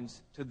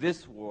minds to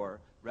this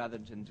war rather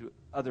than to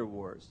other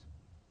wars.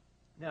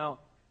 Now,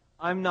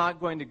 I'm not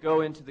going to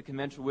go into the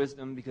conventional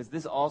wisdom because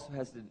this also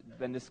has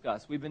been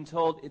discussed. We've been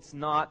told it's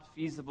not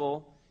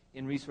feasible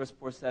in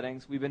resource-poor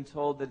settings. We've been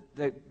told that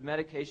the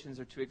medications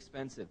are too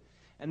expensive.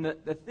 And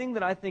the thing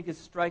that I think is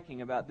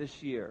striking about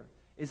this year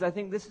is I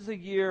think this is a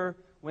year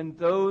when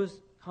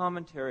those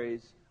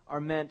commentaries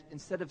are meant,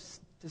 instead of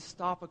to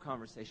stop a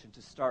conversation,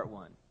 to start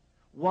one.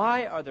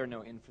 Why are there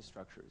no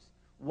infrastructures?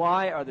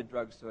 Why are the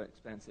drugs so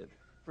expensive?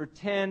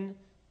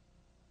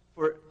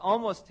 For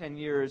almost 10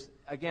 years,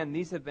 again,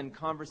 these have been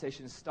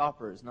conversation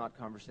stoppers, not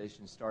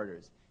conversation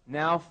starters.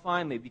 Now,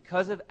 finally,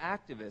 because of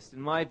activists,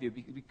 in my view,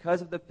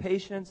 because of the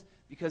patients,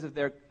 because of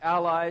their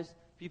allies,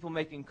 people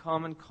making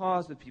common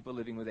cause with people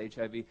living with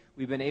HIV,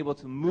 we've been able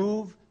to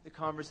move the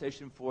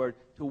conversation forward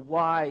to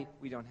why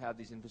we don't have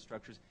these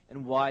infrastructures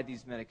and why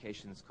these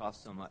medications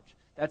cost so much.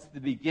 That's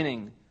the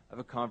beginning of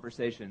a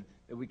conversation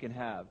that we can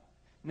have.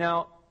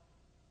 Now,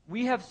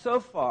 we have so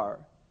far,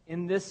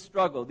 in this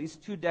struggle, these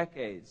 2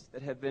 decades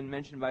that have been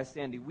mentioned by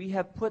Sandy, we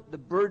have put the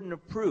burden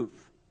of proof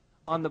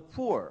on the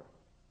poor.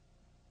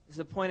 This is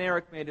a point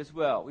Eric made as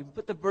well. We've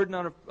put the burden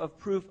of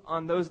proof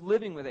on those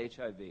living with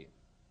HIV.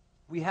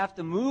 We have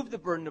to move the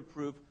burden of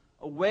proof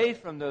away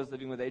from those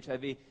living with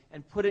HIV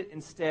and put it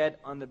instead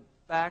on the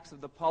backs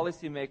of the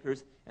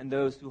policymakers and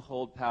those who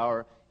hold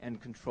power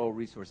and control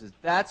resources.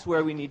 That's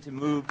where we need to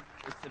move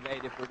this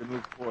debate if we're to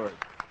move forward.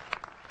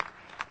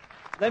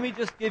 Let me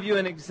just give you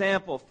an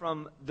example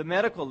from the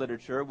medical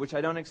literature, which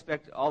I don't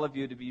expect all of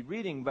you to be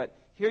reading, but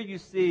here you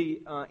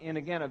see, in,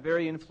 again, a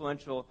very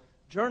influential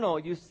journal,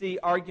 you see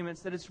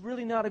arguments that it's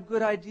really not a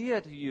good idea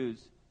to use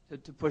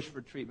to push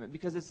for treatment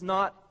because it's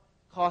not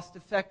cost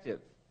effective.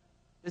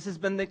 This has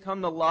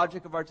become the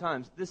logic of our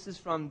times. This is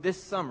from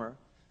this summer,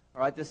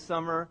 all right, this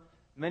summer,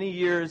 many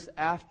years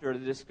after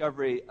the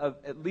discovery of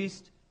at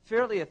least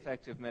fairly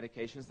effective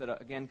medications that,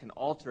 again, can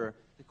alter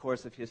the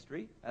course of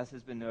history, as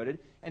has been noted.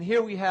 And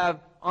here we have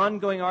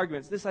ongoing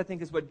arguments. This, I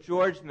think, is what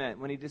George meant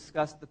when he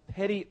discussed the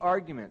petty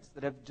arguments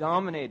that have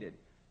dominated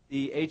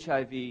the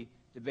HIV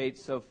debate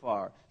so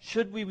far.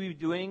 Should we be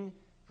doing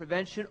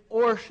prevention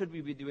or should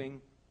we be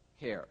doing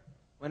care?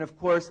 When, of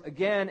course,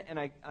 again, and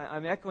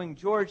I'm echoing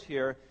George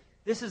here,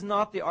 this is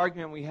not the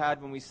argument we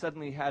had when we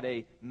suddenly had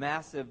a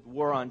massive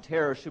war on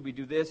terror. Should we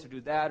do this or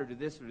do that or do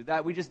this or do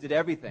that? We just did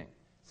everything.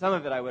 Some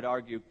of it, I would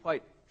argue,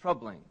 quite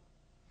troubling.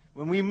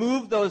 When we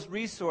move those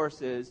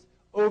resources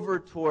over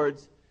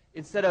towards,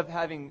 instead of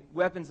having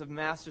weapons of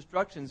mass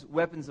destruction,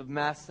 weapons of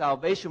mass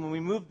salvation, when we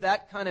move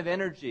that kind of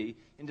energy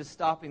into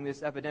stopping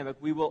this epidemic,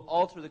 we will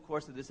alter the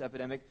course of this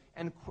epidemic,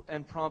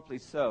 and promptly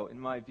so, in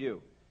my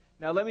view.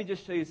 Now, let me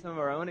just show you some of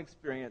our own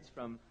experience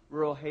from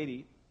rural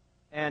Haiti,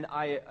 and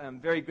I am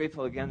very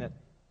grateful again that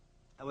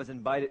I was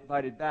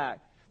invited back.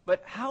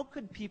 But how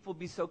could people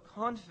be so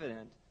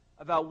confident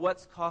about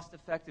what's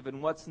cost-effective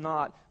and what's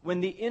not when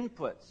the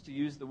inputs, to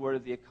use the word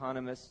of the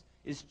economists,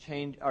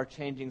 are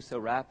changing so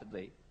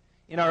rapidly?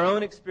 In our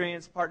own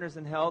experience, Partners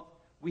in Health,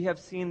 we have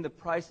seen the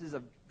prices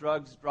of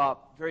drugs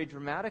drop very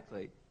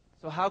dramatically.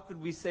 So how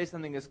could we say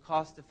something is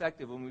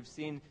cost-effective when we've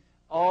seen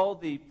all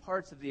the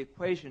parts of the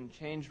equation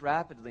change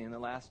rapidly in the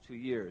last 2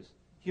 years?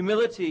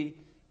 Humility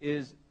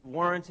is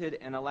warranted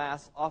and,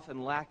 alas,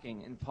 often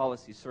lacking in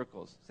policy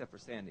circles, except for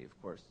Sandy,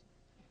 of course.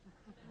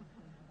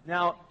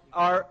 Now,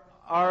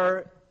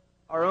 our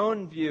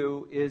own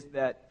view is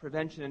that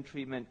prevention and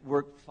treatment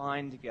work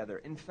fine together.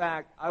 In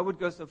fact, I would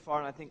go so far,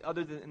 and I think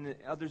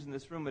others in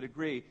this room would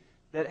agree,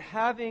 that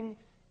having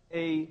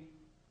a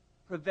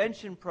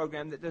prevention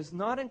program that does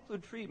not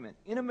include treatment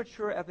in a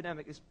mature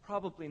epidemic is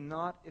probably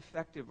not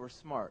effective or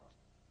smart.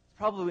 It's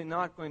probably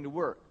not going to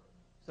work.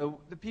 So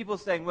the people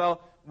saying,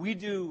 well, we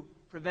do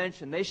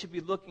prevention, they should be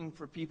looking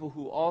for people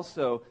who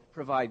also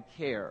provide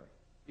care,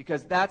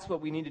 because that's what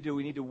we need to do.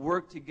 We need to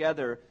work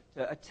together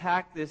to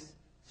attack this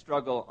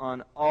struggle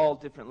on all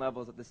different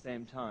levels at the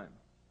same time.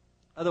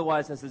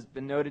 Otherwise, as has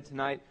been noted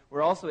tonight,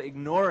 we're also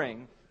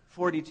ignoring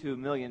 42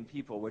 million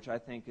people, which I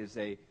think is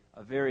a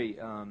very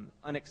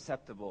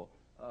unacceptable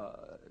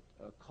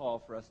call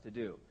for us to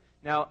do.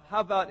 Now, how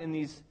about in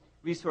these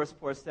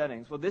resource-poor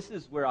settings? Well, this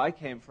is where I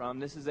came from.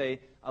 This is,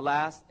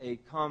 alas, a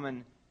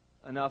common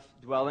enough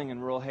dwelling in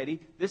rural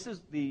Haiti. This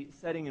is the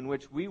setting in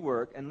which we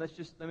work, and let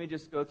me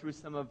just go through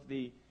some of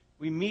the.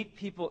 We meet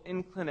people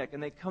in clinic,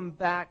 and they come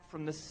back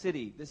from the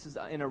city. This is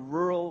in a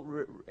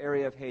rural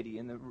area of Haiti,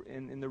 in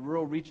the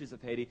rural reaches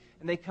of Haiti,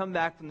 and they come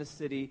back from the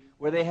city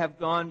where they have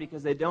gone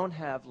because they don't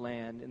have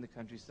land in the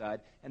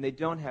countryside, and they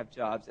don't have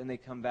jobs, and they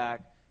come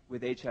back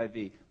with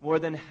HIV. More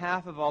than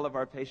half of all of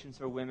our patients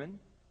are women,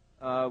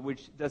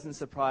 which doesn't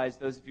surprise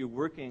those of you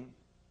working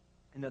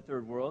in the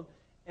third world.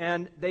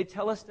 And they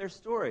tell us their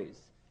stories.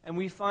 And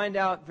we find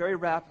out very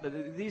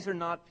rapidly that these are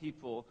not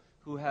people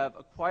who have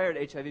acquired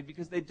HIV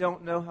because they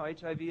don't know how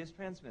HIV is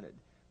transmitted.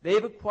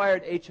 They've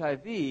acquired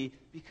HIV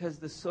because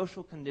the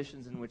social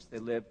conditions in which they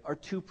live are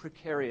too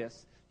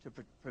precarious to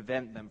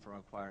prevent them from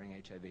acquiring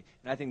HIV.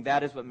 And I think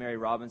that is what Mary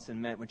Robinson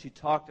meant when she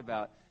talked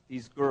about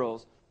these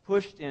girls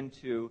pushed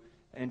into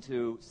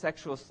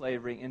sexual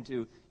slavery,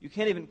 you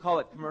can't even call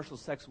it commercial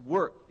sex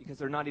work because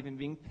they're not even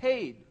being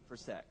paid for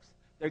sex.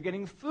 They're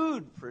getting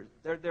food,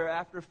 they're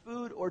after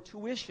food or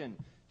tuition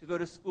to go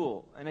to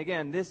school. And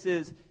again,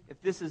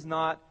 if this is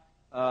not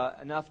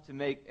enough to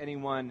make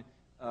anyone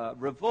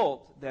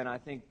revolt, then I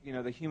think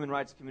the human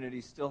rights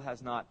community still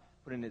has not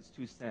put in its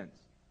 2 cents.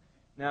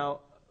 Now,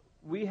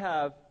 we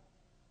have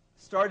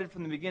started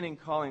from the beginning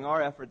calling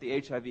our effort the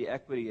HIV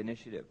Equity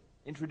Initiative,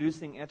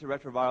 introducing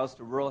antiretrovirals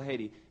to rural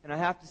Haiti. And I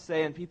have to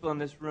say, and people in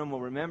this room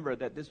will remember,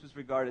 that this was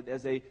regarded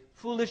as a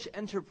foolish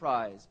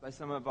enterprise by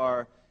some of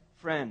our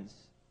friends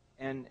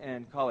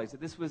and colleagues, that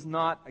this was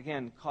not,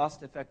 again,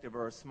 cost-effective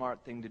or a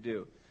smart thing to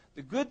do.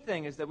 The good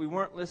thing is that we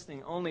weren't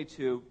listening only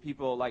to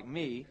people like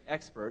me,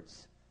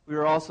 experts. We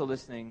were also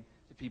listening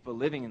to people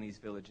living in these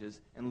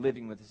villages and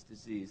living with this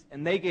disease.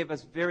 And they gave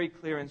us very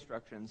clear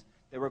instructions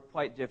that were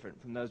quite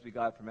different from those we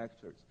got from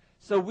experts.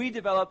 So we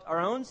developed our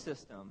own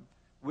system,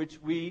 which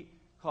we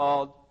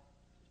called,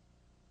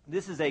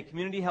 this is a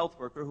community health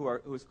worker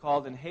who is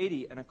called in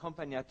Haiti an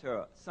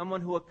accompagnateur, someone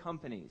who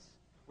accompanies.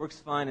 Works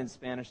fine in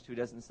Spanish, too,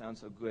 doesn't sound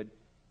so good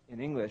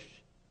in English.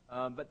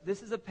 But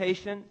this is a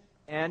patient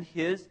and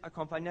his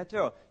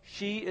accompagnateur.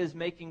 She is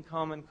making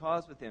common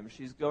cause with him.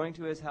 She's going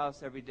to his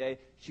house every day.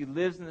 She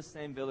lives in the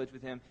same village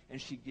with him,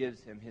 and she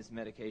gives him his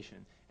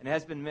medication. And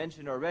as has been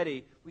mentioned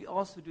already, we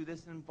also do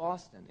this in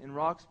Boston, in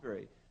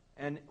Roxbury.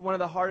 And one of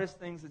the hardest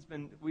things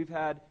we've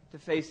had to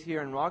face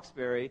here in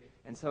Roxbury,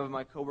 and some of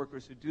my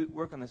coworkers who do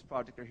work on this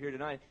project are here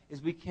tonight,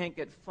 is we can't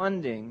get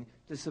funding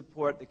to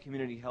support the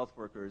community health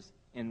workers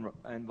in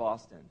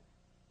Boston.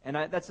 And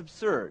that's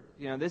absurd.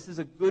 This is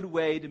a good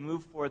way to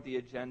move forward the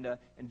agenda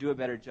and do a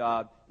better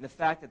job. And the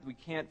fact that we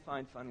can't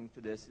find funding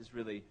for this is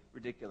really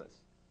ridiculous.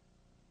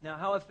 Now,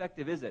 how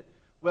effective is it?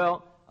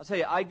 Well, I'll tell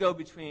you, I go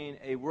between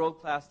a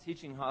world-class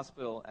teaching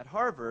hospital at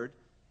Harvard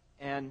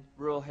and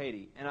rural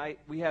Haiti. And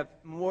we have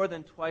more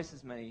than twice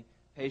as many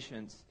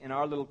patients in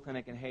our little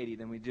clinic in Haiti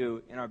than we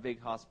do in our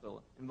big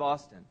hospital in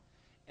Boston.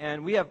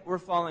 And we're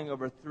following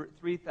over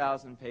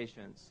 3,000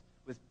 patients.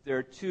 There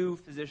are 2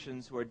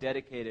 physicians who are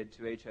dedicated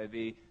to HIV.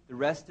 The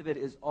rest of it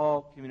is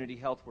all community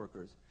health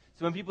workers.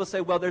 So when people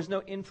say, well, there's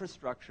no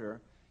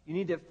infrastructure, you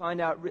need to find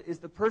out, is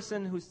the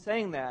person who's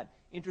saying that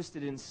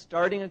interested in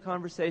starting a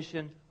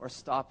conversation or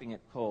stopping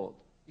it cold?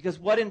 Because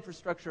what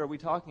infrastructure are we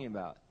talking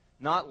about?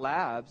 Not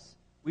labs.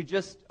 We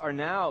just are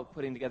now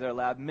putting together a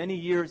lab many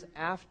years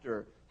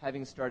after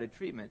having started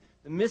treatment.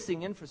 The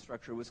missing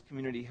infrastructure was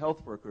community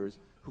health workers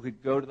who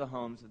could go to the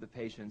homes of the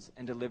patients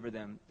and deliver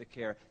them the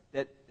care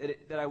that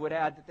I would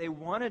add that they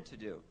wanted to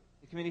do.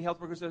 The community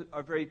health workers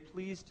are very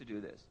pleased to do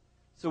this.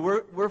 So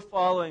we're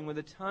following with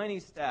a tiny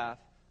staff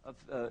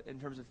in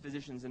terms of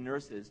physicians and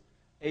nurses,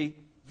 a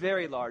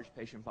very large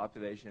patient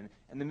population,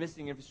 and the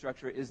missing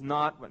infrastructure is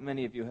not what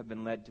many of you have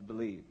been led to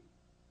believe.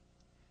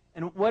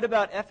 And what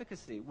about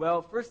efficacy?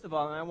 Well, first of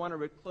all, and I want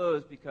to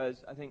close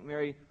because I think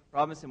Mary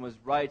Robinson was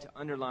right to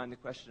underline the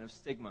question of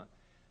stigma.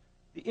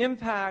 The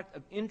impact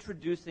of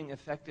introducing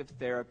effective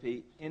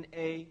therapy in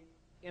a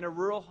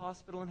rural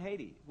hospital in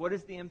Haiti. What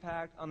is the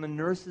impact on the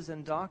nurses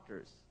and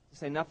doctors? To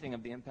say nothing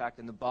of the impact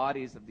in the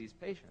bodies of these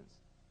patients.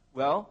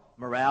 Well,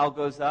 morale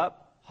goes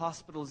up,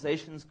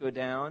 hospitalizations go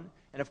down,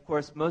 and of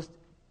course most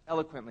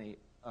eloquently,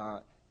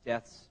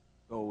 deaths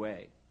go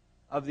away.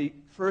 Of the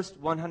first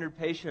 100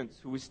 patients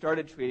who we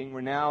started treating, we're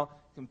now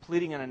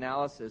completing an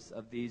analysis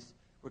of these.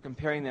 We're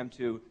comparing them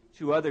to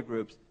 2 other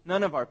groups.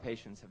 None of our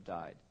patients have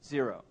died.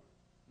 0.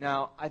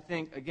 Now, I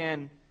think,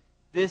 again,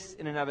 this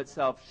in and of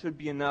itself should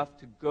be enough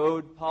to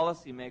goad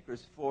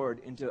policymakers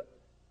forward into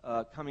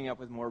coming up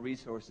with more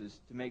resources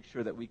to make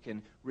sure that we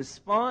can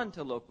respond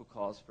to local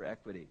calls for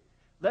equity.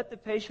 Let the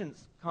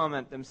patients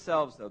comment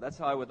themselves, though. That's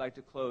how I would like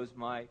to close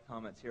my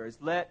comments here, is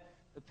let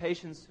the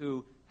patients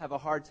who have a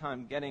hard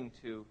time getting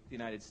to the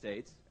United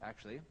States,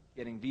 actually,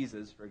 getting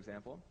visas, for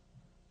example.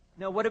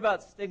 Now, what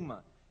about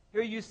stigma?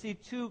 Here you see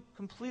 2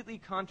 completely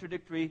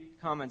contradictory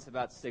comments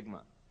about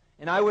stigma.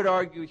 And I would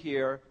argue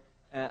here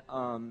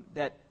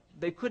that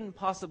they couldn't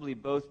possibly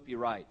both be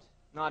right,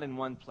 not in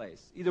one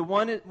place. Either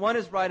one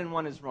is right and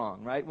one is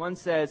wrong, right? One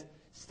says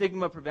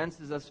stigma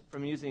prevents us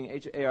from using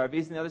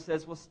ARVs, and the other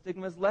says, well,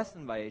 stigma is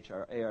lessened by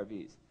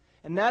ARVs.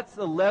 And that's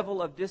the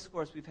level of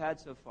discourse we've had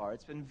so far.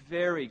 It's been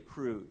very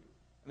crude.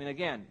 I mean,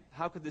 again,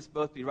 how could this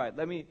both be right?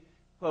 Let me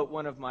quote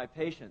one of my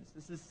patients.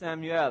 This is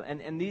Samuel.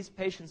 And these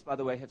patients, by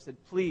the way, have said,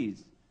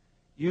 please,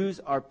 use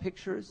our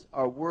pictures,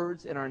 our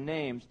words, and our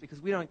names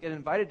because we don't get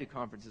invited to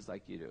conferences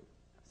like you do.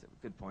 That's a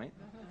good point.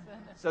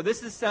 So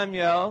this is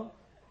Samuel,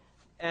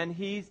 and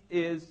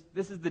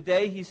this is the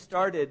day he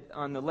started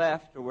on the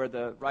left, or where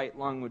the right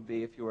lung would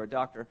be if you were a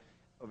doctor,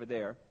 over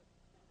there.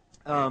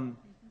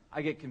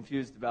 I get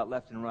confused about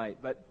left and right.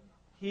 But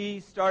he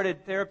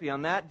started therapy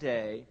on that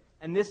day,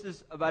 and this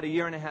is about a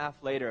year and a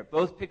half later.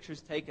 Both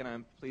pictures taken,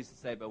 I'm pleased to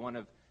say, by one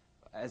of,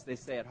 as they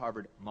say at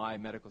Harvard, my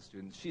medical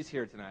students. She's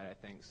here tonight, I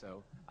think,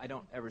 so I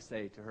don't ever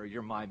say to her,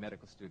 you're my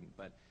medical student.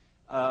 But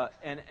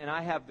and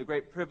I have the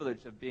great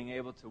privilege of being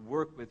able to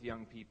work with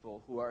young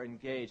people who are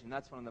engaged, and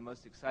that's one of the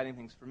most exciting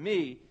things for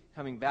me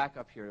coming back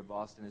up here to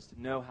Boston, is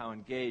to know how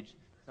engaged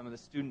some of the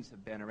students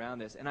have been around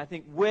this. And I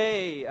think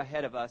way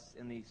ahead of us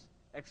in the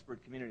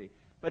expert community.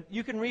 But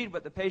you can read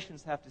what the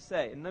patients have to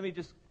say. And let me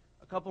just,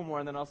 a couple more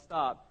and then I'll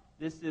stop.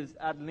 This is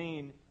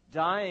Adeline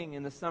dying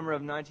in the summer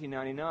of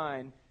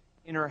 1999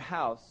 in her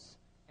house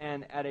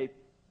and at a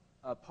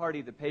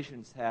party the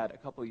patients had a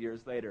couple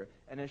years later.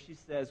 And as she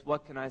says,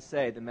 what can I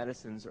say? The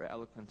medicines are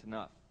eloquent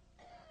enough.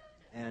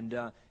 And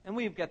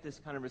we get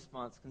this kind of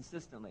response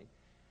consistently.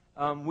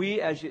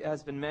 We, as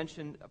has been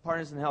mentioned,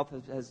 Partners in Health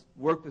has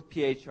worked with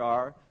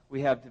PHR.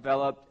 We have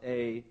developed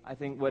I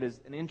think what is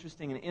an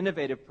interesting and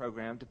innovative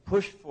program to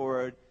push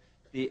forward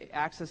the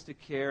Access to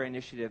Care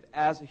initiative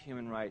as a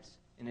human rights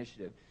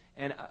initiative.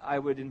 And I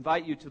would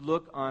invite you to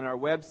look on our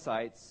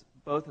websites,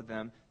 both of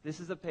them.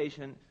 This is a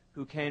patient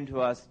who came to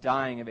us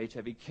dying of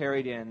HIV,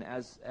 carried in,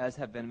 as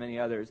have been many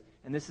others.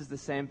 And this is the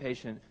same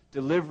patient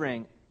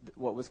delivering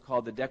what was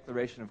called the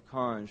Declaration of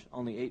Conge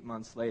only 8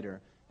 months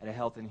later at a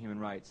Health and Human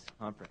Rights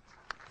conference.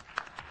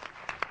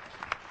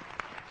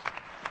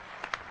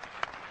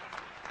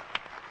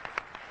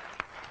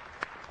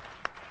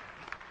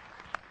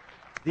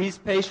 These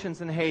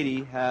patients in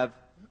Haiti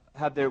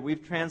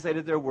we've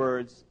translated their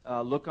words.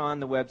 Look on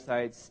the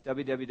websites,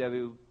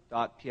 www.pih.org.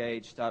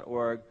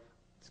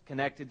 It's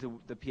connected to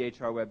the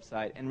PHR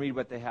website, and read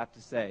what they have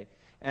to say.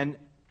 And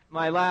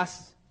my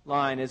last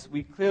line is,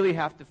 we clearly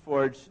have to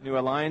forge new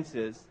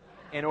alliances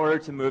in order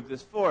to move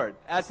this forward,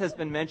 as has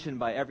been mentioned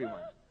by everyone.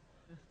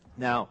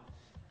 Now,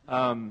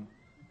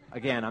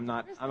 again, I'm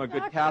a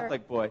good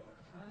Catholic boy.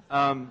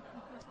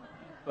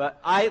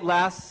 But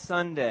last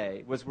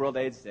Sunday was World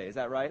AIDS Day. Is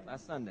that right?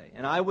 Last Sunday.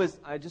 And I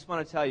just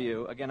want to tell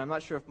you, again, I'm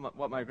not sure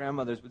what my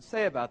grandmothers would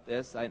say about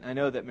this. I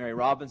know that Mary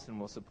Robinson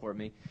will support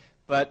me.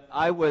 But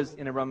I was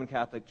in a Roman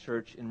Catholic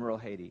church in rural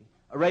Haiti,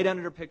 right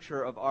under a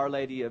picture of Our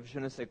Lady of Je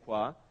ne sais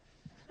quoi.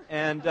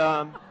 And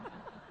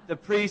the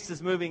priest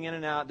is moving in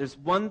and out. There's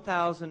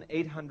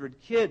 1,800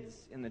 kids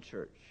in the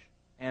church,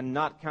 and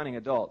not counting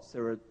adults.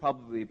 There were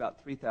probably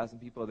about 3,000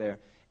 people there.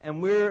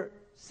 And we're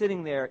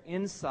sitting there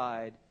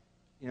inside,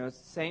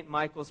 St.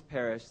 Michael's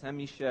Parish,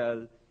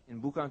 Saint-Michel,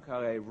 in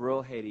Boucancare,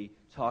 rural Haiti,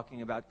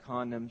 talking about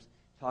condoms,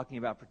 talking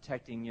about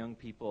protecting young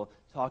people,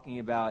 talking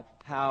about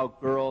how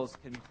girls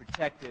can be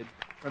protected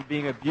from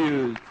being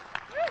abused.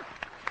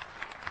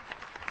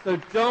 So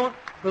don't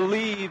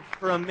believe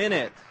for a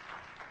minute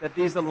that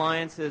these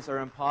alliances are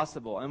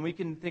impossible. And we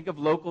can think of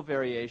local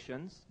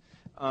variations.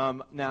 I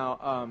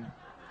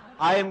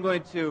am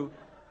going to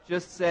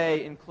just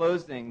say in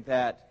closing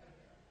that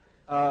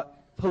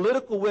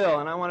political will,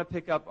 and I want to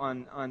pick up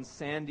on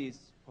Sandy's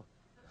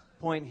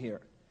point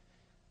here,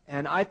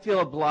 and I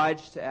feel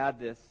obliged to add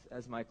this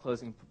as my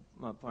closing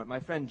point. My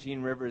friend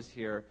Gene Rivers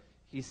here,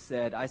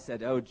 I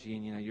said, oh,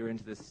 Gene, you're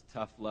into this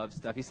tough love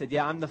stuff. He said,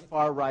 yeah, I'm the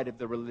far right of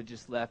the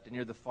religious left, and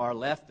you're the far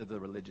left of the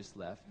religious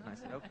left. And I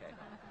said, okay.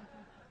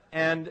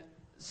 And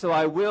so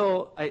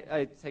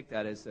I take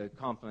that as a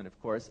compliment,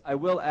 of course. I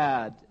will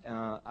add,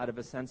 out of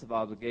a sense of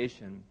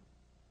obligation,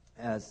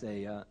 as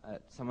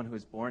someone who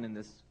was born in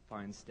this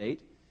fine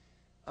state,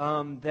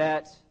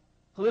 that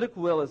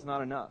political will is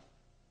not enough.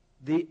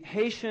 The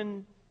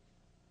Haitian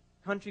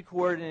country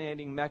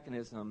coordinating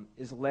mechanism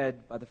is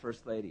led by the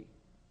First Lady.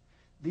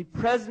 The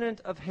president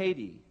of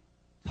Haiti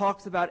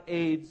talks about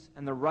AIDS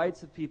and the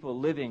rights of people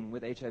living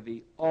with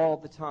HIV all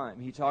the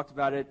time. He talked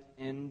about it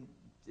in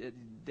the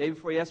day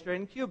before yesterday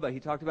in Cuba. He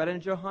talked about it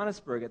in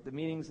Johannesburg at the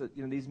meetings that,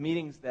 these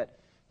meetings that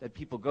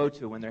people go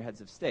to when they're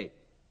heads of state,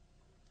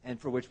 and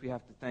for which we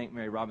have to thank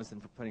Mary Robinson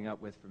for putting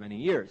up with for many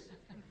years.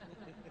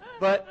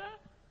 But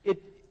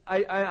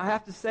I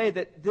have to say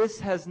that this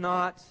has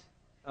not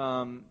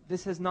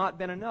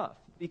been enough,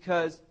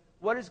 because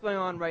what is going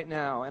on right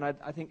now, and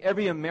I think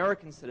every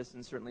American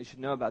citizen certainly should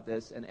know about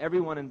this, and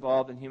everyone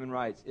involved in human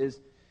rights, is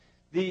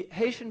the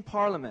Haitian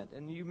parliament,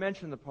 and you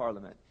mentioned the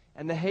parliament,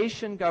 and the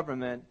Haitian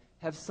government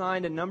have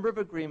signed a number of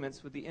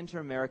agreements with the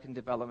Inter-American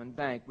Development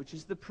Bank, which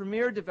is the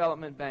premier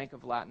development bank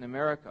of Latin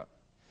America.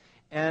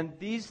 And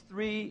these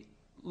three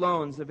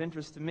loans of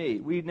interest to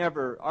me,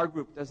 our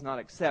group does not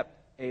accept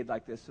aid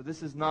like this, so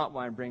this is not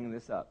why I'm bringing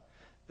this up.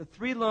 The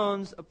three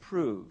loans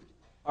approved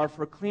are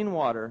for clean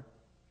water,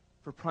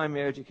 for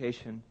primary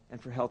education,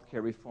 and for health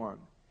care reform.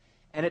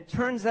 And it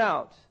turns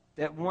out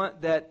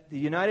that the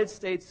United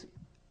States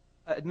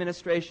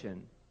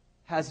administration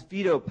has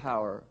veto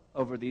power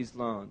over these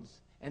loans.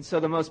 And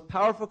so the most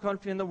powerful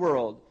country in the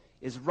world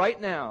is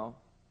right now,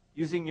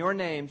 using your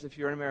names if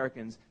you're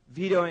Americans,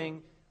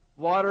 vetoing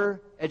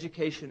water,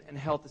 education, and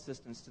health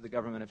assistance to the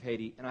government of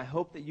Haiti. And I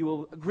hope that you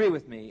will agree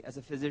with me as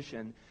a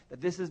physician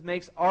that this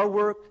makes our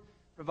work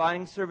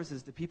providing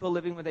services to people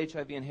living with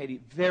HIV in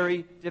Haiti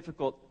very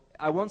difficult.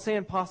 I won't say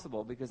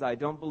impossible, because I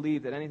don't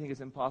believe that anything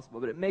is impossible,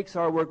 but it makes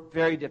our work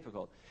very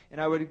difficult. And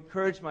I would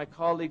encourage my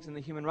colleagues in the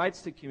human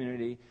rights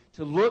community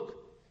to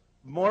look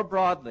more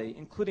broadly,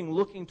 including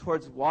looking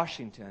towards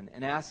Washington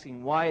and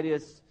asking why it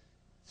is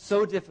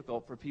so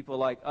difficult for people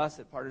like us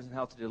at Partners in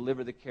Health to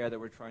deliver the care that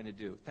we're trying to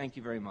do. Thank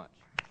you very much.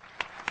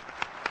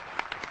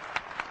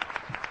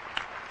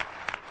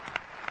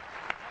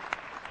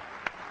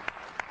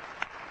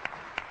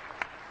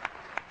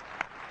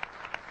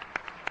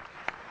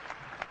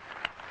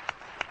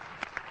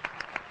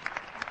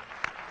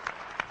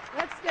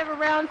 Let's give a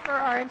round for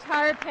our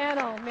entire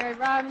panel: Mary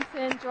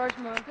Robinson, George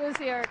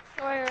Moanguzzi, Eric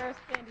Sawyer,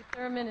 Sandy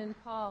Thurman,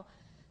 and Paul.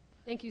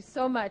 Thank you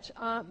so much.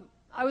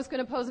 I was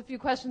going to pose a few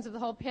questions of the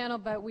whole panel,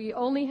 but we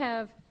only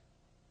have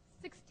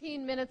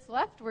 16 minutes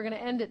left. We're going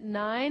to end at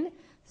 9.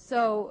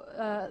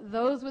 So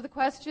those with a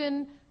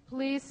question,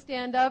 please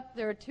stand up.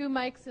 There are 2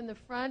 mics in the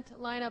front,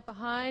 line up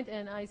behind,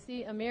 and I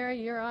see Amir,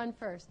 you're on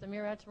first.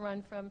 Amir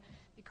Ataran from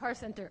the Carr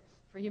Center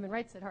for Human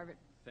Rights at Harvard.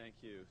 Thank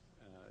you.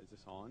 Is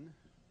this on?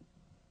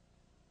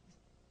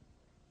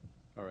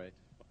 All right.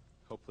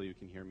 Hopefully you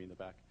can hear me in the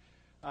back.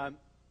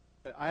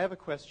 I have a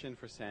question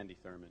for Sandy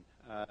Thurman.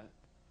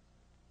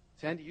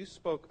 Sandy, you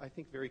spoke, I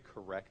think, very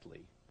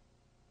correctly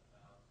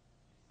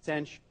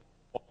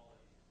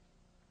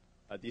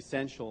about the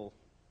essential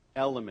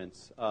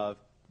elements of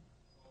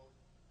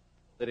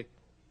political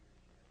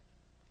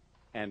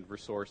and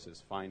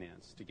resources,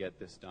 finance, to get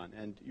this done.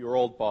 And your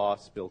old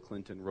boss, Bill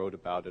Clinton, wrote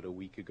about it a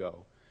week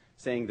ago,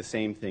 saying the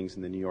same things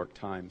in the New York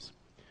Times.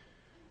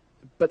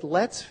 But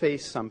let's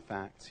face some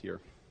facts here.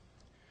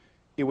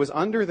 It was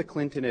under the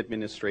Clinton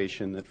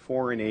administration that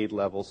foreign aid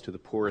levels to the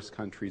poorest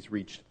countries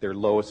reached their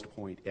lowest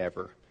point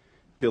ever,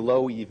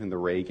 below even the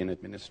Reagan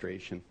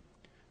administration.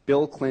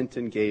 Bill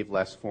Clinton gave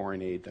less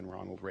foreign aid than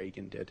Ronald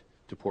Reagan did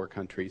to poor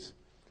countries.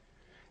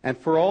 And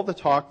for all the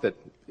talk that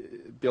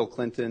Bill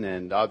Clinton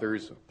and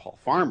others, Paul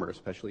Farmer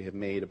especially, have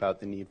made about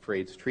the need for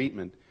AIDS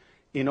treatment,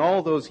 in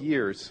all those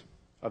years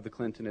of the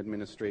Clinton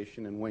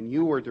administration and when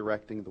you were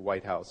directing the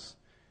White House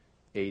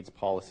AIDS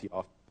policy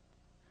office,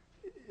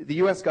 the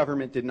U.S.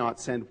 government did not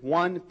send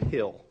one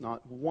pill,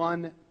 not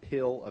one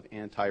pill of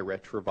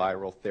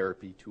antiretroviral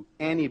therapy to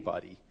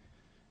anybody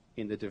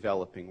in the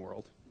developing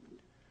world.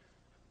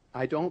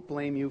 I don't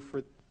blame you for,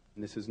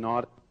 and this is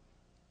not,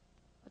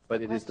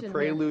 but it is the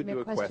prelude to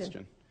a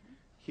question.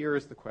 Here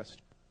is the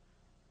question.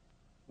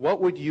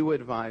 What would you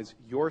advise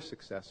your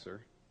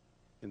successor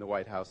in the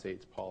White House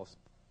AIDS policy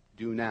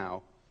do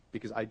now?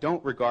 Because I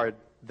don't regard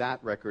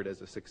that record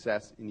as a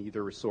success in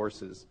either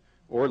resources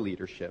or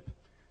leadership.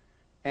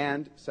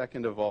 And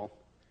second of all,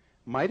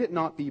 might it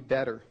not be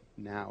better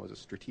now as a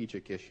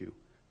strategic issue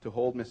to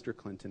hold Mr.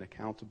 Clinton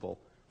accountable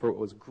for what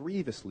was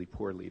grievously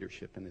poor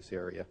leadership in this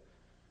area,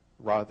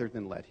 rather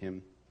than let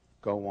him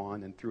go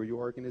on and through your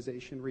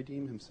organization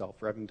redeem himself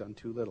for having done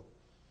too little?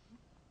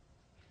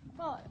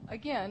 Well,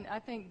 again, I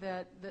think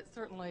that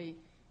certainly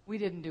we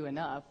didn't do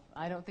enough.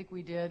 I don't think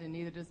we did, and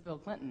neither does Bill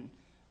Clinton.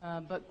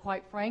 But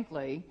quite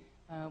frankly,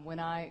 when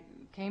I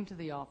came to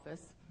the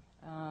office,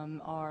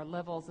 our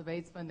levels of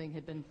AIDS funding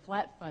had been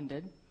flat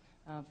funded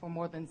for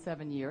more than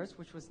 7 years,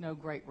 which was no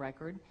great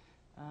record.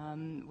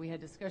 We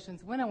had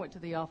discussions when I went to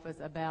the office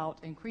about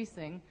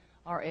increasing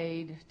our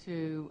aid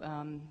to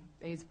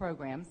AIDS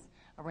programs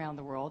around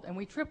the world, and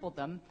we tripled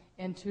them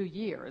in 2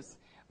 years,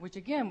 which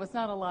again was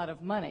not a lot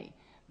of money.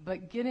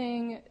 But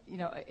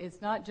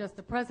it's not just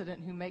the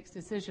president who makes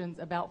decisions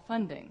about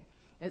funding.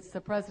 It's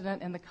the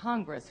president and the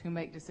Congress who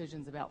make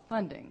decisions about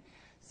funding.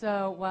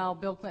 So while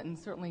Bill Clinton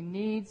certainly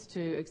needs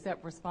to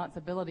accept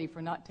responsibility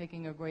for not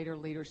taking a greater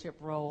leadership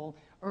role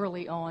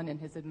early on in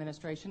his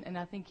administration, and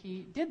I think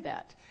he did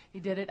that. He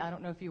did it, I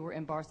don't know if you were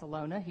in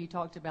Barcelona, he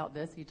talked about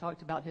this, he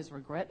talked about his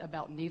regret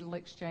about needle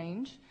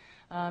exchange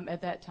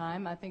at that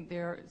time. I think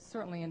there are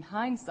certainly in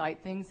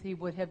hindsight things he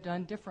would have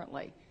done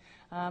differently.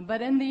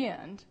 But in the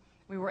end,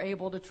 we were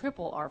able to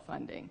triple our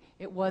funding.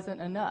 It wasn't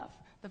enough.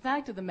 The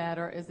fact of the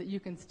matter is that you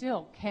can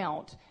still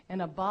count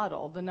in a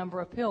bottle the number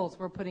of pills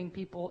we're putting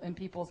in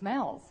people's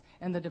mouths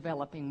in the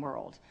developing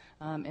world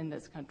in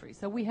this country.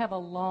 So we have a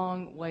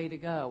long way to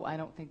go. I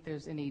don't think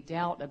there's any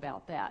doubt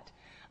about that.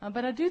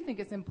 But I do think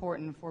it's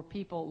important for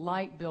people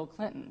like Bill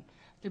Clinton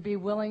to be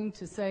willing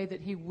to say that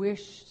he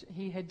wished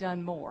he had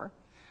done more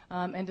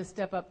and to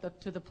step up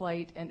to the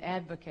plate and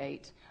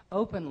advocate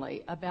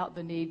openly about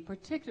the need,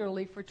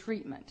 particularly for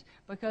treatment.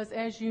 Because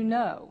as you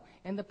know,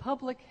 in the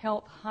public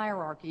health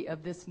hierarchy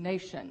of this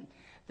nation,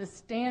 the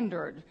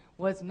standard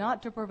was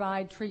not to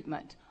provide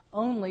treatment,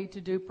 only to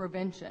do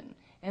prevention.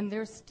 And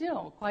there's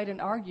still quite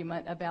an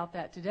argument about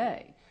that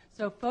today.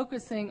 So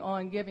focusing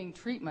on giving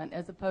treatment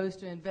as opposed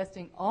to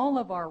investing all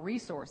of our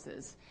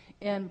resources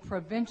in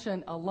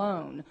prevention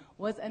alone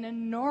was an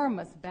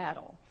enormous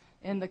battle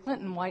in the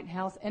Clinton White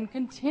House and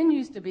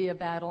continues to be a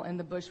battle in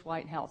the Bush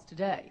White House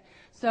today.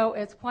 So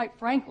it's quite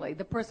frankly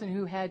the person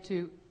who had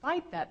to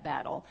fight that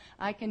battle.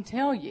 I can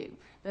tell you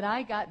that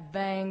I got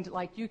banged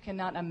like you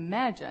cannot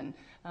imagine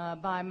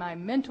by my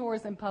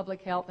mentors in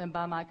public health and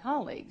by my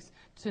colleagues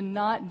to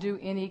not do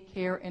any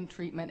care and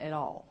treatment at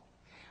all.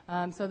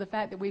 So the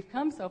fact that we've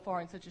come so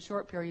far in such a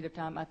short period of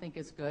time, I think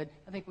is good.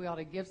 I think we ought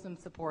to give some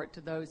support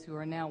to those who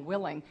are now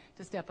willing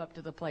to step up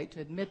to the plate,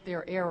 to admit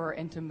their error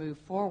and to move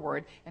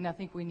forward. And I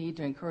think we need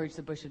to encourage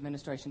the Bush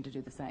administration to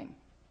do the same.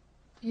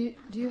 Do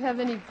you have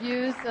any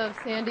views of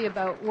Sandy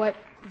about what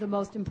the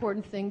most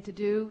important thing to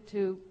do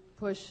to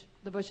push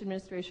the Bush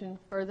administration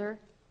further?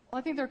 Well,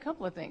 I think there are a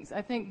couple of things.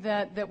 I think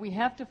that we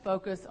have to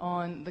focus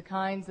on the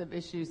kinds of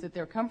issues that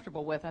they're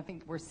comfortable with. I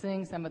think we're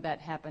seeing some of that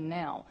happen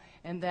now,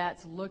 and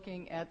that's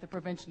looking at the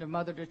prevention of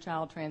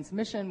mother-to-child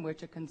transmission,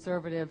 which a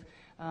conservative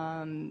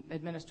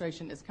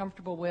administration is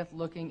comfortable with,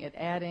 looking at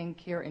adding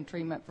care and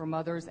treatment for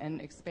mothers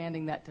and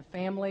expanding that to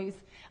families.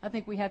 I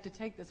think we have to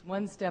take this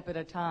one step at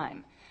a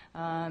time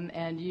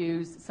and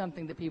use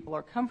something that people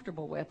are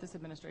comfortable with, this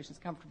administration is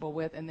comfortable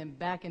with, and then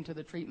back into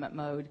the treatment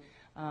mode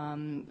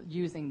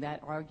using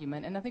that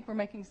argument. And I think we're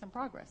making some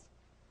progress.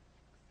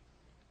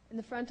 In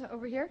the front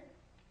over here?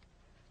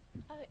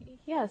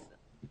 Yes.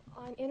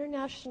 On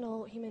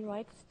International Human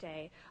Rights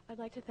Day, I'd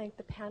like to thank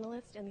the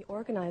panelists and the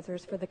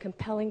organizers for the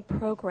compelling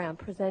program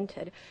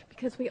presented,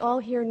 because we all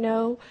here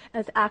know,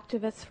 as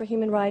activists for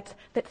human rights,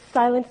 that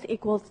silence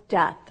equals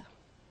death.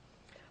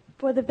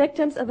 For the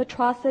victims of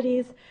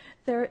atrocities,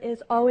 there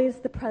is always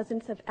the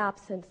presence of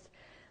absence.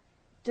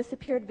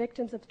 Disappeared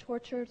victims of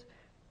tortures,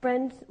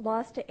 friends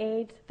lost to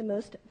AIDS, the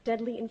most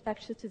deadly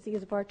infectious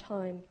disease of our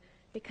time.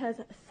 Because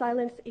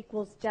silence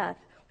equals death,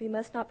 we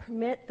must not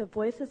permit the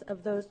voices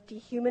of those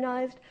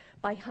dehumanized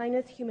by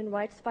heinous human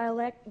rights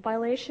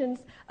violations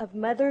of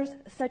mothers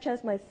such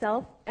as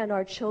myself and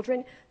our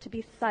children to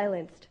be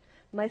silenced.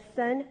 My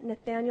son,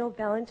 Nathaniel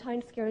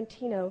Valentine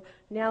Scarantino,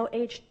 now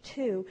aged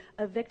 2,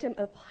 a victim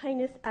of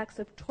heinous acts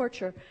of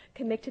torture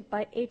committed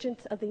by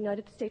agents of the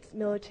United States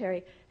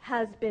military,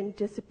 has been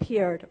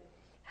disappeared.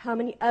 How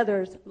many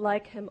others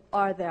like him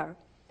are there?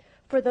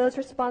 For those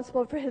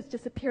responsible for his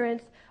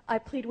disappearance, I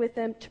plead with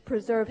them to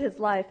preserve his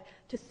life,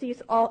 to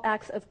cease all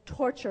acts of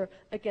torture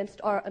against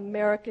our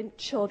American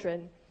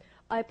children.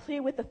 I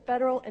plead with the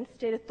federal and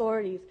state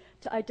authorities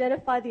to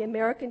identify the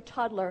American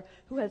toddler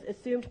who has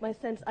assumed my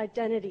son's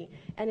identity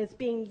and is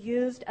being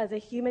used as a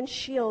human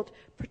shield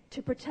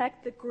to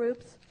protect the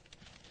groups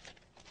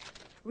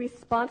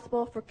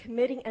responsible for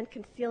committing and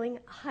concealing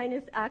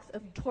heinous acts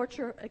of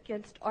torture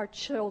against our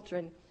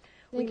children.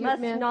 We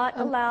must not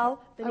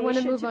allow the nation to be a haven. I want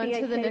to move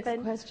on to the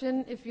next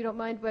question, if you don't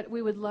mind, but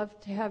we would love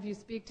to have you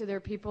speak to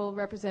their people,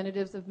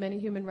 representatives of many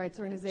human rights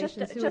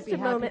organizations who would be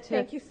happy to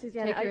Thank you,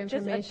 Susanna. take your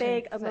information. Just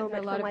beg a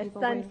moment for my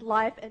son's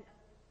life. And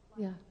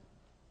yeah.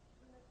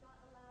 We must not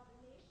allow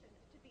the nation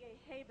to be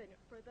a haven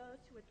for those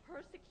who would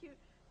persecute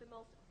the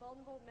most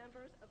vulnerable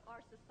members of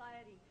our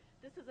society.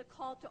 This is a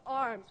call to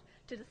arms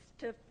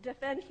to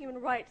defend human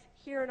rights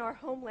here in our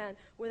homeland,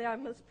 where they are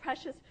most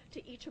precious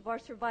to each of our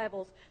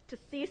survivals, to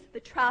cease the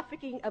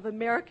trafficking of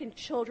American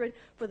children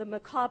for the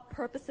macabre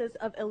purposes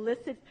of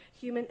illicit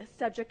human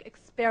subject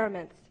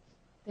experiments.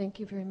 Thank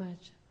you very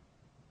much.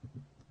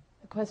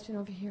 A question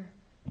over here.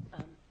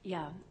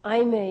 Yeah,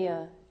 I'm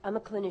a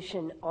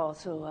clinician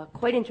also,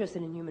 quite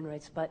interested in human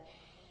rights, but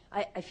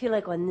I feel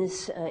like on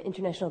this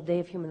International Day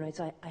of Human Rights,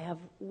 I have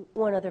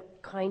one other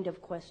kind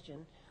of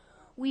question.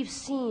 We've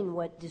seen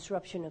what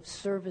disruption of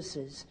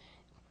services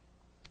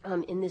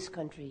in this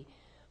country,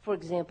 for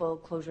example,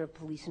 closure of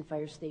police and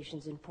fire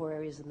stations in poor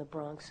areas in the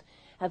Bronx,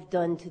 have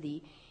done to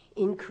the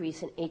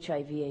increase in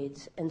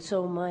HIV/AIDS. And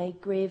so my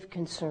grave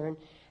concern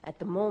at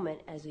the moment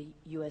as a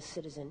U.S.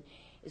 citizen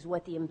is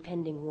what the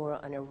impending war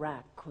on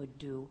Iraq could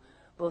do,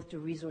 both to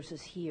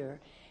resources here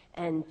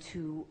and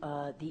to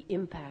the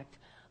impact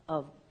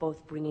of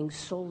both bringing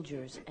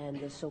soldiers and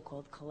the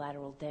so-called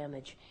collateral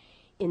damage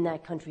in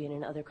that country and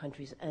in other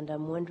countries. And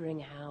I'm wondering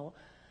how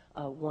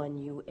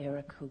you,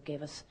 Eric, who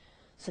gave us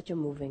such a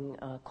moving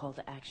call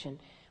to action,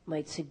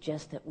 might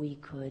suggest that we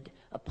could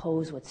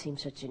oppose what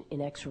seems such an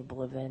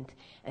inexorable event,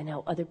 and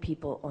how other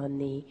people on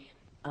the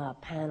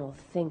panel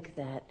think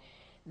that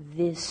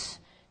this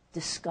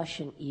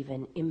discussion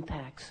even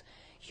impacts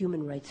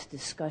human rights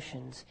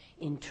discussions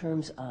in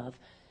terms of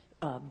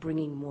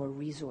bringing more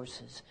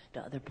resources to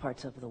other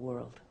parts of the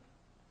world.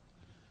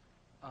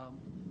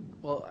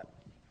 Well,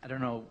 I don't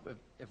know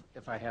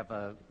if I have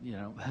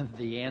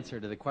the answer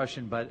to the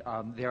question, but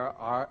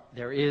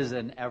there is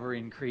an ever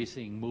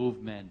increasing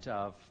movement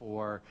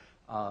for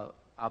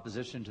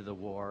opposition to the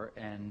war,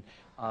 and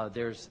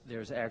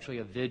there's actually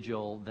a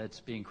vigil that's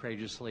being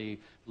courageously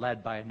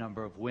led by a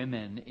number of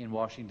women in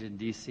Washington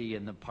D.C.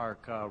 in the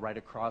park right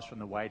across from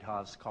the White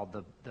House called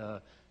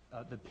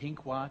the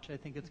Pink Watch, I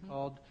think it's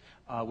called,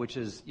 which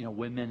is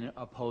women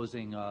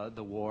opposing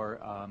the war.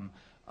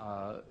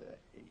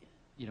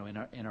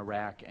 In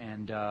Iraq,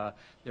 and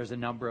there's a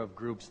number of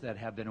groups that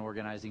have been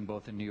organizing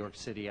both in New York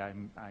City,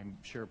 I'm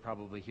sure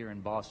probably here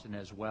in Boston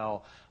as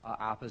well,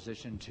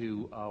 opposition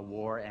to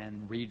war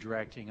and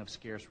redirecting of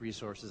scarce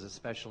resources,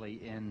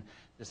 especially in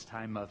this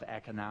time of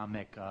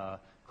economic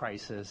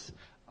crisis,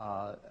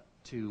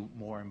 to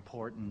more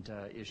important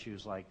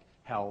issues like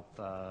health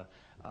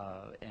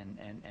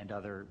and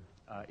other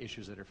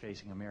issues that are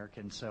facing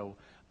Americans. So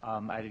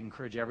I'd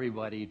encourage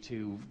everybody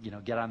to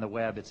get on the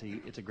web.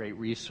 It's a great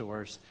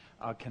resource.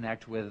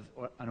 Connect with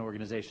an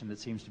organization that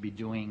seems to be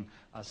doing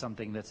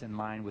something that's in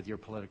line with your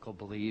political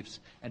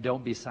beliefs, and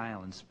don't be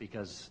silenced,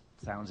 because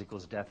silence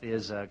equals death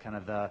is kind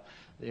of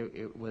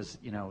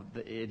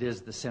it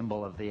is the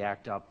symbol of the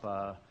ACT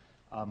UP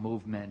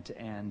movement,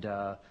 and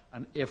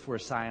if we're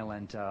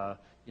silent,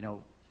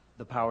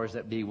 the powers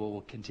that be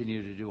will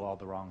continue to do all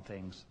the wrong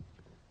things.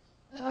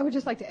 I would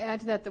just like to add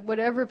to that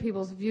whatever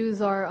people's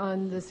views are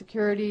on the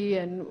security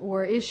and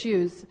war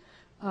issues,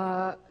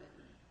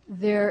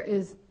 there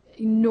is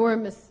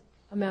enormous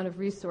amount of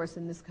resource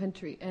in this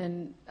country,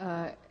 and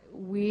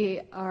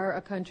we are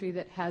a country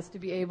that has to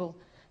be able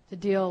to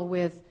deal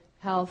with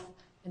health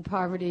and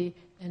poverty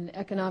and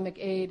economic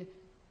aid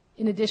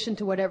in addition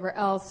to whatever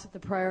else the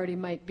priority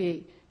might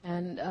be.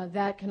 And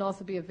that can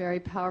also be a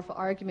very powerful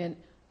argument.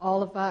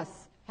 All of us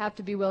have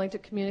to be willing to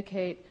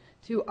communicate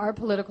to our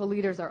political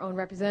leaders, our own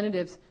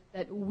representatives,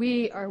 that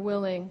we are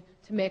willing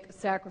to make a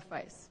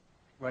sacrifice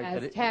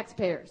as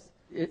taxpayers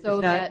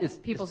so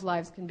that people's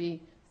lives can be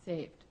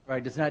saved.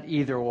 Right, it's not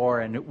either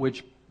or, and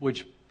which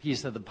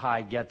piece of the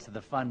pie gets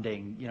the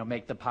funding,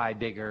 make the pie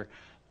bigger.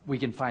 We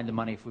can find the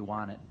money if we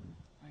want it.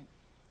 Right.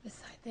 This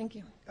side, thank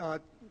you.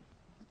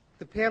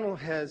 The panel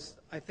has,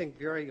 I think,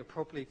 very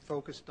appropriately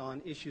focused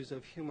on issues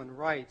of human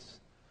rights,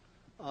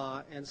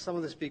 and some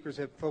of the speakers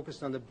have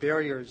focused on the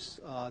barriers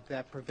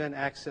that prevent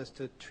access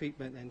to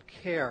treatment and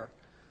care.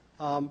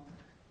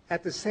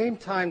 At the same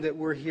time that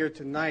we're here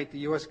tonight, the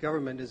U.S.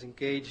 government is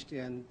engaged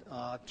in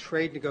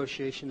trade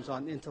negotiations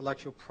on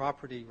intellectual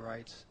property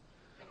rights,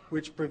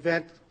 which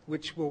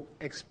will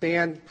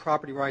expand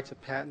property rights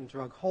of patent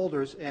drug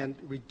holders and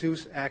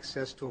reduce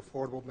access to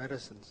affordable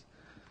medicines.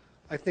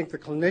 I think the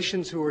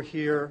clinicians who are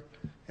here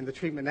and the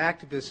treatment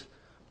activists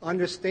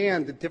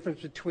understand the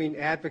difference between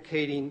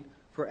advocating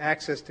for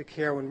access to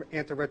care when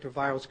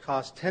antiretrovirals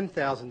cost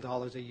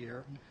 $10,000 a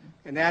year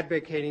and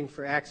advocating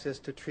for access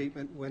to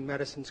treatment when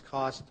medicines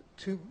cost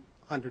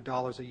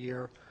 $200 a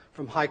year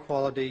from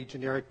high-quality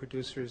generic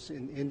producers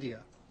in India.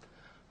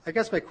 I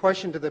guess my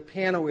question to the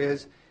panel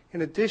is,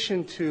 in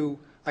addition to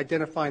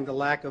identifying the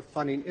lack of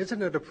funding,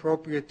 isn't it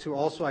appropriate to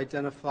also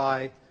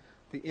identify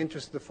the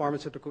interest of the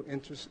pharmaceutical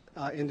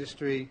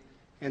industry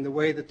and the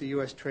way that the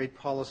U.S. trade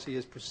policy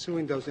is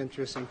pursuing those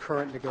interests in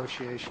current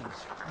negotiations?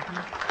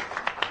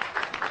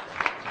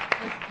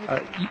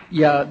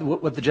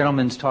 What the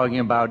gentleman's talking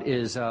about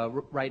is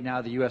right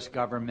now the U.S.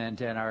 government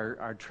and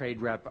our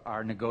trade rep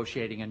are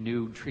negotiating a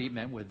new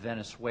treatment with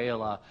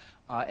Venezuela,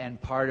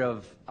 and part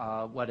of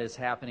what is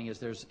happening is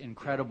there's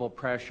incredible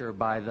pressure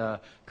by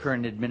the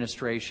current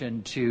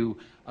administration to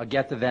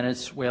get the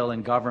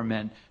Venezuelan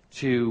government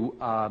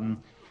to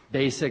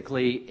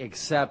basically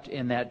accept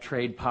in that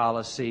trade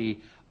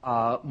policy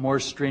more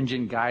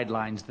stringent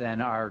guidelines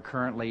than are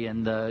currently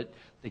in the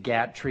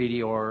GATT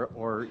treaty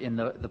or in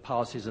the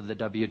policies of the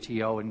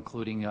WTO,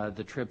 including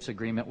the TRIPS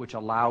agreement, which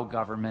allow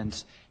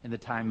governments in the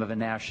time of a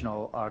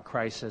national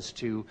crisis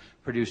to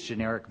produce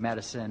generic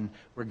medicine,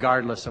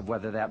 regardless of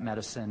whether that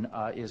medicine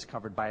is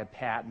covered by a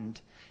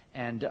patent.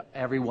 And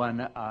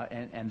everyone,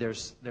 and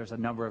there's a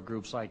number of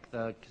groups like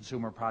the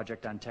Consumer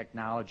Project on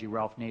Technology,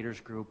 Ralph Nader's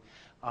group,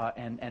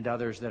 and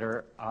others that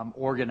are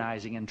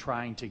organizing and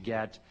trying to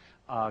get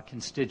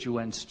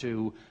constituents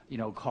to,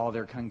 call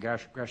their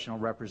congressional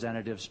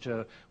representatives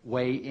to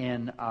weigh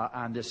in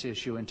on this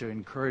issue and to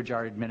encourage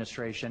our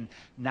administration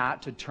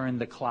not to turn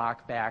the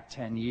clock back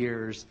 10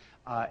 years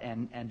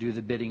and do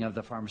the bidding of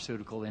the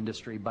pharmaceutical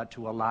industry, but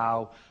to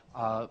allow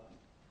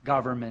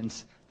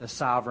governments the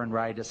sovereign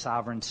right of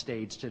sovereign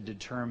states to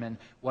determine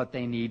what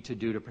they need to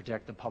do to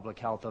protect the public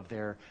health of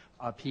their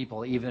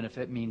people, even if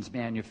it means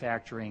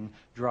manufacturing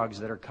drugs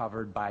that are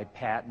covered by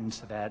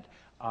patents that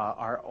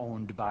are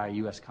owned by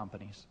U.S.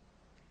 companies.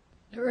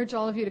 I urge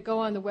all of you to go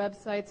on the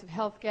websites of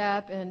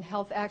HealthGap and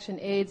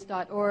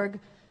healthactionaids.org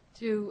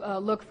to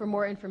look for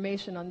more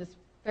information on this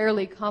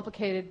fairly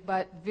complicated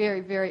but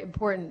very, very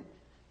important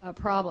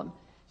problem.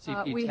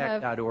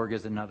 CPTech.org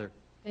is another.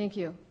 Thank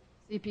you.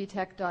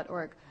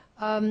 cptech.org.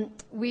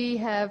 We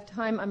have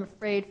time, I'm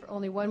afraid, for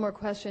only one more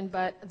question,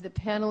 but the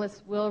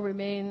panelists will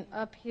remain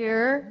up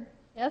here,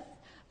 yes,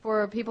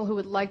 for people who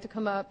would like to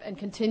come up and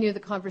continue the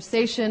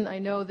conversation. I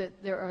know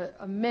that there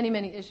are many,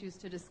 many issues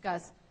to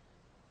discuss.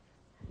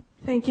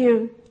 Thank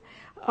you.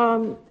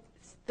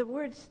 The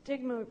word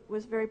stigma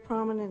was very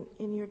prominent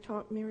in your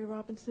talk, Mary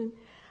Robinson.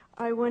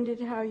 I wondered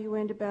how you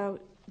went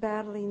about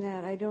battling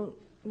that. I don't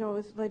know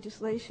if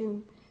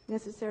legislation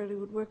necessarily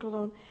would work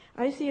alone.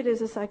 I see it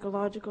as a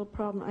psychological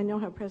problem. I know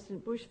how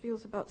President Bush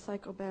feels about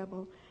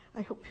psychobabble.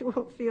 I hope you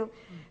won't feel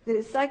that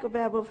it's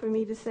psychobabble for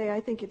me to say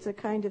I think it's a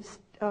kind of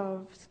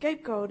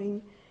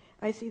scapegoating.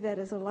 I see that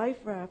as a life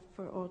raft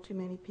for all too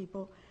many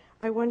people.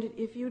 I wondered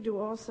if you do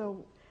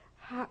also,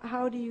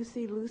 how do you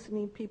see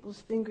loosening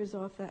people's fingers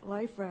off that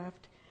life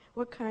raft?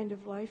 What kind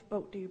of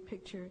lifeboat do you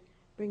picture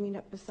bringing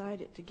up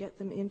beside it to get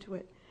them into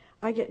it?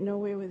 I get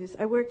nowhere with this.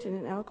 I worked in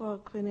an alcohol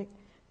clinic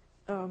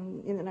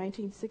in the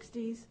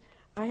 1960s.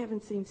 I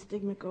haven't seen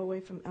stigma go away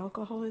from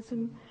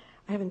alcoholism.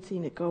 I haven't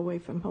seen it go away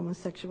from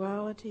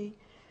homosexuality.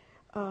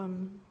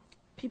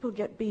 People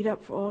get beat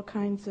up for all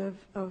kinds of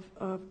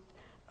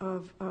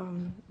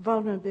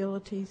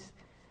vulnerabilities.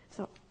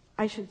 So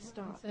I should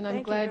stop. And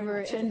I'm glad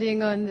we're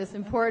ending on this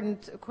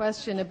important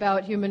question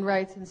about human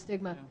rights and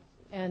stigma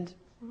and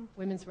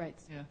women's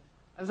rights. Yeah.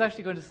 I was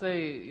actually going to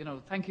say,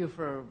 thank you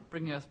for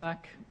bringing us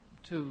back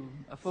to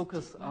a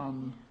focus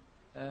on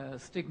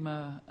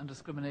stigma and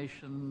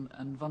discrimination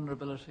and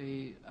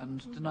vulnerability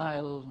and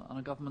denial on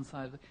a government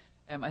side.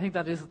 I think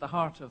that is at the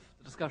heart of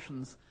the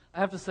discussions. I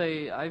have to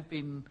say I've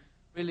been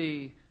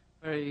really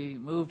very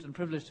moved and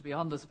privileged to be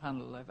on this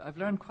panel. I've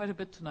learned quite a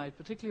bit tonight,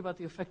 particularly about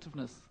the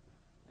effectiveness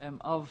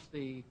of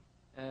the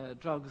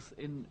drugs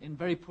in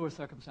very poor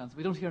circumstances.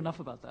 We don't hear enough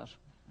about that.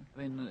 I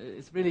mean,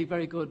 it's really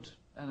very good,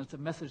 and it's a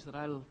message that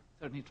I'll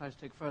certainly try to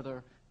take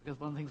further, because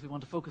one of the things we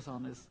want to focus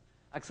on is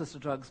access to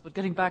drugs. But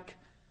getting back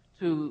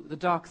to the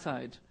dark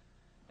side,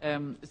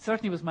 it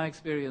certainly was my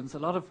experience. A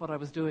lot of what I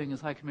was doing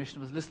as High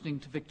Commissioner was listening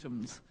to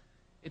victims.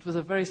 It was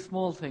a very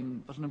small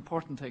thing, but an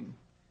important thing.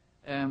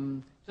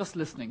 Just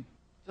listening,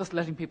 just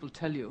letting people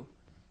tell you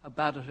how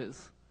bad it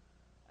is.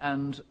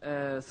 And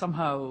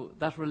somehow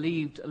that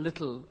relieved a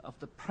little of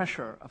the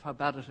pressure of how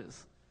bad it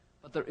is.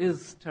 But there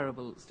is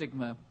terrible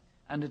stigma,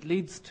 and it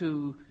leads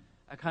to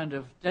a kind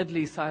of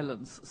deadly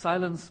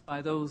silence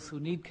by those who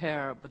need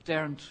care but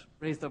daren't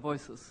raise their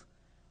voices.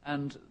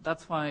 And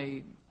that's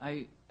why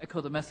I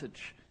echo the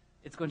message.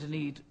 It's going to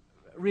need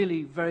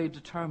really very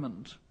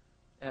determined,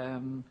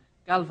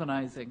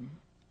 galvanizing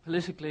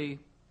politically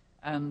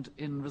and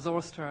in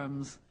resource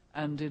terms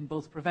and in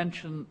both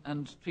prevention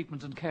and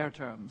treatment and care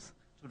terms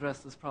to address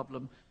this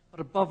problem. But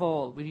above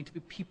all, we need to be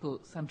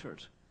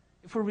people-centered.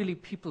 If we're really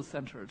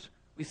people-centered,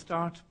 we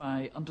start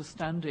by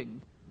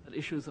understanding that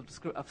issues of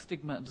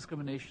stigma and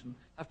discrimination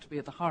have to be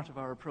at the heart of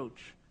our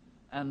approach.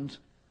 And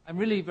I'm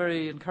really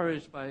very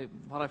encouraged by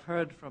what I've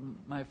heard from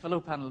my fellow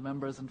panel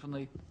members and from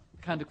the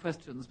kind of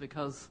questions,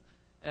 because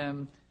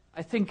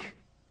I think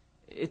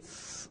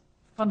it's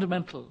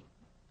fundamental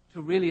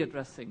to really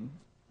addressing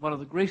one of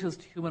the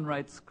greatest human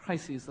rights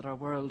crises that our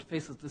world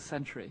faces this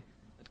century.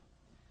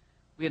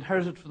 We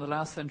inherited from the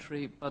last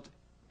century, but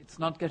it's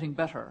not getting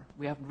better.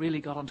 We haven't really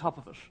got on top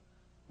of it.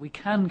 We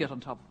can get on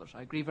top of it.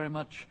 I agree very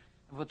much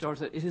with what George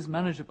said. It is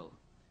manageable.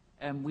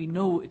 We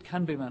know it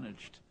can be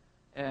managed.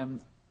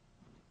 It's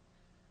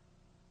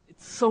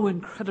so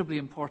incredibly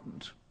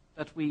important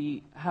that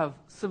we have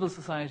civil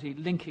society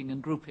linking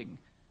and grouping.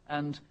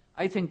 And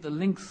I think the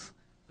links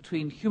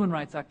between human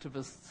rights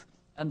activists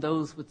and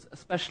those with a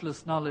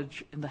specialist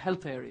knowledge in the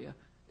health area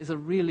is a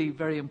really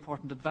very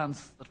important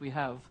advance that we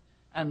have.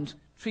 And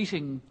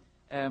treating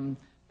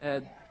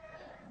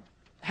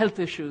health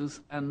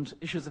issues and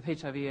issues of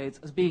HIV/AIDS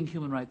as being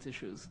human rights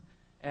issues,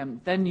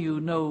 then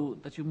you know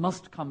that you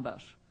must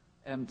combat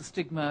the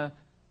stigma,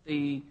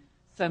 the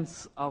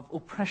sense of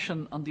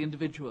oppression on the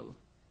individual.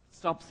 It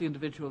stops the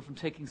individual from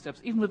taking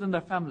steps, even within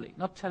their family,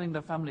 not telling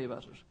their family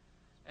about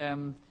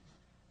it.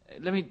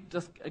 Let me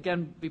just,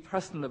 again, be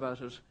personal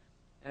about it.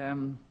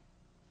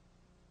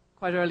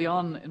 Quite early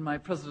on in my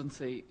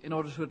presidency, in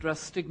order to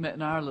address stigma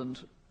in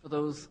Ireland for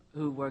those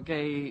who were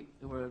gay,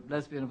 who were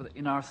lesbian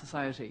in our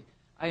society,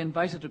 I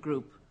invited a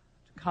group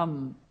to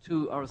come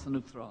to Áras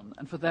an Uachtaráin,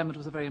 and for them it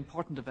was a very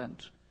important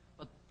event.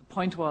 But the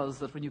point was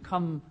that when you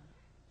come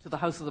to the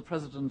house of the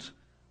president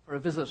for a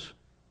visit,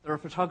 there are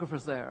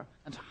photographers there,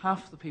 and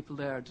half the people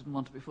there didn't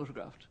want to be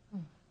photographed.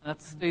 And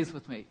that stays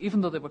with me.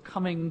 Even though they were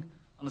coming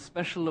on a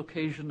special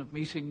occasion of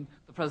meeting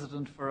the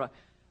president for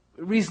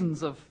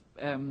reasons of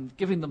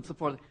giving them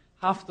support.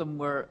 Half of them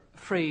were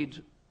afraid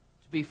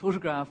to be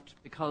photographed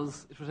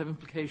because it would have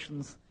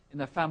implications in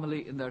their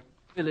family, in their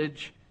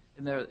village,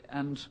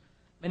 and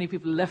many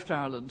people left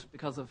Ireland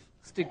because of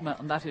stigma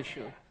on that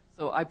issue.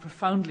 So I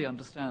profoundly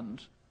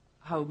understand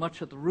how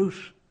much at the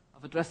root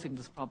of addressing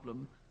this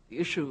problem, the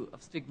issue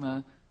of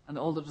stigma and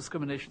all the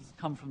discriminations that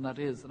come from that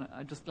is. And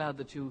I'm just glad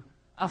that you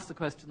asked the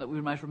question, that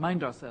we might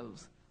remind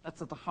ourselves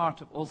that's at the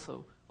heart of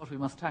also what we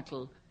must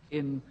tackle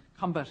in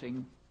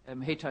combating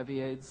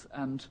HIV/AIDS.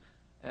 And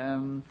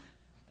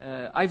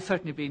I've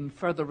certainly been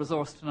further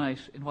resourced tonight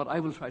in what I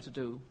will try to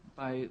do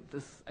by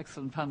this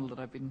excellent panel that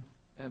I've been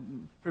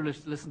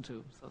privileged to listen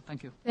to. So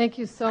thank you. Thank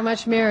you so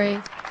much,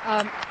 Mary.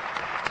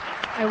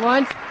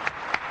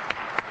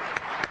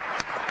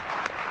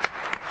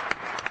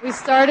 We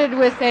started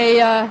with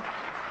a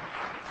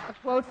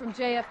quote from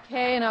JFK,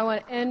 and I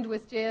want to end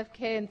with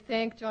JFK and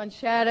thank John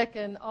Shattuck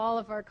and all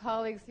of our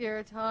colleagues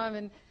here, Tom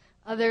and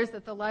others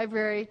at the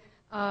library.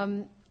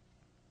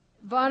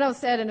 Bono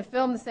said in a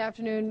film this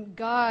afternoon,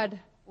 "God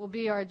will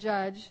be our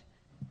judge."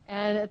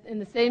 And in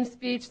the same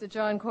speech that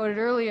John quoted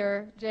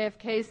earlier,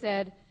 JFK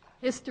said,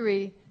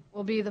 "History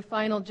will be the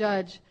final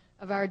judge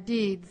of our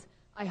deeds."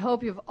 I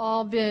hope you've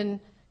all been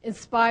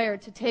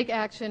inspired to take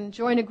action,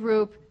 join a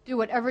group, do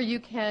whatever you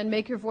can,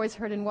 make your voice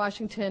heard in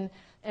Washington,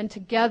 and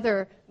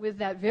together with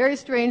that very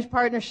strange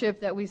partnership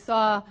that we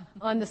saw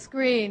on the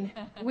screen,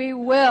 we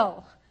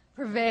will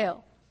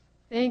prevail.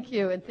 Thank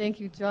you, and thank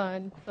you,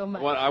 John, so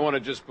much. I want to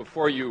just,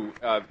 before you,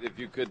 if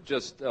you could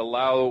just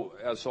allow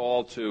us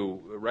all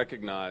to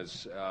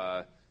recognize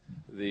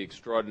the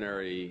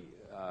extraordinary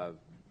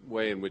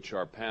way in which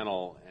our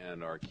panel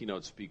and our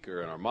keynote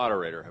speaker and our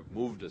moderator have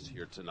moved us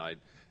here tonight.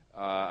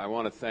 I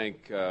want to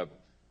thank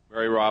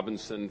Mary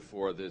Robinson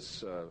for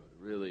this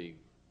really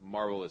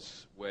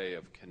marvelous way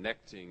of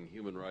connecting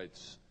human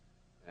rights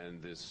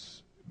and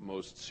this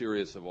most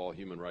serious of all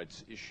human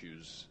rights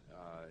issues,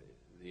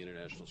 the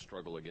international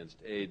struggle against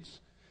AIDS.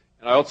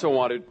 And I also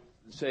want to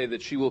say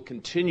that she will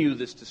continue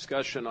this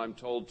discussion, I'm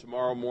told,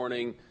 tomorrow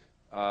morning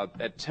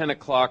at 10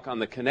 o'clock on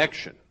The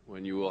Connection,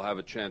 when you will have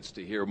a chance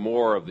to hear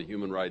more of the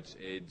human rights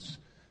AIDS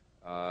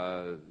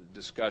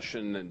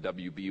discussion, and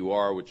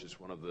WBUR, which is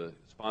one of the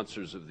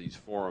sponsors of these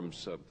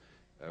forums,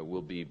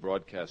 will be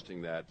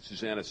broadcasting that.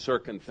 Susanna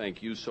Sirkin,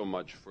 thank you so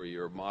much for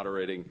your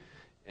moderating.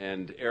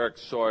 And Eric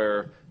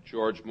Sawyer,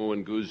 George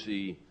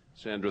Muinguzzi,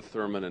 Sandra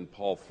Thurman, and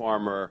Paul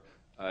Farmer,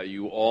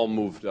 you all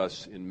moved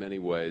us in many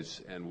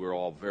ways, and we're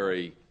all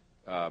very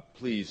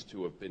pleased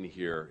to have been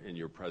here in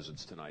your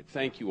presence tonight.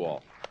 Thank you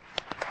all.